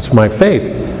 It's my faith.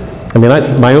 I mean,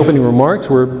 my opening remarks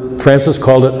were, Francis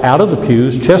called it out of the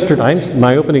pews.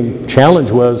 My opening challenge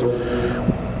was,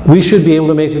 we should be able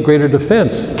to make a greater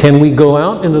defense. Can we go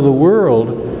out into the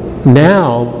world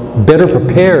now better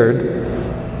prepared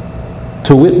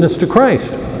to witness to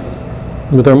Christ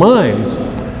with our minds?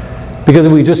 Because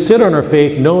if we just sit on our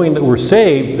faith knowing that we're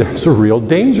saved, there's a real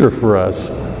danger for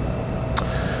us.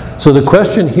 So the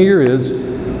question here is,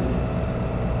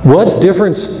 what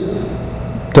difference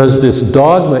does this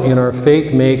dogma in our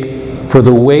faith make for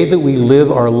the way that we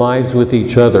live our lives with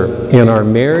each other, in our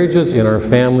marriages, in our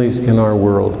families, in our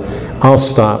world? I'll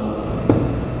stop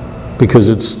because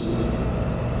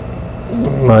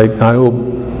I owe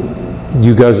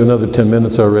you guys another 10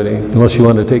 minutes already, unless you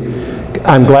want to take.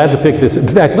 I'm glad to pick this. In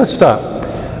fact, let's stop.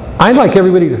 I'd like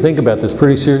everybody to think about this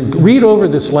pretty seriously. Read over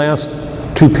this last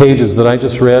 2 pages that I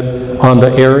just read on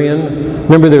the Arian.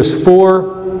 Remember, there's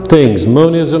 4 things: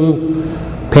 monism,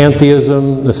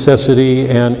 pantheism, necessity,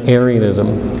 and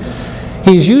Arianism.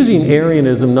 He's using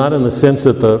Arianism not in the sense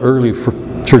that the early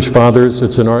church fathers,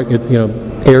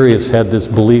 Arius had this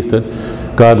belief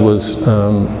that God was,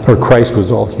 or Christ was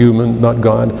all human, not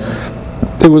God.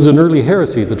 It was an early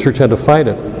heresy. The church had to fight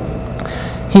it.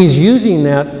 He's using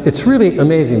that. It's really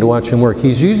amazing to watch him work.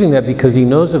 He's using that because he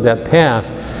knows of that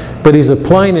past, but he's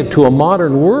applying it to a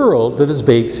modern world that has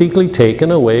basically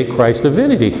taken away Christ's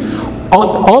divinity.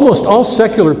 Almost all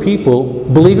secular people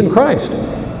believe in Christ.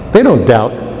 They don't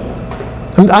doubt.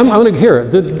 I'm going to hear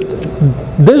it.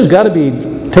 This has got to be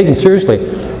taken seriously.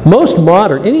 Most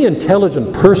modern, any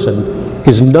intelligent person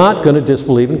is not going to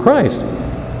disbelieve in Christ.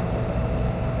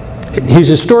 He's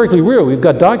historically real. We've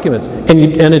got documents.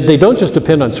 And they don't just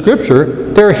depend on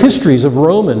Scripture. There are histories of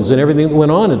Romans and everything that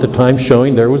went on at the time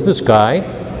showing there was this guy.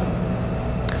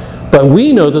 But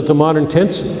we know that the modern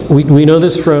tense, we know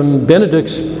this from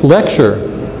Benedict's lecture,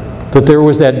 that there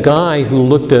was that guy who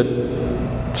looked at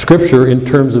Scripture in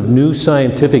terms of new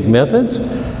scientific methods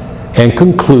and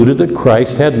concluded that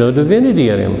Christ had no divinity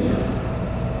in him.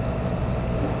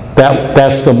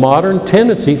 That's the modern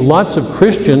tendency. Lots of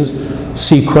Christians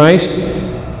see Christ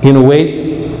in a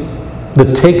way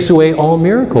that takes away all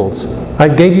miracles. I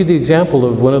gave you the example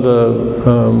of one of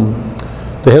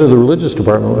the head of the religious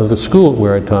department of the school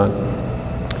where I taught.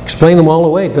 Explained them all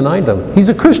away, denied them. He's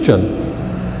a Christian.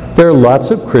 There are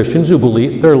lots of Christians who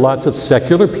believe, there are lots of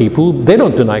secular people who, they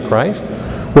don't deny Christ.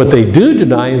 What they do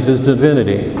deny is his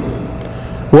divinity.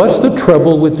 What's the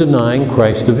trouble with denying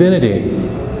Christ's divinity? If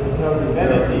there's no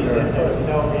divinity, then there's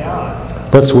no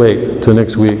beyond. Let's wait till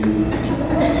next week.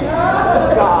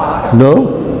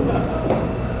 No?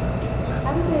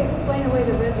 How do they explain away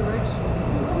the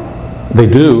resurrection? They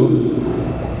do.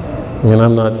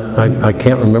 I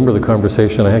can't remember the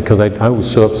conversation I had because I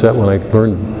was so upset when I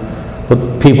learned.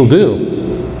 But people do.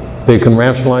 They can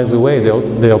rationalize it away.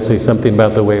 They'll say something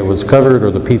about the way it was covered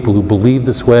or the people who believe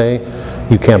this way.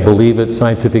 You can't believe it.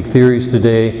 Scientific theories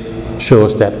today show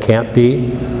us that can't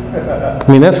be. I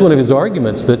mean, that's one of his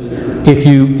arguments, that if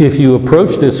you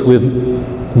approach this with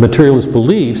materialist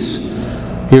beliefs,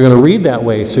 you're going to read that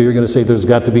way. So you're going to say there's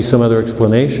got to be some other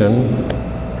explanation.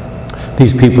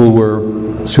 These people were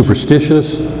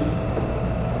superstitious,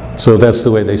 so that's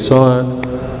the way they saw it.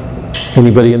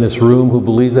 Anybody in this room who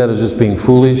believes that is just being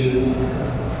foolish.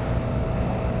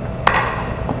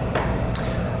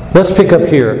 Let's pick up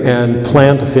here and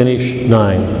plan to finish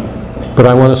 9. But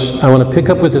I want to pick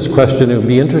up with this question. It would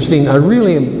be interesting. I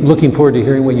really am looking forward to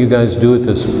hearing what you guys do with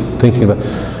this, thinking about.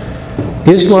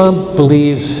 Islam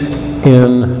believes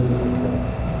in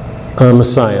a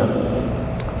Messiah.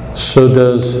 So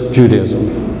does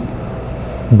Judaism.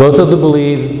 Both of them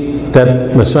believe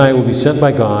that Messiah will be sent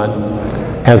by God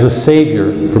as a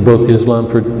savior for both Islam,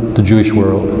 for the Jewish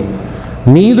world.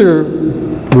 Neither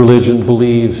religion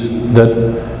believes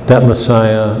that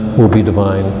Messiah will be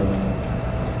divine.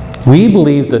 We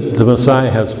believe that the Messiah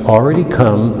has already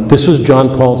come. This was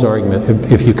John Paul's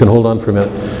argument, if you can hold on for a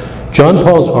minute. John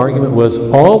Paul's argument was,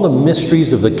 all the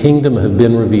mysteries of the kingdom have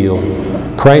been revealed.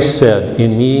 Christ said,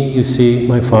 in me you see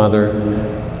my Father.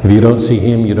 If you don't see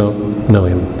him, you don't know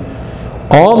him.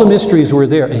 All the mysteries were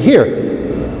there. Here,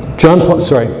 John Paul,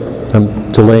 sorry, I'm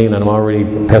delaying and I'm already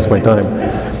past my time.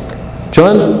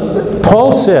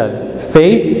 Paul said,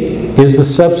 faith is the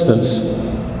substance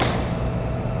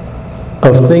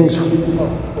of things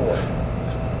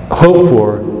hoped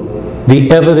for, the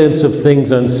evidence of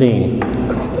things unseen.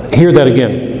 Hear that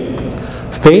again.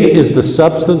 Faith is the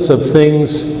substance of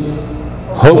things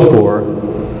hoped for,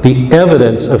 the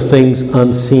evidence of things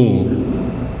unseen.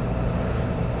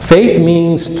 Faith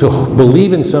means to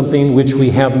believe in something which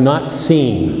we have not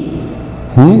seen.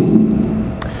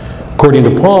 According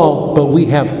to Paul, but we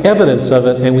have evidence of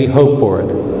it and we hope for it.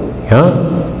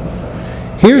 Yeah?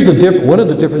 Here's one of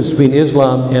the differences between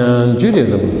Islam and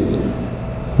Judaism.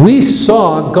 We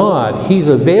saw God. He's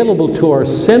available to our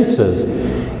senses.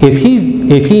 If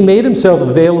he made himself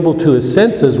available to his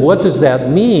senses, what does that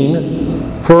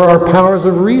mean for our powers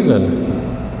of reason?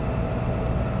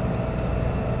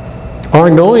 Our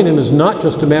knowing him is not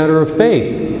just a matter of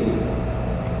faith.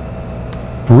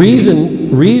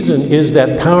 Reason is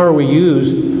that power we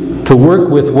use to work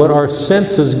with what our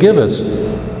senses give us.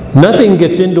 Nothing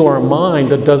gets into our mind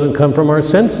that doesn't come from our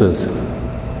senses.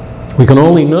 We can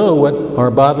only know what our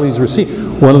bodies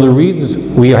receive. One of the reasons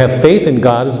we have faith in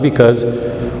God is because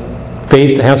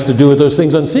faith has to do with those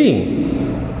things unseen.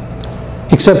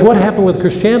 Except what happened with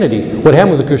Christianity? What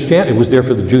happened with Christianity was there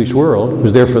for the Jewish world. It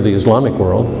was there for the Islamic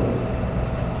world.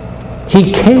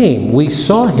 He came. We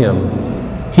saw him.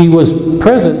 He was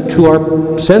present to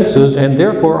our senses and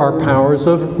therefore our powers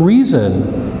of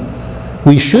reason.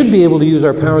 We should be able to use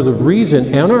our powers of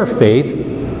reason and our faith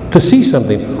to see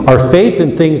something. Our faith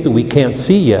in things that we can't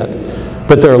see yet.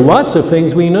 But there are lots of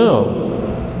things we know.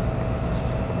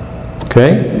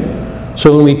 Okay?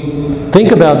 So when we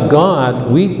think about God,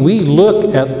 we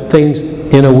look at things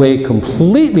in a way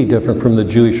completely different from the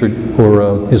Jewish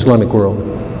or Islamic world.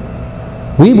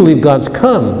 We believe God's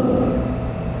come.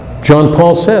 John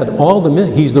Paul said,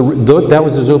 that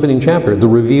was his opening chapter, the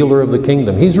revealer of the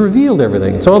kingdom. He's revealed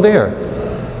everything. It's all there.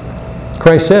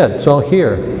 Christ said, it's all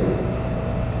here.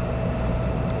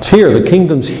 It's here. The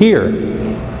kingdom's here.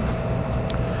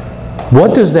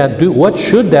 What does that do? What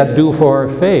should that do for our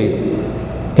faith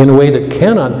in a way that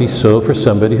cannot be so for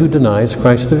somebody who denies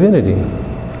Christ's divinity?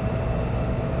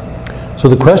 So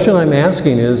the question I'm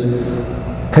asking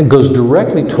goes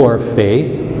directly to our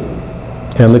faith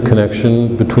and the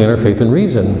connection between our faith and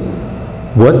reason.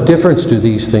 What difference do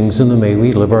these things in the way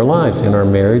we live our lives, in our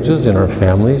marriages, in our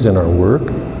families, in our work,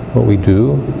 what we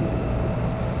do?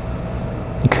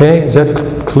 Okay, is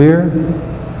that clear?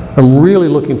 I'm really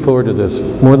looking forward to this,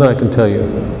 more than I can tell you.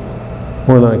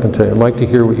 More than I can tell you. I'd like to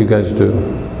hear what you guys do.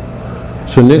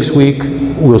 So next week,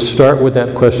 we'll start with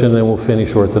that question and then we'll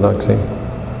finish Orthodoxy.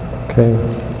 Okay?